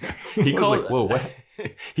 Spike. He calls like, whoa, what?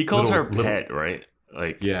 He calls Little- her pet, right?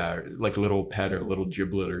 Like, Yeah, like little pet or little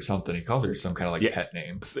giblet or something. He calls her some kind of like pet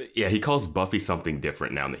name. yeah, he calls Buffy something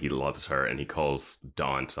different now that he loves her, and he calls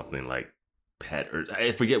Dawn something like pet, or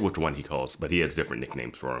I forget which one he calls, but he has different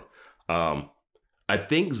nicknames for him. I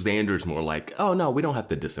think Xander's more like, oh no, we don't have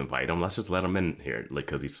to disinvite him. Let's just let him in here, like,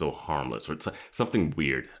 because he's so harmless, or it's something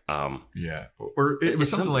weird. Yeah, or it was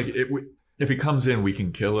something like if he comes in, we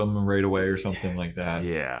can kill him right away or something like that.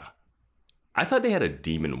 Yeah. I thought they had a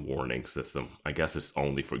demon warning system. I guess it's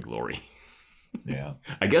only for glory. Yeah.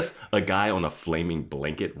 I guess a guy on a flaming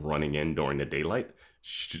blanket running in during the daylight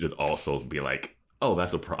should also be like, oh,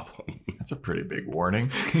 that's a problem. That's a pretty big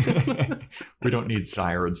warning. We don't need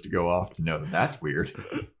sirens to go off to know that that's weird.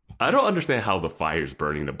 I don't understand how the fire's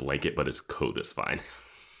burning the blanket, but his coat is fine.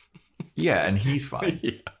 Yeah, and he's fine.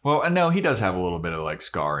 Yeah. Well, and no, he does have a little bit of like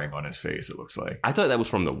scarring on his face, it looks like. I thought that was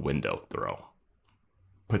from the window throw.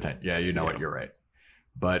 Yeah, you know Yeah. what, you're right.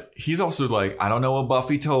 But he's also like, I don't know what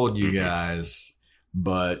Buffy told you guys,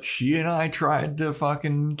 but she and I tried to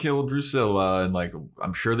fucking kill Drusilla, and like,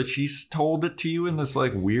 I'm sure that she's told it to you in this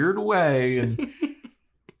like weird way, and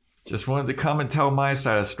just wanted to come and tell my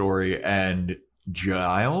side of the story. And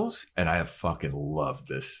Giles, and I fucking love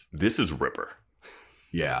this. This is Ripper.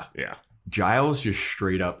 Yeah. Yeah. Giles just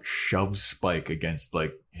straight up shoves Spike against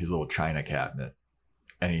like his little china cabinet.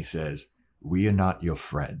 And he says, we are not your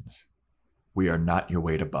friends. We are not your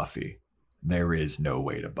way to Buffy. There is no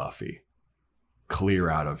way to Buffy. Clear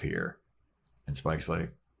out of here. And Spike's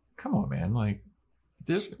like, come on, man. Like,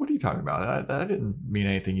 what are you talking about? That didn't mean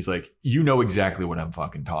anything. He's like, you know exactly what I'm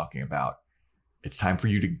fucking talking about. It's time for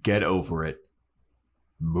you to get over it.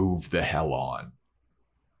 Move the hell on.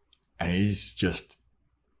 And he's just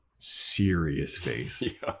serious face.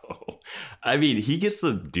 Yo. I mean, he gets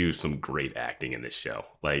to do some great acting in this show.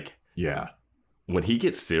 Like, Yeah. when he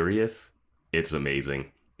gets serious, it's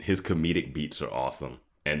amazing. His comedic beats are awesome.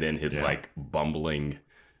 And then his like bumbling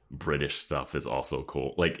British stuff is also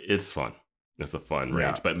cool. Like, it's fun. It's a fun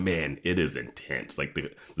range. But man, it is intense. Like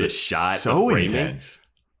the shot, so the framing. intense.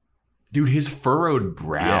 Dude, his furrowed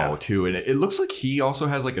brow too, and it looks like he also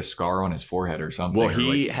has like a scar on his forehead or something. Well, or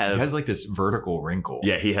he like, has like this vertical wrinkle.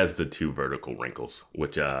 Yeah, he has the 2 vertical wrinkles,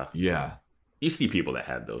 which Yeah. you see people that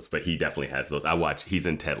have those, but he definitely has those. He's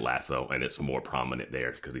in Ted Lasso, and it's more prominent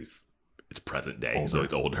there because it's present day, so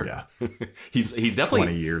it's older. Yeah. he's definitely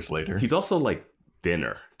 20 years later. He's also like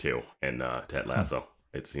thinner too in Ted Lasso.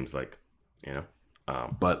 It seems like, you know.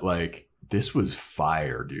 But like this was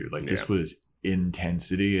fire, dude. Like this was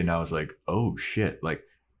intensity, and I was like, oh shit, like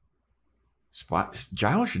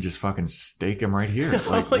Giles should just fucking stake him right here.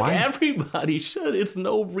 Like, why? Everybody should. It's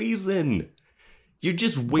no reason. You're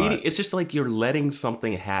just waiting. But- it's just like you're letting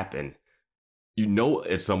something happen. You know,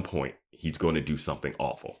 at some point he's going to do something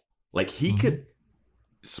awful. Like he could.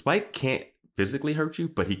 Spike can't physically hurt you,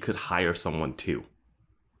 but he could hire someone too.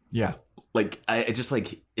 Yeah. Like it's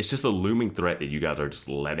just a looming threat that you guys are just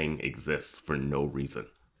letting exist for no reason.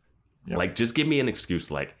 Yep. Like, just give me an excuse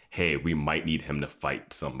like, hey, we might need him to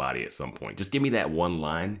fight somebody at some point. Just give me that one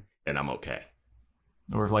line and I'm okay.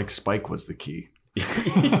 Or if like Spike was the key.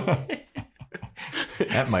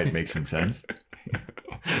 That might make some sense.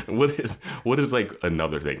 What is like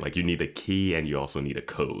another thing? Like, you need a key and you also need a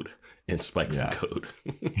code. And Spike's the code.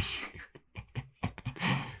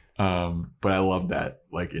 But I love that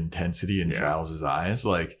like intensity in Giles's eyes.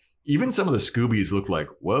 Like even some of the Scoobies look like,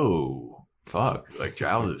 whoa. Fuck, like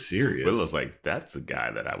Giles is serious. Willow's like, that's the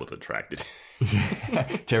guy that I was attracted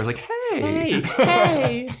to. Tara's like,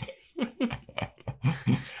 hey.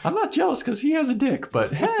 I'm not jealous because he has a dick,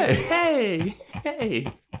 but hey.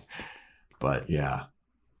 But yeah.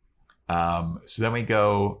 So then we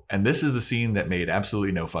go, and this is the scene that made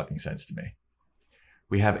absolutely no fucking sense to me.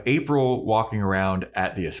 We have April walking around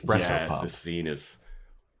at the espresso pump. The scene is,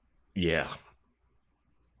 There's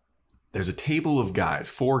a table of guys,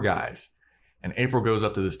 4 guys. And April goes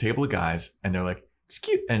up to this table of guys, and they're like,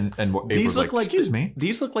 and April's like, excuse me.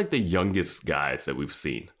 These look like the youngest guys that we've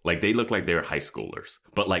seen. Like, they look like they're high schoolers,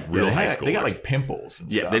 but like real high schoolers. They got like pimples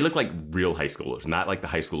and stuff. Yeah, they look like real high schoolers, not like the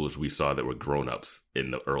high schoolers we saw that were grown-ups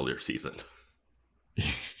in the earlier season.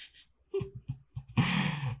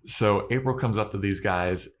 So April comes up to these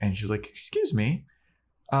guys, and she's like, excuse me,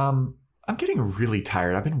 I'm getting really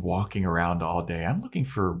tired. I've been walking around all day. I'm looking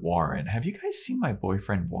for Warren. Have you guys seen my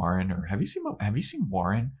boyfriend Warren? Or have you seen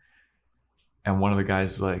Warren? And one of the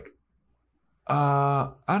guys is like,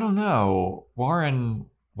 I don't know. Warren?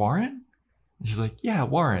 And she's like, yeah,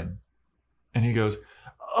 Warren. And he goes,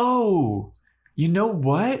 oh, you know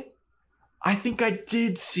what? I think I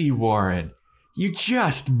did see Warren. You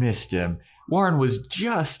just missed him. Warren was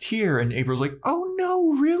just here. And April's like, oh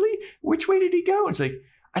no, really? Which way did he go? And it's like,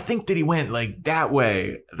 I think that he went like that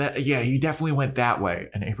way. Yeah, he definitely went that way.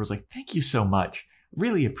 And April's like, thank you so much.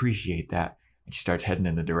 Really appreciate that. And she starts heading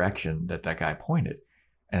in the direction that guy pointed.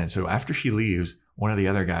 And so after she leaves, one of the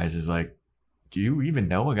other guys is like, do you even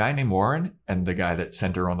know a guy named Warren? And the guy that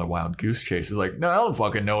sent her on the wild goose chase is like, no, I don't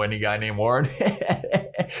fucking know any guy named Warren.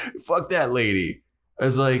 Fuck that lady. I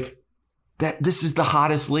was like, this is the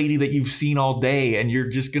hottest lady that you've seen all day, and you're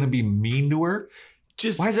just going to be mean to her?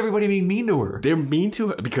 Why is everybody being mean to her? They're mean to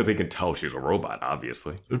her because they can tell she's a robot,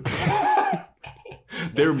 obviously.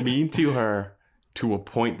 They're mean to her to a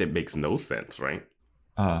point that makes no sense, right?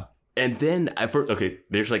 And then,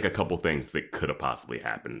 there's like a couple things that could have possibly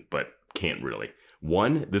happened, but can't really.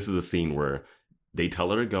 One, this is a scene where they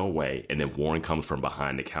tell her to go away, and then Warren comes from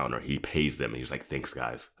behind the counter. He pays them, and he's like, thanks,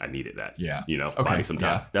 guys. I needed that. Yeah. Buy me some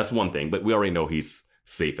time. Yeah. That's one thing, but we already know he's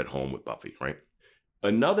safe at home with Buffy, right?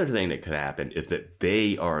 Another thing that could happen is that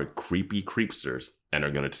they are creepy creepsters and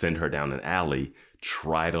are going to send her down an alley,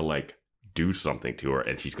 try to like do something to her,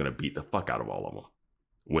 and she's going to beat the fuck out of all of them.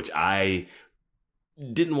 Which I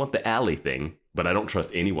didn't want the alley thing, but I don't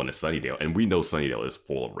trust anyone at Sunnydale. And we know Sunnydale is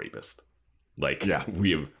full of rapists. Like,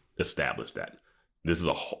 we have established that. This is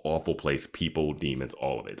an awful place. People, demons,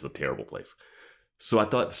 all of it. It's a terrible place. So I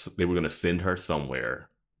thought they were going to send her somewhere.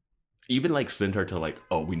 Even like send her to like,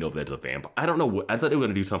 oh, we know that's a vampire. I don't know. I thought they were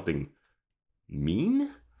going to do something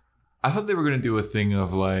mean. I thought they were going to do a thing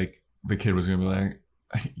of like, the kid was going to be like,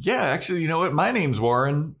 yeah, actually, you know what? My name's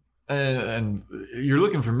Warren. And you're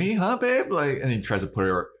looking for me, huh, babe? Like, and he tries to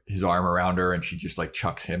put his arm around her, and she just like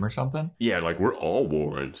chucks him or something. Yeah, like we're all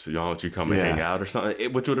Warren, so why don't you come and hang out or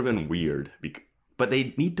something? Which would have been weird. But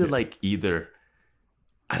they need to like either.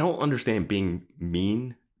 I don't understand being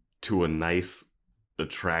mean to a nice,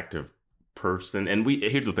 attractive person. And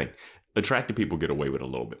here's the thing: attractive people get away with a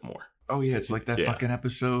little bit more. Oh yeah, it's like that fucking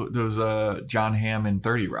episode, those John Hamm in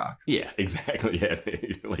 30 Rock. Yeah, exactly. Yeah,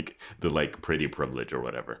 like the like pretty privilege or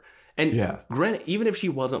whatever. And granted, even if she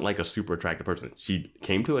wasn't like a super attractive person, she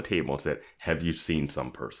came to a table and said, "Have you seen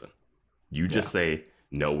some person?" You just say,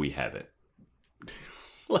 "No, we haven't."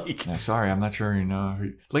 Like, sorry, I'm not sure. You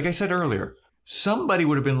know, like I said earlier, somebody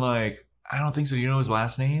would have been like, "I don't think so." Do you know his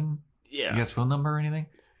last name? Yeah, you got his phone number or anything?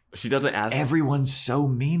 She doesn't ask. Everyone's so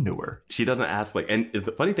mean to her. She doesn't ask like, and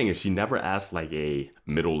the funny thing is, she never asked like a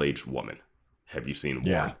middle-aged woman, "Have you seen Warren?"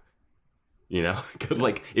 Yeah. You know, because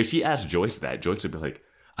like if she asked Joyce that, Joyce would be like,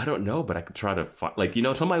 "I don't know, but I could try to find." Like, you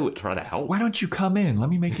know, somebody would try to help. Why don't you come in? Let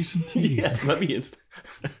me make you some tea. Yes, let me.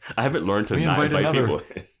 I haven't learned to not invite people.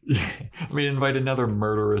 Let me invite another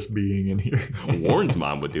murderous being in here. Warren's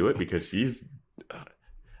mom would do it because she's.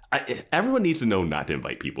 Everyone needs to know not to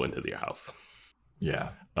invite people into their house. Yeah.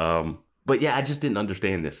 But yeah, I just didn't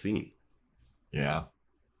understand this scene. Yeah.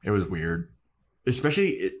 It was weird.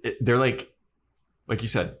 Especially, they're like you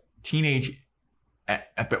said, teenage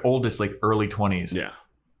at the oldest, like early 20s. Yeah.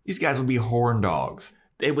 These guys would be horn dogs.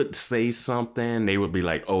 They would say something. They would be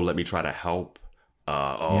like, oh, let me try to help.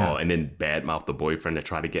 And then badmouth the boyfriend to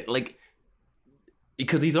try to get, like,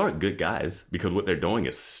 because these aren't good guys, because what they're doing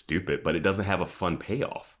is stupid, but it doesn't have a fun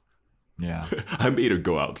payoff. Yeah. I made her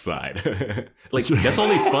go outside. Like, that's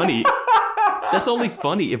only funny. That's only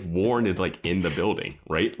funny if Warren is, like, in the building,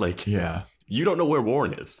 right? Like, yeah. You don't know where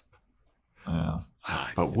Warren is.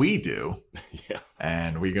 But we do. Yeah.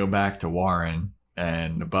 And we go back to Warren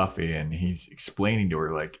and Buffy, and he's explaining to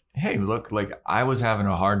her, like, hey, look, like, I was having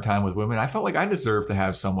a hard time with women. I felt like I deserved to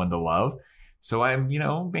have someone to love. So I, made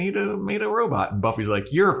a robot. And Buffy's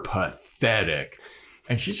like, you're pathetic.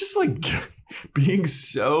 And she's just like being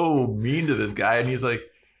so mean to this guy. And he's like,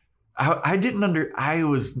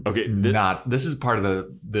 this is part of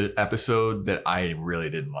the episode that I really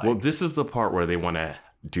didn't like. Well, this is the part where they want to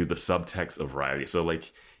do the subtext of Riley. So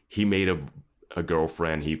like he made a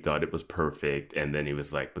girlfriend, he thought it was perfect, and then he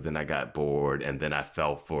was like, but then I got bored, and then I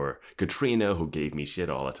fell for Katrina, who gave me shit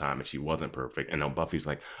all the time, and she wasn't perfect. And now Buffy's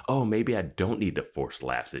like, oh, maybe I don't need to force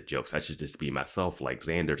laughs at jokes. I should just be myself, like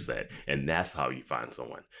Xander said. And that's how you find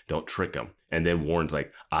someone. Don't trick them. And then Warren's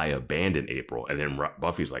like, I abandoned April. And then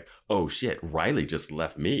Buffy's like, oh shit, Riley just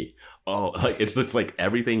left me. Oh, like it's just like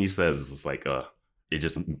everything he says is just like it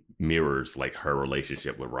just mirrors like her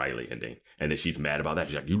relationship with Riley ending. And then she's mad about that.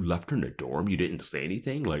 She's like, you left her in the dorm? You didn't say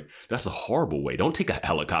anything? Like, that's a horrible way. Don't take a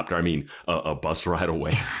helicopter. I mean, a bus ride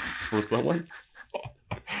away for someone.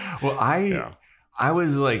 Well, I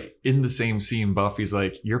was like in the same scene. Buffy's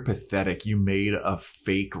like, "You're pathetic. You made a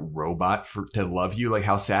fake robot to love you. Like,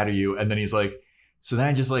 how sad are you?" And then he's like, "So then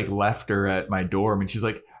I just like left her at my dorm," and she's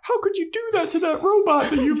like, "How could you do that to that robot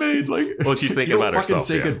that you made?" Like, well, she's thinking about fucking herself.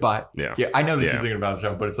 Say goodbye. Yeah, I know that she's thinking about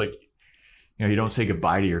herself, but it's like, you don't say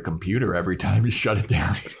goodbye to your computer every time you shut it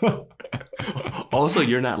down. Also,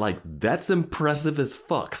 you're not like, that's impressive as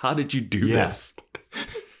fuck. How did you do this?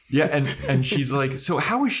 Yeah, and she's like, so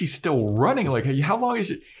how is she still running? Like, how long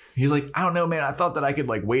is it? He's like, I don't know, man. I thought that I could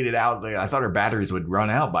like wait it out. Like, I thought her batteries would run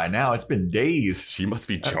out by now. It's been days. She must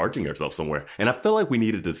be charging herself somewhere. And I feel like we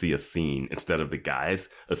needed to see a scene instead of the guys,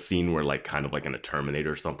 a scene where like kind of like in a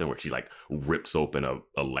Terminator or something where she like rips open a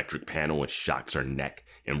electric panel and shocks her neck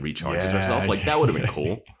and recharges herself. Like that would have been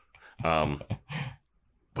cool.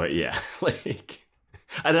 But yeah, like,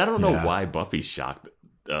 and I don't know why Buffy's shocked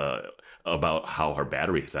about how her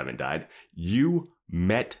batteries haven't died. You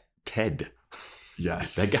met Ted.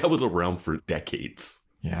 Yes. That guy was around for decades.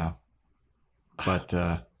 Yeah. But,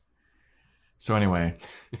 so anyway,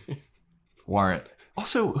 Warren.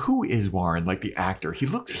 Also, who is Warren? Like the actor? He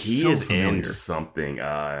looks so familiar. In something.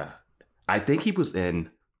 I think he was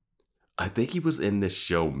in this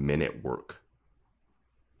show Men at Work.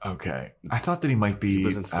 Okay. I thought that he might be. He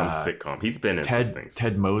was in some sitcom. He's been in some things.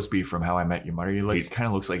 Ted Mosby from How I Met Your Mother. He kind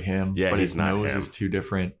of looks like him. Yeah, but his nose him. is too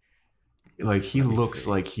different. Like he looks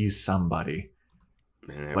like he's somebody.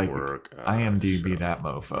 Men at like Work. IMDb that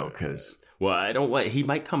mofo because. Well, I don't want. He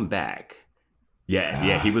might come back.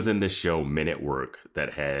 Yeah. He was in this show Men at Work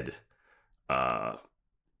that had.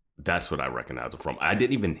 That's what I recognize him from. It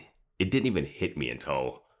didn't even hit me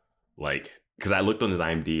until like. Because I looked on his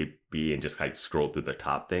IMDb and just like scrolled through the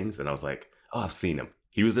top things, and I was like, "Oh, I've seen him.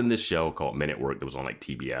 He was in this show called Men at Work that was on like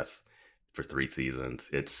TBS for 3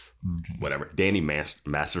 seasons. It's whatever. Danny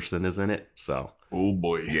Masterson is in it, so oh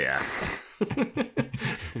boy, yeah,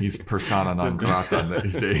 he's persona non grata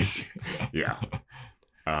these days. Yeah,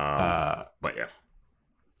 but yeah.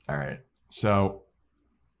 All right, so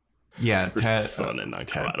yeah, persona non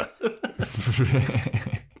grata.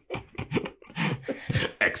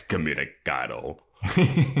 Excommunicado.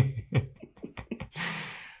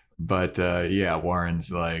 But Warren's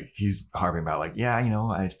like, he's harping about like,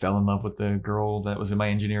 I fell in love with the girl that was in my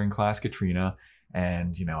engineering class, Katrina,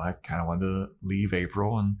 and I kind of wanted to leave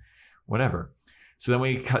April and whatever. So then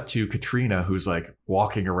we cut to Katrina, who's like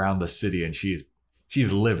walking around the city, and she's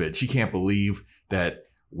livid. She can't believe that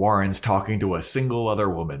Warren's talking to a single other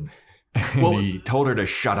woman. Well, he told her to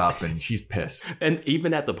shut up, and she's pissed. And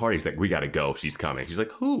even at the party, he's like, "We gotta go. She's coming." She's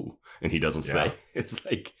like, "Who?" And he doesn't say. It's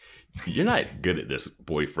like, you're not good at this,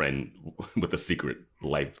 boyfriend with a secret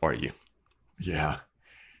life, are you? Yeah.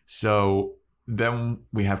 So then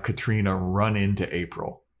we have Katrina run into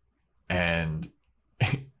April, and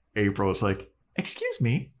April is like, "Excuse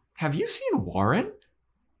me, have you seen Warren?"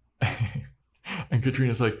 And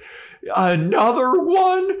Katrina's like, "Another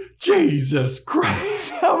one? Jesus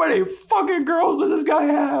Christ, how many fucking girls does this guy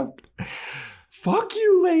have? Fuck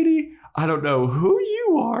you, lady. I don't know who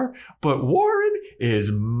you are, but Warren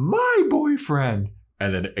is my boyfriend."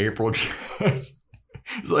 And then April just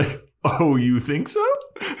is like, "Oh, you think so?"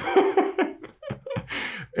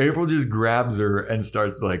 April just grabs her and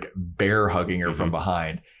starts like bear hugging her from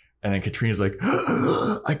behind. And then Katrina's like,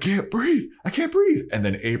 I can't breathe. And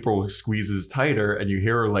then April squeezes tighter, and you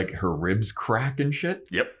hear her like her ribs crack and shit.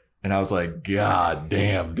 Yep. And I was like, God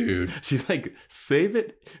damn, dude. She's like, say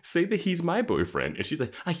that he's my boyfriend. And she's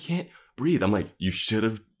like, I can't breathe. I'm like, you should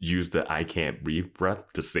have used the I can't breathe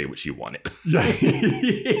breath to say what she wanted. Yeah.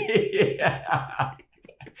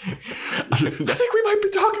 I think we might be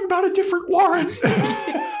talking about a different Warren.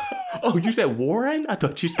 Oh, you said Warren? I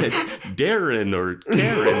thought you said Darren or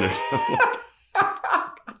Karen or something.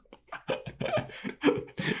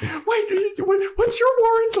 Wait, what's your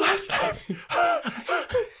Warren's last name?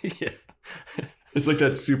 Yeah. It's like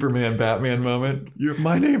that Superman Batman moment.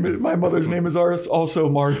 My mother's name is also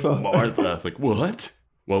Martha. Martha. Like, what?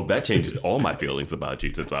 Well, that changes all my feelings about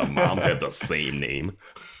you since our moms have the same name.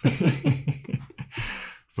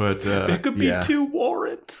 But there could be 2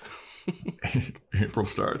 Warrens. April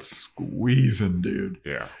starts squeezing, dude.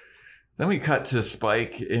 Yeah. Then we cut to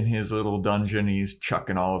Spike in his little dungeon. He's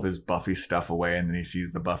chucking all of his Buffy stuff away, and then he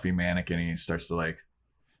sees the Buffy mannequin, and he starts to like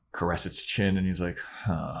caress its chin, and he's like,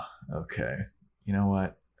 huh, okay. You know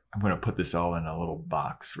what? I'm going to put this all in a little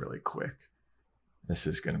box really quick. This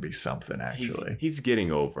is going to be something, actually. He's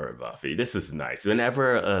getting over Buffy. This is nice.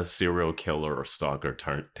 Whenever a serial killer or stalker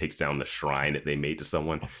takes down the shrine that they made to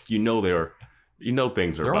someone, things are.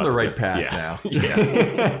 They're on the right path now.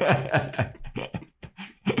 Yeah.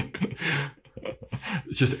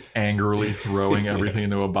 It's just angrily throwing everything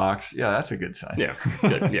into a box. Yeah, that's a good sign. Yeah,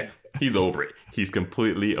 good, yeah. He's over it. He's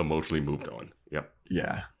completely emotionally moved on. Yep.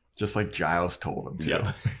 Yeah, just like Giles told him to,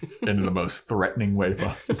 Yep. in the most threatening way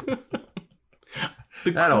possible.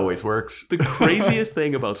 That always works. The craziest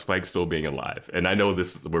thing about Spike still being alive, and I know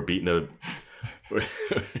we're beating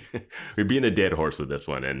a dead horse with this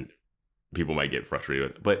one, and people might get frustrated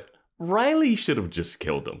with it, but Riley should have just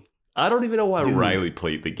killed him. I don't even know why Riley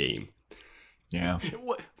played the game. Yeah.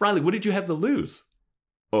 Riley, what did you have to lose?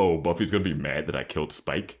 Oh, Buffy's gonna be mad that I killed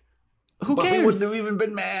Spike. Who Buffy cares? wouldn't have even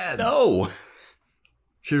been mad. No.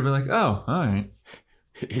 She'd have been like, oh, all right.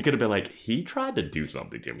 He could have been like, he tried to do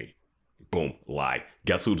something to me. Boom, lie.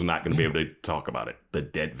 Guess who's not going to be able to talk about it? The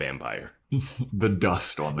dead vampire. The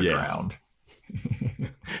dust on the ground.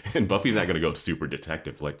 And Buffy's not going to go super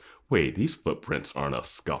detective. Like, wait, these footprints aren't a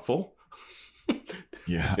scuffle?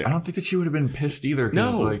 Yeah, I don't think that she would have been pissed either.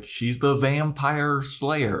 Because, like, she's the vampire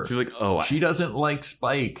slayer. She's like, oh. She doesn't like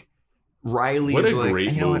Spike. Riley What is a like,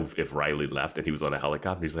 great you know move if Riley left and he was on a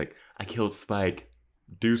helicopter. He's like, I killed Spike.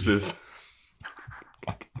 Deuces.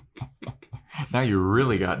 Now you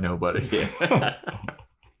really got nobody. Yeah.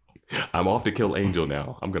 I'm off to kill Angel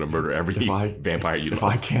now. I'm going to murder every vampire you If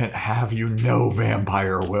love. I can't have you, no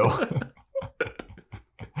vampire will.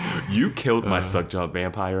 You killed my suck job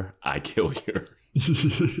vampire. I kill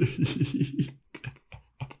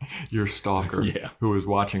Your stalker, who was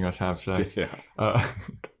watching us have sex. Yeah.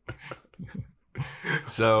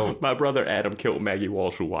 So my brother Adam killed Maggie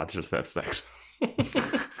Walsh, who watched us have sex.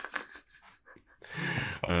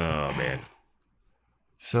 Oh man.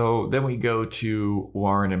 So then we go to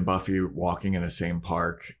Warren and Buffy walking in the same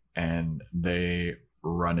park, and they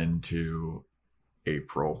run into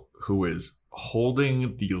April, who is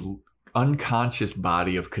holding the unconscious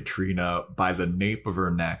body of Katrina by the nape of her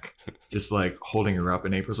neck, just like holding her up.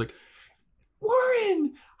 And April's like,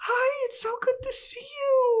 Warren, hi, it's so good to see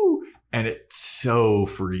you. And it's so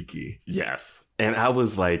freaky. Yes. And I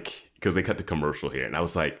was like, because they cut the commercial here, and I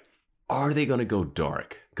was like, are they going to go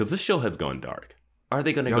dark? Because this show has gone dark. Are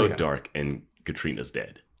they going to go dark and Katrina's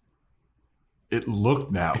dead? It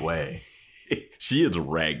looked that way. She is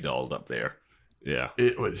ragdolled up there. Yeah.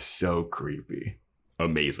 It was so creepy.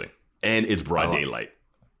 Amazing. And it's broad daylight.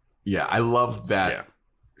 Yeah, I loved that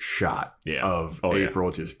shot of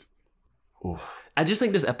April just... Oof. I just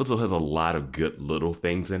think this episode has a lot of good little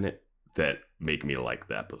things in it that make me like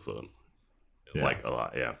the episode. Yeah. Like a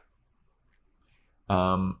lot, yeah.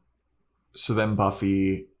 So then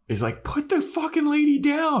Buffy is like, put the fucking lady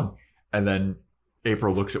down. And then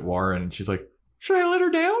April looks at Warren and she's like, should I let her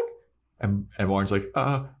down? And Warren's like,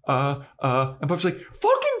 and Buffy's like,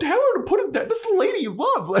 fucking tell her to put it down. That's the lady you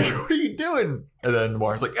love. Like, what are you doing? And then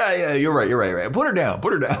Warren's like, yeah, you're right. Put her down.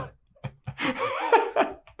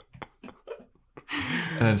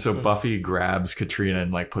 And then so Buffy grabs Katrina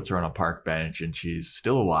and like puts her on a park bench, and she's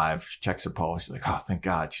still alive. She checks her pulse. She's like, oh, thank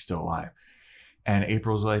God she's still alive. And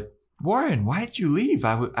April's like, Warren, why did you leave?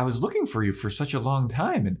 I was looking for you for such a long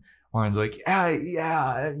time. And Warren's like,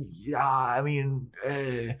 yeah. I mean,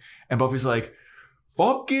 and Buffy's like,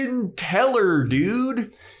 fucking tell her,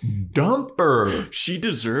 dude. Dump her. She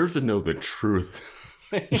deserves to know the truth.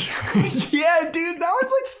 Yeah, dude. That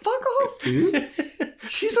was like, fuck off, dude.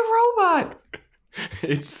 She's a robot.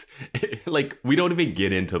 It's like, we don't even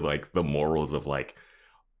get into like the morals of like,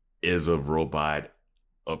 is a robot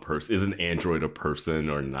a person, is an android a person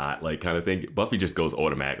or not, like kind of thing. Buffy just goes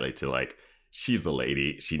automatically to like, she's the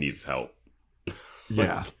lady, she needs help.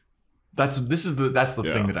 Yeah. That's the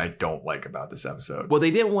thing that I don't like about this episode. Well,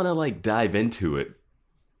 they didn't want to like dive into it.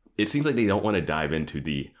 It seems like they don't want to dive into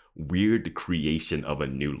the weird creation of a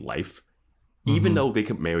new life, even though they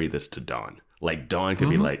could marry this to Dawn. Like Dawn could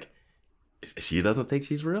be like, she doesn't think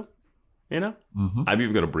she's real, you know? I'm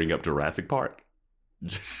even going to bring up Jurassic Park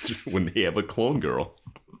when they have a clone girl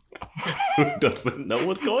who doesn't know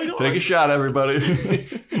what's going on. Take a shot, everybody.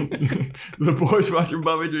 The boys watching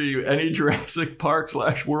Buffy do you any Jurassic Park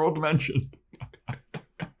 / world mention.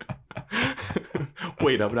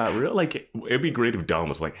 Wait, I'm not real? Like, it'd be great if Dawn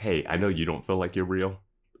was like, hey, I know you don't feel like you're real,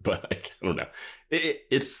 but like, I don't know.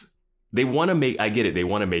 It's, they want to make, I get it, they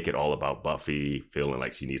want to make it all about Buffy feeling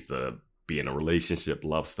like she needs to be in a relationship,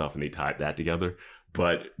 love stuff, and they tied that together.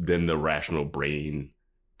 But then the rational brain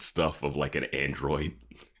stuff of like an android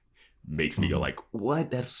makes me go like,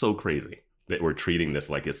 what? That's so crazy that we're treating this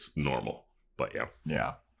like it's normal. But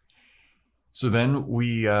yeah. So then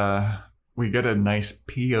we get a nice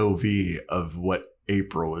POV of what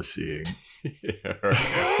April is seeing.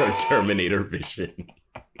 her Terminator vision.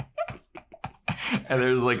 And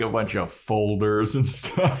there's like a bunch of folders and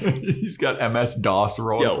stuff. He's got MS-DOS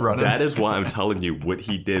running. That is why I'm telling you what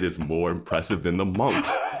he did is more impressive than the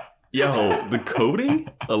monks. Yo, the coding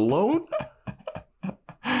alone?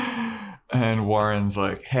 And Warren's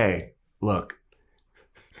like, hey, look,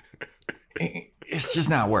 it's just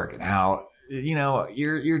not working out. You know,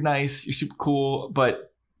 you're nice, you're super cool,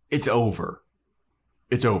 but it's over.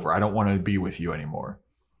 It's over. I don't want to be with you anymore.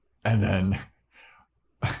 And then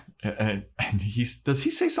and does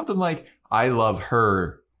he say something like, I love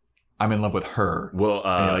her, I'm in love with her?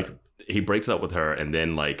 Well, he breaks up with her, and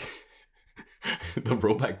then like the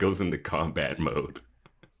robot goes into combat mode.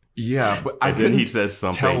 Yeah, but then he says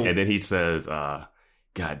something, and then he says, I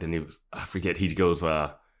forget, he goes,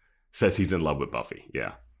 says he's in love with Buffy.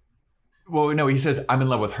 Yeah. Well, no, he says, I'm in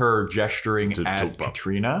love with her, gesturing at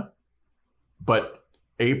Katrina, but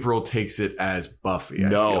April takes it as Buffy.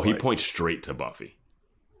 No, he points straight to Buffy.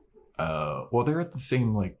 Well, they're at the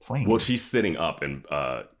same like plane. Well, she's sitting up and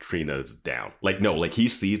Trina's down. Like he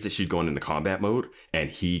sees that she's going into combat mode, and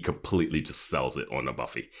he completely just sells it on the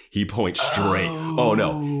Buffy. He points straight. Oh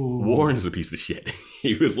no, Warren's a piece of shit.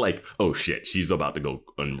 He was like, oh shit, she's about to go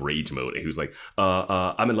on rage mode, and he was like,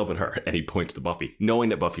 I'm in love with her, and he points to Buffy, knowing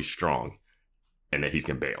that Buffy's strong and that he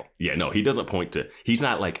can bail. Yeah, no, he doesn't point to. He's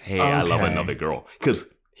not like, hey, I love another girl, because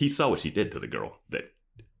he saw what she did to the girl. That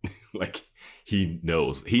like. He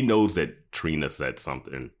knows that Trina said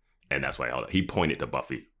something, and that's why he pointed to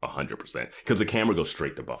Buffy 100%, because the camera goes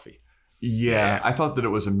straight to Buffy. Yeah, I thought that it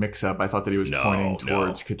was a mix-up. I thought that he was pointing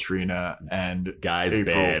towards Katrina, and Guy's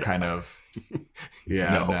April bad. kind of.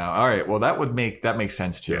 Yeah. No. All right. Well, that makes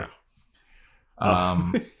sense too.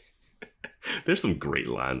 Yeah. There's some great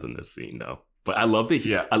lines in this scene though, but I love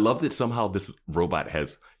that. I love that somehow this robot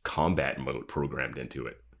has combat mode programmed into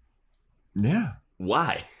it. Yeah.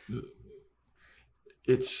 Why?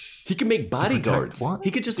 He can make bodyguards.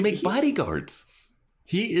 He could just make bodyguards.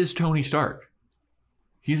 He is Tony Stark.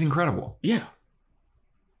 He's incredible. Yeah.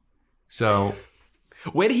 So,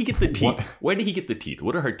 where did he get the teeth? Where did he get the teeth?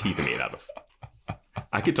 What are her teeth made out of?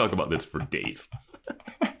 I could talk about this for days.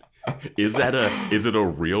 Is it a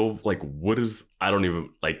real, like, what is, I don't even,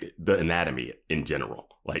 like, the anatomy in general,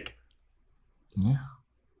 like. Yeah.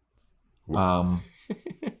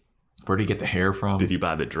 Where did he get the hair from? Did he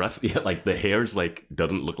buy the dress? Yeah, like the hair's like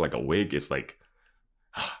doesn't look like a wig. It's like,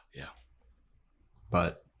 yeah.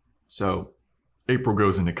 But so April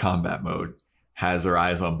goes into combat mode, has her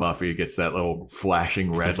eyes on Buffy, gets that little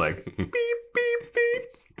flashing red like beep beep beep,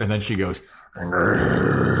 and then she goes.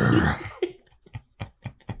 And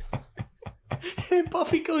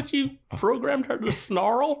Buffy goes, "You programmed her to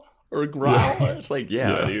snarl or growl?" Yeah. It's like,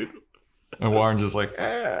 yeah, dude. And Warren's just like,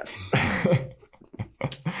 ah.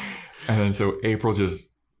 And then so April just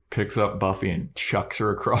picks up Buffy and chucks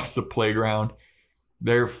her across the playground.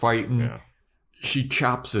 They're fighting. Yeah. She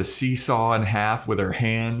chops a seesaw in half with her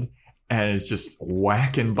hand and is just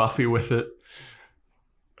whacking Buffy with it.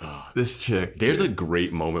 This chick. There's a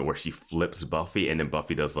great moment where she flips Buffy, and then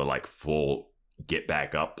Buffy does the like full get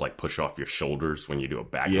back up, like push off your shoulders when you do a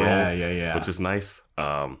back roll. Yeah. Which is nice.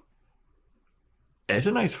 It's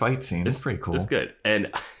a nice fight scene. It's pretty cool. It's good.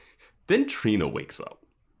 And then Trina wakes up.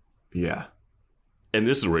 Yeah. And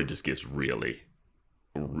this is where it just gets really,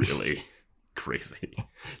 really crazy.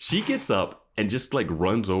 She gets up and just like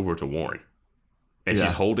runs over to Warren. And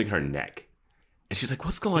she's holding her neck. And she's like,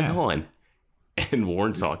 what's going on? And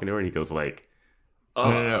Warren's talking to her, and he goes like, oh.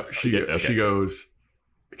 No. She goes,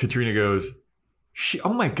 Katrina goes,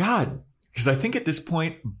 oh my God. Because I think at this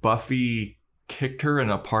point, Buffy kicked her and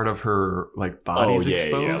a part of her like body's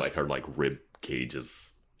exposed. Yeah, like her like rib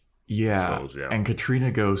cages. Yeah. Exposed, yeah. And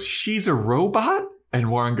Katrina goes, she's a robot? And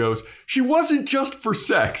Warren goes, she wasn't just for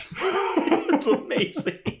sex. It's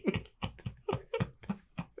amazing.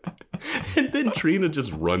 And then Trina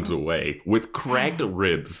just runs away with cracked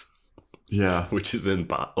ribs. Yeah. Which is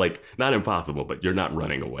not impossible, but you're not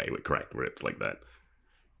running away with cracked ribs like that.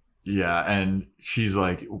 Yeah. And she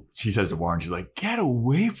says to Warren, she's like, get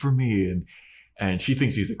away from me. And she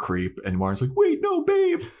thinks he's a creep. And Warren's like, wait, no,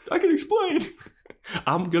 babe, I can explain.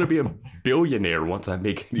 I'm going to be a billionaire once I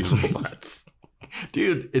make these robots.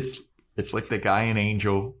 Dude, it's like the guy in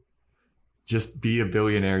Angel. Just be a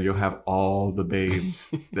billionaire. You'll have all the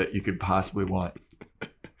babes that you could possibly want.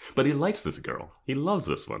 But he likes this girl. He loves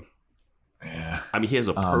this one. Yeah. I mean, he has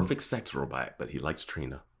a perfect sex robot, but he likes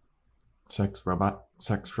Trina. Sex robot.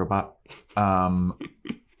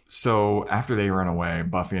 So after they run away,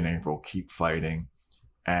 Buffy and April keep fighting.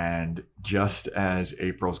 And just as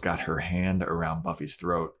April's got her hand around Buffy's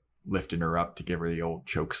throat, lifting her up to give her the old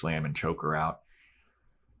choke slam and choke her out,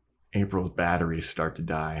 April's batteries start to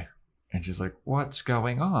die. And she's like, what's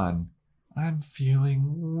going on? I'm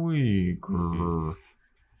feeling weaker.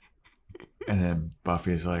 And then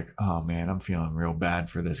Buffy's like, oh man, I'm feeling real bad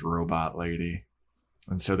for this robot lady.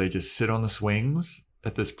 And so they just sit on the swings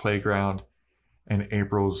at this playground, and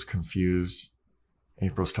April's confused.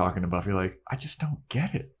 April's talking to Buffy like, I just don't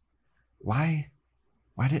get it. Why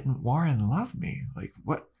didn't Warren love me? Like,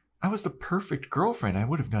 what? I was the perfect girlfriend. I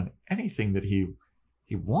would have done anything that he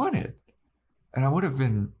wanted. And I would have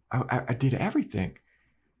been, I did everything.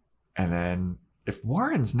 And then if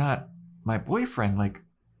Warren's not my boyfriend, like,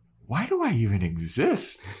 why do I even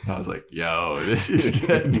exist? And I was like, yo, this is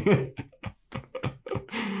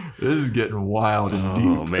getting wild and deep.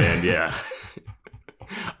 Oh man, yeah.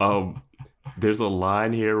 There's a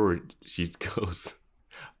line here where she goes,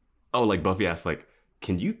 oh, like Buffy asks, like,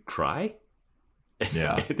 can you cry?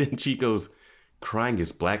 Yeah. And then she goes, crying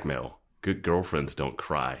is blackmail. Good girlfriends don't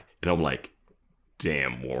cry. And I'm like,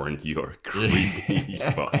 damn, Warren, you're creepy.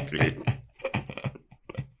 Fuck, dude.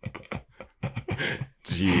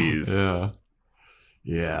 Jeez.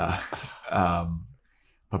 Yeah.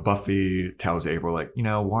 But Buffy tells April, like,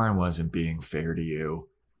 Warren wasn't being fair to you.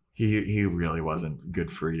 He really wasn't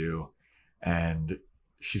good for you. And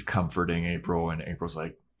she's comforting April, and April's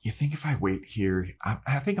like, you think if I wait here,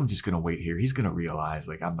 I think I'm just going to wait here. He's going to realize,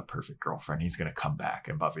 like, I'm the perfect girlfriend. He's going to come back.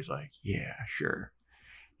 And Buffy's like, yeah, sure.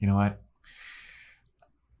 You know what?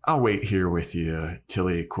 I'll wait here with you till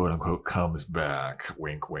he, quote unquote, comes back.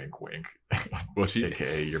 Wink, wink, wink. Well,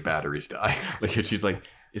 AKA your batteries die. Like, she's like,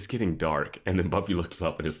 it's getting dark. And then Buffy looks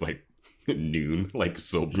up and it's like noon, like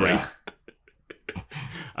so bright. Yeah.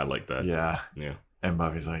 I like that. Yeah. Yeah. And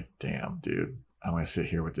Buffy's like, damn, dude, I'm going to sit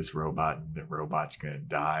here with this robot and the robot's going to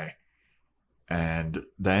die. And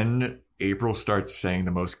then April starts saying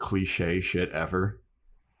the most cliche shit ever.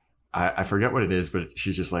 I forget what it is, but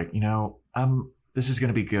she's just like, this is going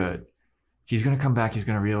to be good. He's going to come back. He's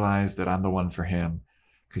going to realize that I'm the one for him.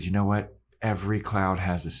 Because you know what? Every cloud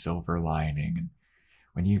has a silver lining. And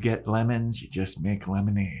when you get lemons, you just make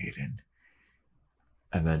lemonade.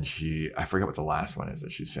 And then I forget what the last one is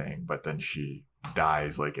that she's saying, but then she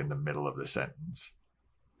dies like in the middle of the sentence.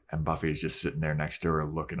 And Buffy's just sitting there next to her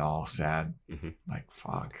looking all sad. Mm-hmm. Like,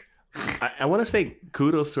 fuck. I want to say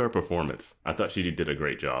kudos to her performance. I thought she did a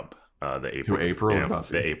great job. The April. To April or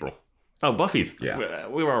Buffy? The April. Oh, Buffy's. Yeah.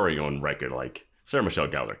 We were already on record. Like, Sarah Michelle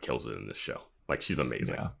Gellar kills it in this show. Like, she's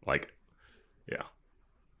amazing. Yeah. Like, yeah.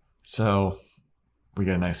 So we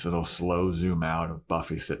get a nice little slow zoom out of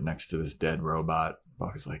Buffy sitting next to this dead robot.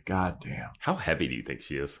 Buffy's like, God damn. How heavy do you think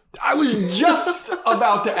she is? I was just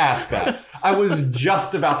about to ask that. I was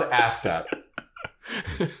just about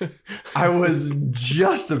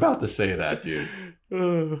to say that, dude.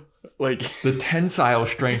 Like the tensile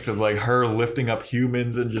strength of like her lifting up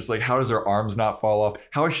humans, and just like, how does her arms not fall off?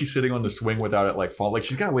 How is she sitting on the swing without it like fall? Like,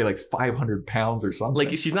 she's got to weigh like 500 pounds or something.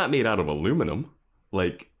 Like, she's not made out of aluminum.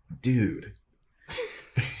 Like, dude.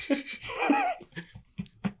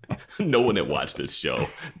 No one that watched this show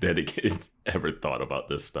dedicated ever thought about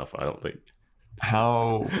this stuff, I don't think.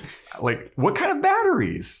 How, like, what kind of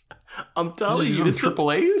batteries? I'm telling you, it's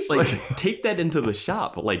AAA's. Like, take that into the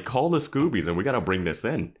shop. Like, call the Scoobies, and we got to bring this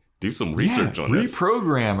in. Do some research on this.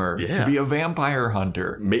 Reprogram her to be a vampire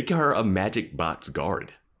hunter. Make her a magic box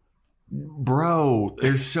guard. Bro,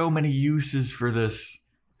 there's so many uses for this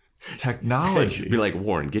technology. Be like,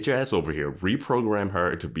 Warren, get your ass over here. Reprogram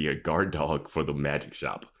her to be a guard dog for the magic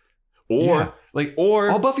shop. Or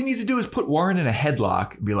all Buffy needs to do is put Warren in a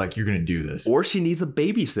headlock and be like, you're going to do this. Or she needs a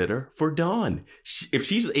babysitter for Dawn. If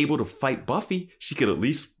she's able to fight Buffy, she could at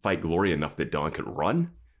least fight Glory enough that Dawn could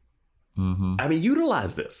run. Mm-hmm. I mean,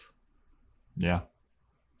 utilize this. Yeah.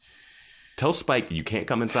 Tell Spike you can't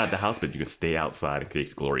come inside the house, but you can stay outside in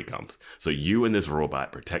case Glory comes. So you and this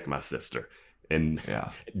robot protect my sister. And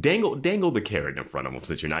dangle the carrot in front of him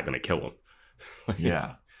since you're not going to kill him.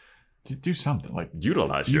 Yeah. To do something like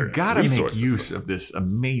utilize you your gotta resources. Make use of this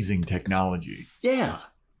amazing technology. Yeah,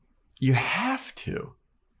 you have to.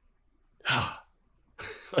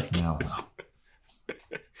 No.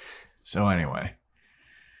 So anyway,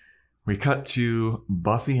 we cut to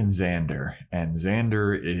Buffy and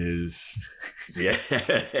Xander is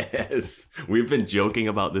yes. We've been joking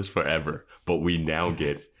about this forever, but we now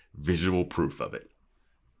get visual proof of it.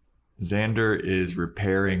 Xander is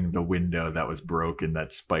repairing the window that was broken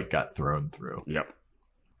that Spike got thrown through. Yep.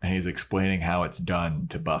 And he's explaining how it's done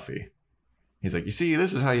to Buffy. He's like, you see,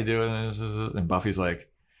 this is how you do it. And Buffy's like,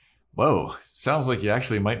 whoa, sounds like you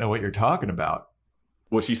actually might know what you're talking about.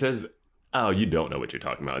 Well, she says, oh, you don't know what you're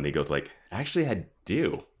talking about. And he goes like, actually, I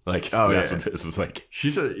do. Like, oh, that's what it is. It's like, she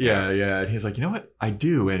said, yeah. And he's like, you know what? I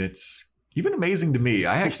do. And it's even amazing to me.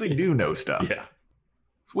 I actually do know stuff. Yeah.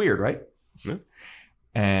 It's weird, right? Yeah.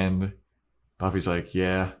 And Buffy's like,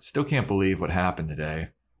 yeah, still can't believe what happened today.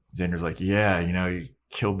 Xander's like, yeah, you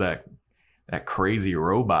killed that crazy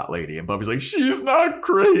robot lady. And Buffy's like, she's not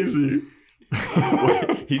crazy.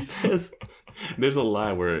 He says, there's a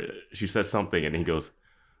line where she says something and he goes,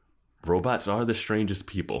 robots are the strangest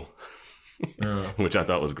people, which I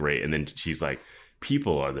thought was great. And then she's like,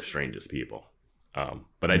 people are the strangest people.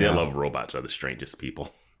 But I did love robots are the strangest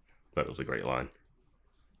people. That was a great line.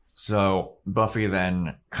 So Buffy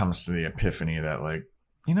then comes to the epiphany that, like,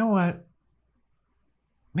 you know what?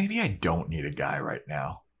 Maybe I don't need a guy right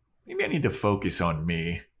now. Maybe I need to focus on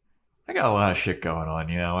me. I got a lot of shit going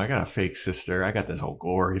on, I got a fake sister. I got this whole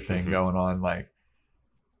Glory thing going on. Like,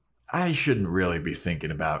 I shouldn't really be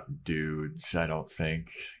thinking about dudes, I don't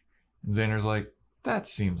think. And Xander's like, that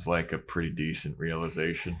seems like a pretty decent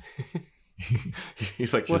realization.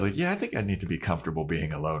 He's like, she's like, yeah, I think I need to be comfortable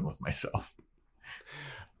being alone with myself.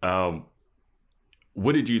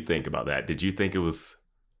 What did you think about that? Did you think it was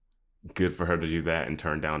good for her to do that and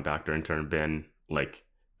turn down Dr. Intern Ben? Like,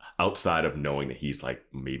 outside of knowing that he's like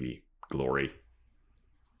maybe Glory?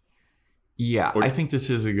 Yeah, I think this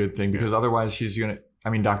is a good thing because otherwise she's going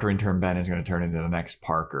to, Dr. Intern Ben is going to turn into the next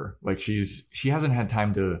Parker. Like, she hasn't had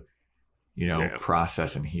time to,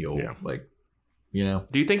 process and heal. Yeah. Like, Do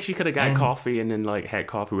you think she could have got coffee and then like had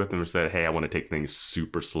coffee with him and said, hey, I want to take things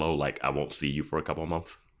super slow. Like, I won't see you for a couple of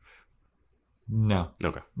months? No.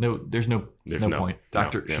 Okay. No, there's no point.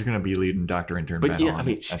 She's going to be leading Dr. Intern Ben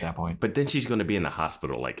at that point. But then she's going to be in the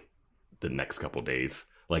hospital like the next couple of days,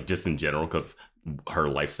 like just in general, because her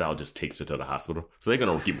lifestyle just takes her to the hospital. So they're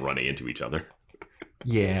going to keep running into each other.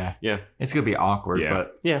 Yeah. Yeah. It's going to be awkward, yeah.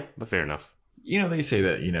 but... Yeah, but fair enough. They say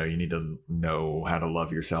that, you need to know how to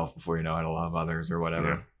love yourself before you know how to love others or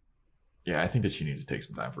whatever. Yeah, I think that she needs to take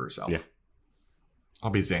some time for herself. Yeah.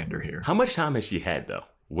 I'll be Xander here. How much time has she had, though?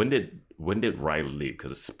 When did Riley leave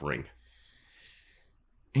because of spring?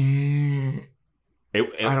 I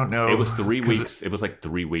don't know. It was 3 weeks. It was like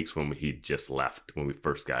 3 weeks when he just left, when we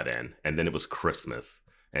first got in. And then it was Christmas.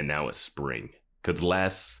 And now it's spring. Because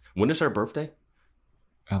when is her birthday?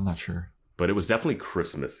 I'm not sure. But it was definitely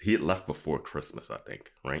Christmas. He had left before Christmas, I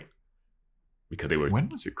think, right? Because they were. When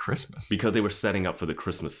was it Christmas? Because they were setting up for the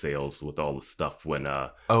Christmas sales with all the stuff when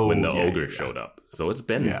the ogre showed up. So it's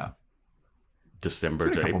been December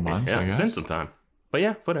to April. Months, it's been some time. But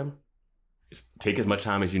yeah, whatever. Just take as much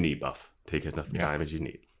time as you need, Buff. Take as much time as you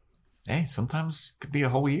need. Hey, sometimes it could be a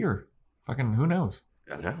whole year. Fucking who knows?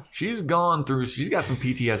 I know. She's got some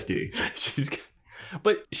PTSD.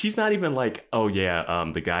 But she's not even like, oh yeah,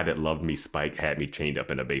 the guy that loved me, Spike, had me chained up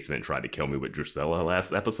in a basement and tried to kill me with Drusilla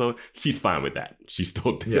last episode. She's fine with that. She's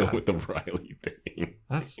still dealing with the Riley thing.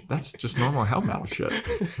 That's just normal hellmouth shit.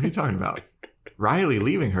 What are you talking about? Riley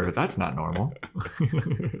leaving her, that's not normal.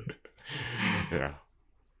 Yeah.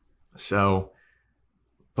 So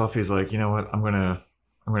Buffy's like, you know what? I'm gonna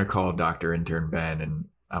call Dr. Intern Ben and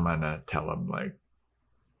I'm gonna tell him, like,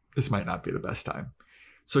 this might not be the best time.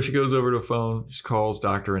 So she goes over to the phone, she calls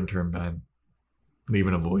Dr. Intern Ben,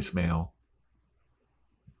 leaving a voicemail.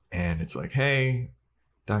 And it's like, hey,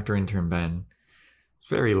 Dr. Intern Ben, it's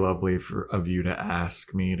very lovely of you to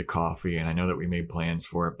ask me to coffee. And I know that we made plans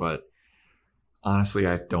for it, but honestly,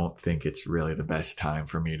 I don't think it's really the best time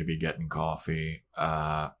for me to be getting coffee.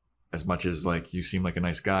 As much as, like, you seem like a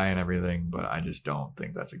nice guy and everything, but I just don't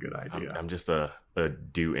think that's a good idea. I'm just a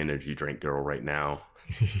do energy drink girl right now.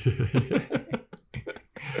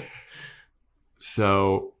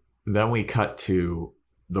 So then we cut to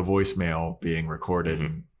the voicemail being recorded.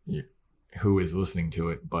 Mm-hmm. Who is listening to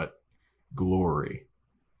it but Glory.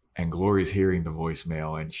 And Glory's hearing the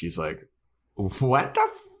voicemail and she's like, what the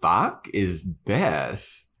fuck is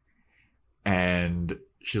this? And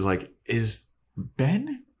she's like, is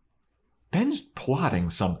Ben's plotting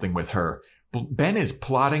something with her. Ben is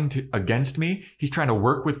plotting against me. He's trying to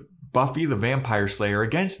work with Buffy the Vampire Slayer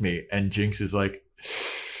against me. And Jinx is like,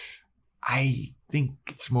 I think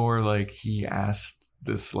it's more like he asked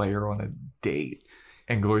the Slayer on a date.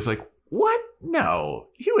 And Glory's like, what? No,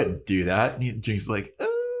 he wouldn't do that. And Jinx is like,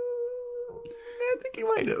 I think he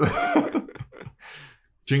might have.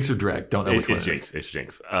 Jinx or Dreg? Don't know which one. Jinx. It's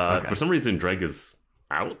Jinx. Okay. For some reason, Dreg is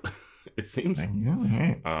out. It seems.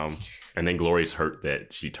 And then Glory's hurt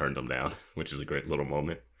that she turned him down, which is a great little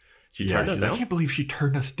moment. She turned us down. I can't believe she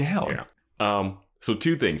turned us down. Yeah. So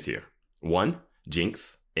 2 things here. 1,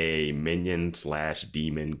 Jinx, a minion /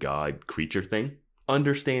 demon god creature thing,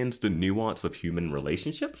 understands the nuance of human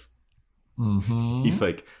relationships. Mm-hmm. He's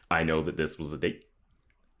like, I know that this was a date.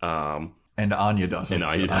 And Anya doesn't.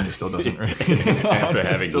 And Anya still doesn't. After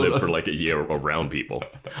having lived for like a year around people.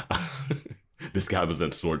 This guy was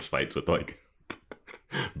in swords fights with like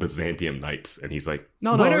Byzantium knights. And he's like,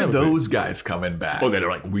 no, when are those guys coming back? Oh, they're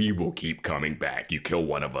like, we will keep coming back. You kill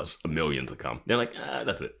one of us, millions will come. They're like,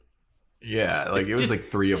 that's it. Yeah, like it was like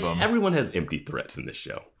 3 of them. Everyone has empty threats in this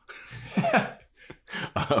show.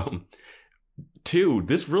 2,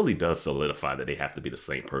 this really does solidify that they have to be the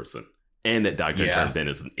same person. And that Dr. Turnben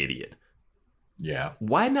is an idiot. Yeah.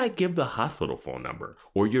 Why not give the hospital phone number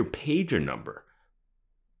or your pager number?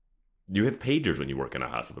 You have pagers when you work in a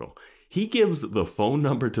hospital. He gives the phone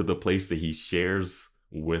number to the place that he shares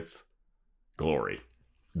with Glory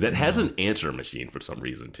that has an answer machine for some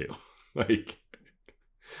reason too. Like,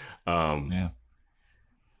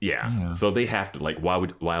 yeah. So they have to, like,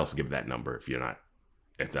 why else give that number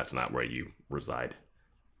if that's not where you reside?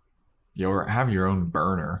 Yeah, or have your own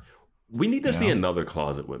burner. We need to see another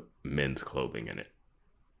closet with men's clothing in it.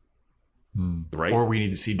 Right? Or we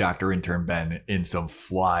need to see Dr. Intern Ben in some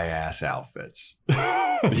fly ass outfits.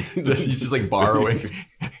 He's just like borrowing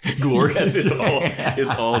Glorious.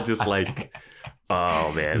 It's all just like,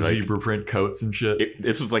 oh man, zebra print coats and shit.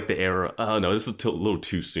 This was like the era. Oh no, this is a little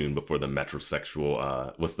too soon before the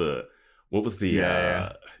metrosexual. What was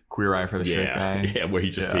the Queer Eye for the Straight Guy? Yeah, where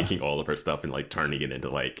he's just taking all of her stuff and like turning it into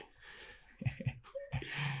like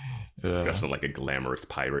dressing like a glamorous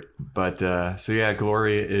pirate. But so yeah,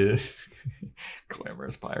 Glory is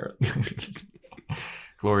glamorous pirate.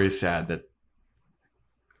 Glory is sad that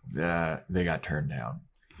they got turned down.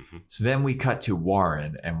 Mm-hmm. So then we cut to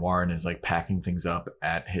Warren, and Warren is like packing things up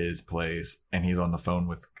at his place, and he's on the phone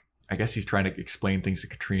with, I guess he's trying to explain things to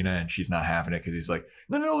Katrina, and she's not having it because he's like,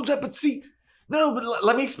 no, but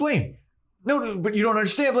let me explain. No, but you don't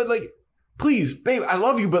understand. But like, please, babe, I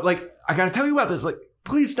love you, but like, I gotta tell you about this. Like,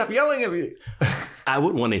 please stop yelling at me. I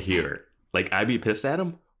would want to hear it. Like, I'd be pissed at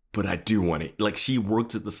him, but I do want it. Like, she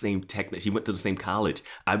works at the same she went to the same college.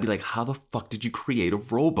 I'd be like, how the fuck did you create a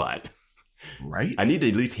robot? Right? I need to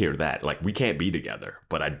at least hear that. Like, we can't be together,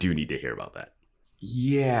 but I do need to hear about that.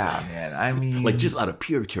 Yeah, man. I mean, like, just out of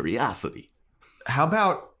pure curiosity. How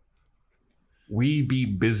about we be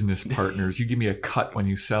business partners? You give me a cut when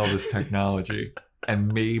you sell this technology,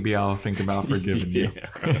 and maybe I'll think about forgiving you.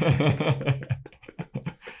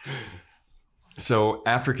 So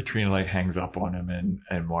after Katrina like hangs up on him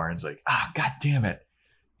and Warren's like, God damn it.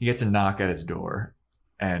 He gets a knock at his door,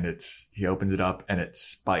 and he opens it up, and it's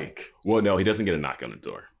Spike. Well, no, he doesn't get a knock on the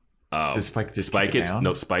door. Does Spike just kick it down?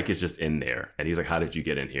 No, Spike is just in there. And he's like, how did you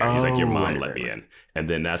get in here? He's like, your mom let me in. And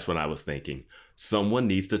then that's when I was thinking, someone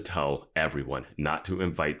needs to tell everyone not to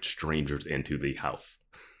invite strangers into the house.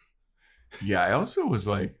 Yeah, I also was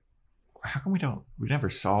like, how come we never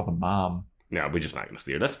saw the mom? No, we're just not going to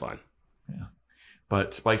see her. That's fine. Yeah.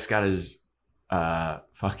 But Spike's got his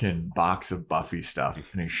fucking box of Buffy stuff,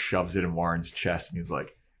 and he shoves it in Warren's chest, and he's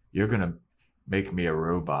like, you're going to make me a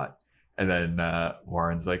robot. And then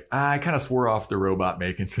Warren's like, I kind of swore off the robot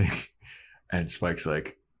making thing. And Spike's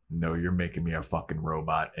like, no, you're making me a fucking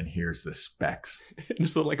robot, and here's the specs.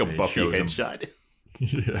 It's like a Buffy headshot.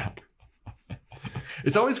 Yeah.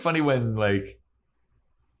 It's always funny when like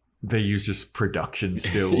they use just production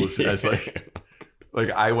stills as like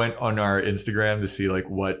I went on our Instagram to see like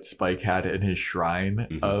what Spike had in his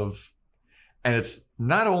shrine of, and it's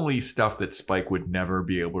not only stuff that Spike would never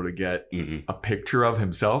be able to get a picture of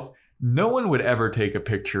himself. No one would ever take a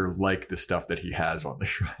picture like the stuff that he has on the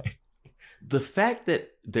shrine. The fact that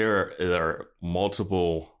there are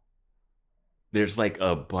multiple, there's like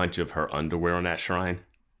a bunch of her underwear on that shrine.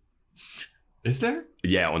 Is there?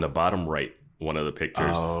 Yeah, on the bottom right, one of the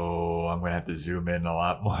pictures. Oh, I'm gonna have to zoom in a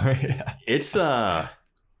lot more. It's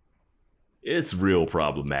real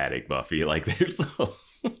problematic, Buffy. Like, there's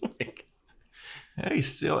like, he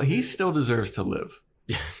still deserves to live.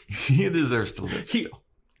 He deserves to live.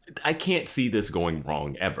 I can't see this going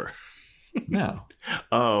wrong ever. No.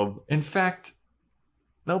 In fact,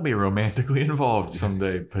 they'll be romantically involved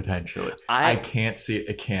someday, potentially. I can't see it.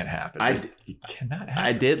 It can't happen. It cannot happen.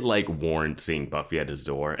 I did like Warren seeing Buffy at his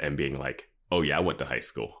door and being like, oh yeah, I went to high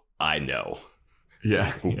school. I know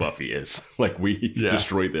who Buffy is. Like, we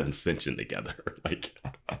destroyed the Ascension together. Like,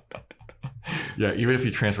 yeah, even if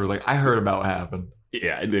he transfers, like, I heard about what happened.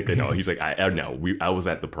 Yeah, no, he's like, I know. I was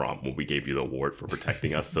at the prom when we gave you the award for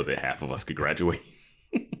protecting us so that half of us could graduate.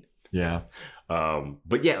 Yeah.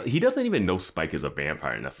 But yeah, he doesn't even know Spike is a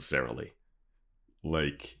vampire necessarily.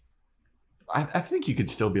 Like, I think you could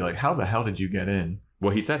still be like, how the hell did you get in?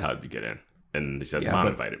 Well, he said, how did you get in? And he said, Mom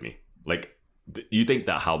invited me. Like, you think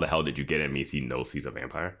that how the hell did you get in means he knows he's a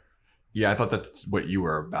vampire? Yeah, I thought that's what you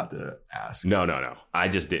were about to ask. No. I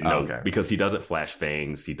just didn't know Okay. because he doesn't flash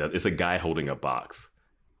fangs. It's a guy holding a box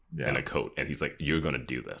Yeah. and a coat, and he's like, "You're gonna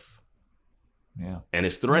do this," Yeah. and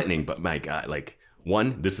it's threatening. But my God, like,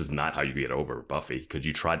 one, this is not how you get over Buffy because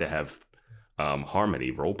you tried to have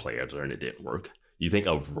Harmony role players and it didn't work. You think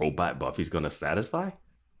a robot Buffy's gonna satisfy?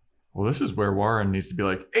 Well, this is where Warren needs to be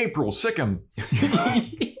like, April, sick him.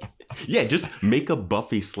 Yeah, just make a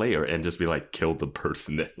Buffy Slayer and just be like, kill the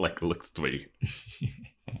person that like looks sweet.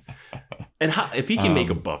 And how, if he can make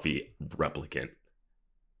a Buffy replicant,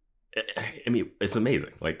 I mean, it's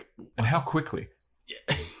amazing. Like, And how quickly?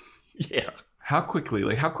 yeah, How quickly?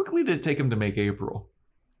 Like, how quickly did it take him to make April?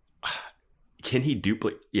 can he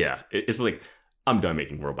duplicate? Yeah, it's like I'm done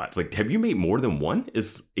making robots. Like, have you made more than one?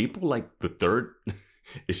 Is April like the third?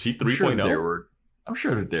 Is she 3.0? I'm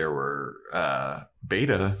sure that there were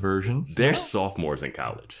beta versions. They're sophomores in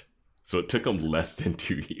college, so it took them less than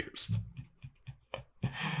 2 years.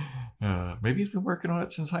 Maybe he's been working on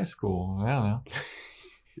it since high school. I don't know.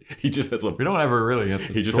 He just has a We don't ever really get the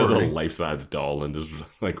he just has a story. life-size doll in his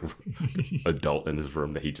like adult in his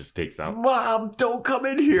room that he just takes out. Mom, don't come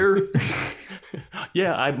in here.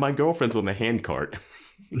 Yeah, my girlfriend's on the hand cart.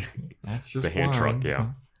 That's just The hand truck, Warren. yeah.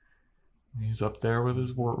 He's up there with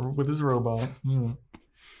his robot. Yeah.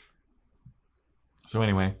 So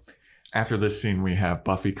anyway, after this scene, we have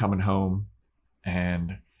Buffy coming home,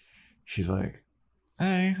 and she's like,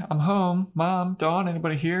 "Hey, I'm home, Mom, Dawn.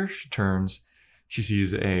 Anybody here?" She turns, she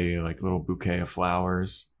sees a like little bouquet of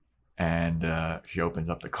flowers, and she opens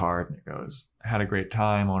up the card, and it goes, "Had a great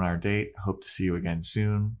time on our date. Hope to see you again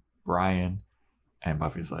soon, Brian." And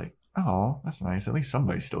Buffy's like, "Oh, that's nice. At least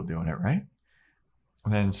somebody's still doing it, right?"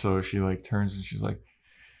 And then so she like turns and she's like,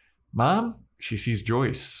 "Mom," she sees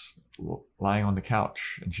Joyce lying on the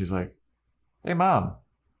couch, and she's like, "Hey, Mom,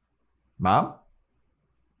 Mom,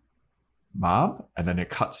 Mom." And then it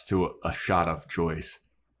cuts to a shot of Joyce,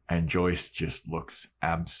 and Joyce just looks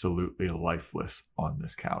absolutely lifeless on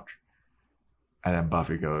this couch. And then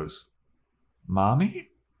Buffy goes, "Mommy?"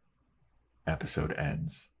 Episode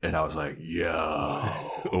ends. And I was like, yo.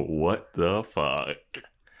 What the fuck?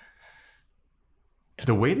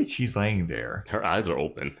 The way that she's laying there, Her eyes are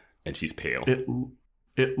open and she's pale.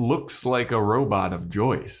 it looks like a robot of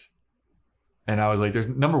Joyce. And I was like, there's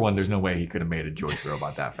no way he could have made a Joyce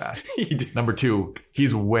robot that fast. He did- Number two,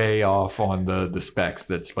 he's way off on the specs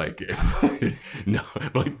that Spike gave. No,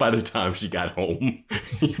 like by the time she got home,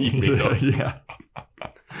 he made her- Yeah.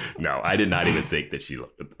 No, I did not even think that she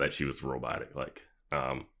was robotic. Like,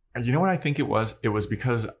 You know what I think it was? It was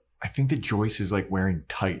because I think that Joyce is like wearing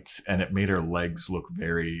tights, and it made her legs look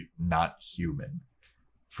very not human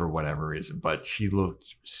for whatever reason. But she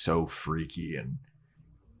looked so freaky and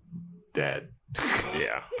dead.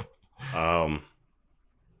 yeah,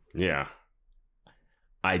 yeah.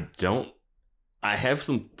 I have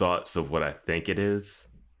some thoughts of what I think it is.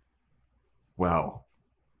 Well,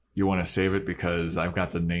 you want to save it because I've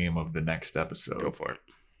got the name of the next episode. Go for it.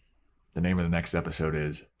 The name of the next episode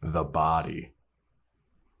is The Body.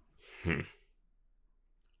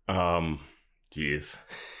 Jeez.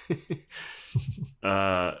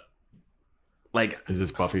 Like, Is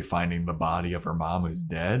this Buffy finding the body of her mom who's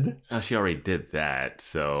dead? she already did that,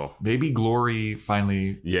 so Maybe Glory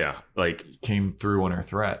finally yeah. Like, came through on her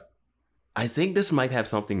threat. I think this might have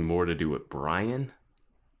something more to do with Brian,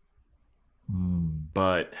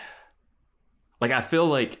 but like, I feel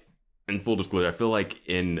like, in full disclosure, I feel like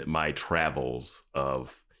in my travels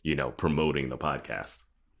of, promoting the podcast,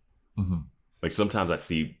 like sometimes I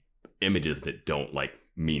see images that don't like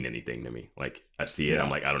mean anything to me. Like I see it, Yeah. I'm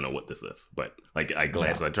like, I don't know what this is, but like I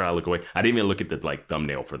glance, I try to look away. I didn't even look at the like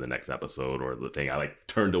thumbnail for the next episode or the thing. I like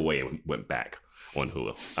turned away and went back on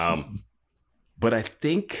Hulu. But I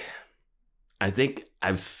think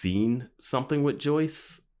I've seen something with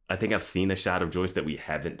Joyce. I think I've seen a shot of Joyce that we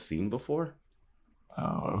haven't seen before.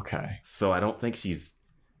 Oh, okay. So I don't think she's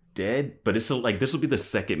dead, but it's still like this will be the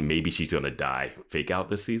second maybe she's gonna die fake out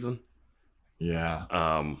this season. Yeah.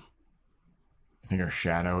 I think her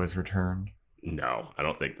shadow has returned. No, I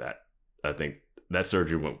don't think that. I think that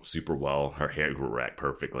surgery went super well. Her hair grew back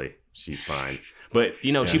perfectly. She's fine. But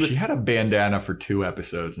she had a bandana for 2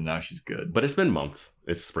 episodes, and now she's good. But it's been months.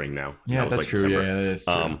 It's spring now. Yeah, That was, that's like, true. December. Yeah, that is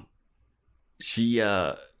true.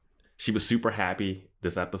 She was super happy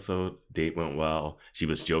this episode. Date went well. She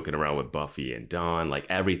was joking around with Buffy and Dawn. Like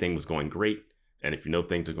everything was going great. And if you know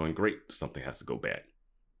things are going great, something has to go bad.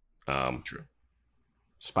 True.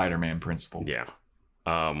 Spider-Man principle. Yeah.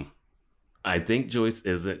 I think Joyce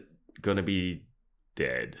isn't gonna be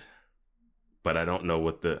dead, but I don't know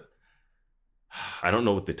what the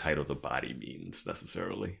title of the body means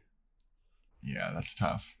necessarily. Yeah, that's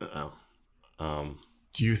tough. Um,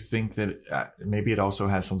 Do you think that maybe it also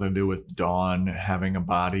has something to do with Dawn having a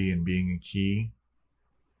body and being a key?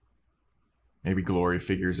 Maybe Glory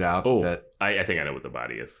figures out that... I think I know what the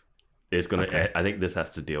body is. It's gonna. Okay. I think this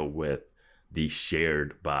has to deal with the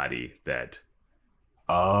shared body that...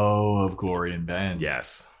 Oh, of Glory and Ben.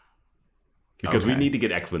 Yes. Because we need to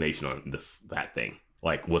get explanation on that thing.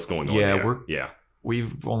 Like, what's going on there.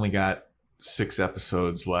 We've only got 6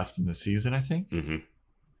 episodes left in the season, I think. Mm-hmm.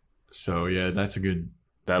 So, yeah, that's a good...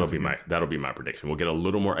 That'll be my prediction. We'll get a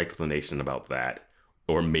little more explanation about that.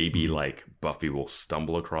 Or maybe, like, Buffy will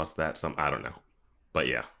stumble across that. I don't know. But,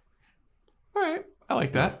 yeah. All right. I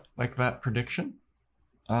like that. Like that prediction.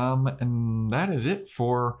 And that is it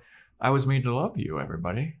for I Was Made to Love You,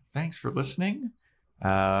 everybody. Thanks for listening.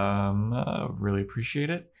 Really appreciate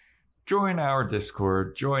it. Join our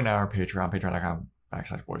Discord. Join our Patreon.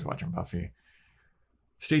 Patreon.com/BoysWatchingBuffy.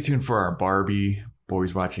 Stay tuned for our Barbie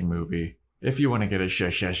Boys Watching movie. If you want to get a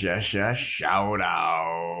shout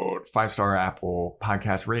out, 5-star Apple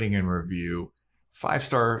podcast rating and review,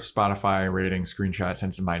 5-star Spotify rating, screenshot,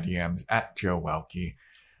 send to my DMs at Joe Welke.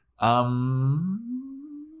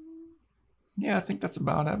 Yeah, I think that's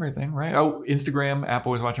about everything, right? Oh, Instagram at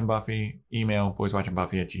Boys Watching Buffy, email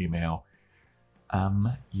boyswatchingbuffy@gmail.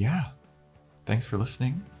 Yeah. Thanks for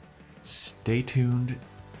listening. Stay tuned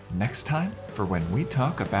next time for when we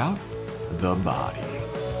talk about the body.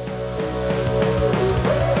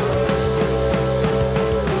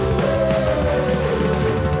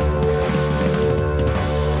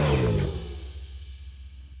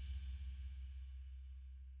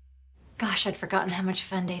 Gosh, I'd forgotten how much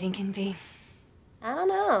fun dating can be. I don't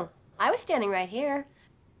know. I was standing right here.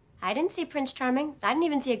 I didn't see Prince Charming. I didn't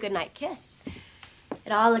even see a goodnight kiss.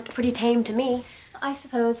 It all looked pretty tame to me. I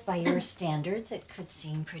suppose by your standards, it could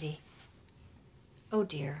seem pretty. Oh,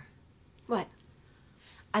 dear. What?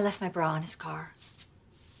 I left my bra in his car.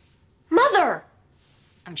 Mother!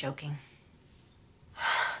 I'm joking.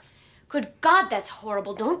 Good God, that's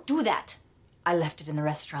horrible. Don't do that. I left it in the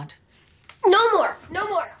restaurant. No more! No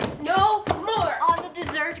more! No more! On the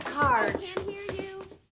dessert cart. I can't hear you.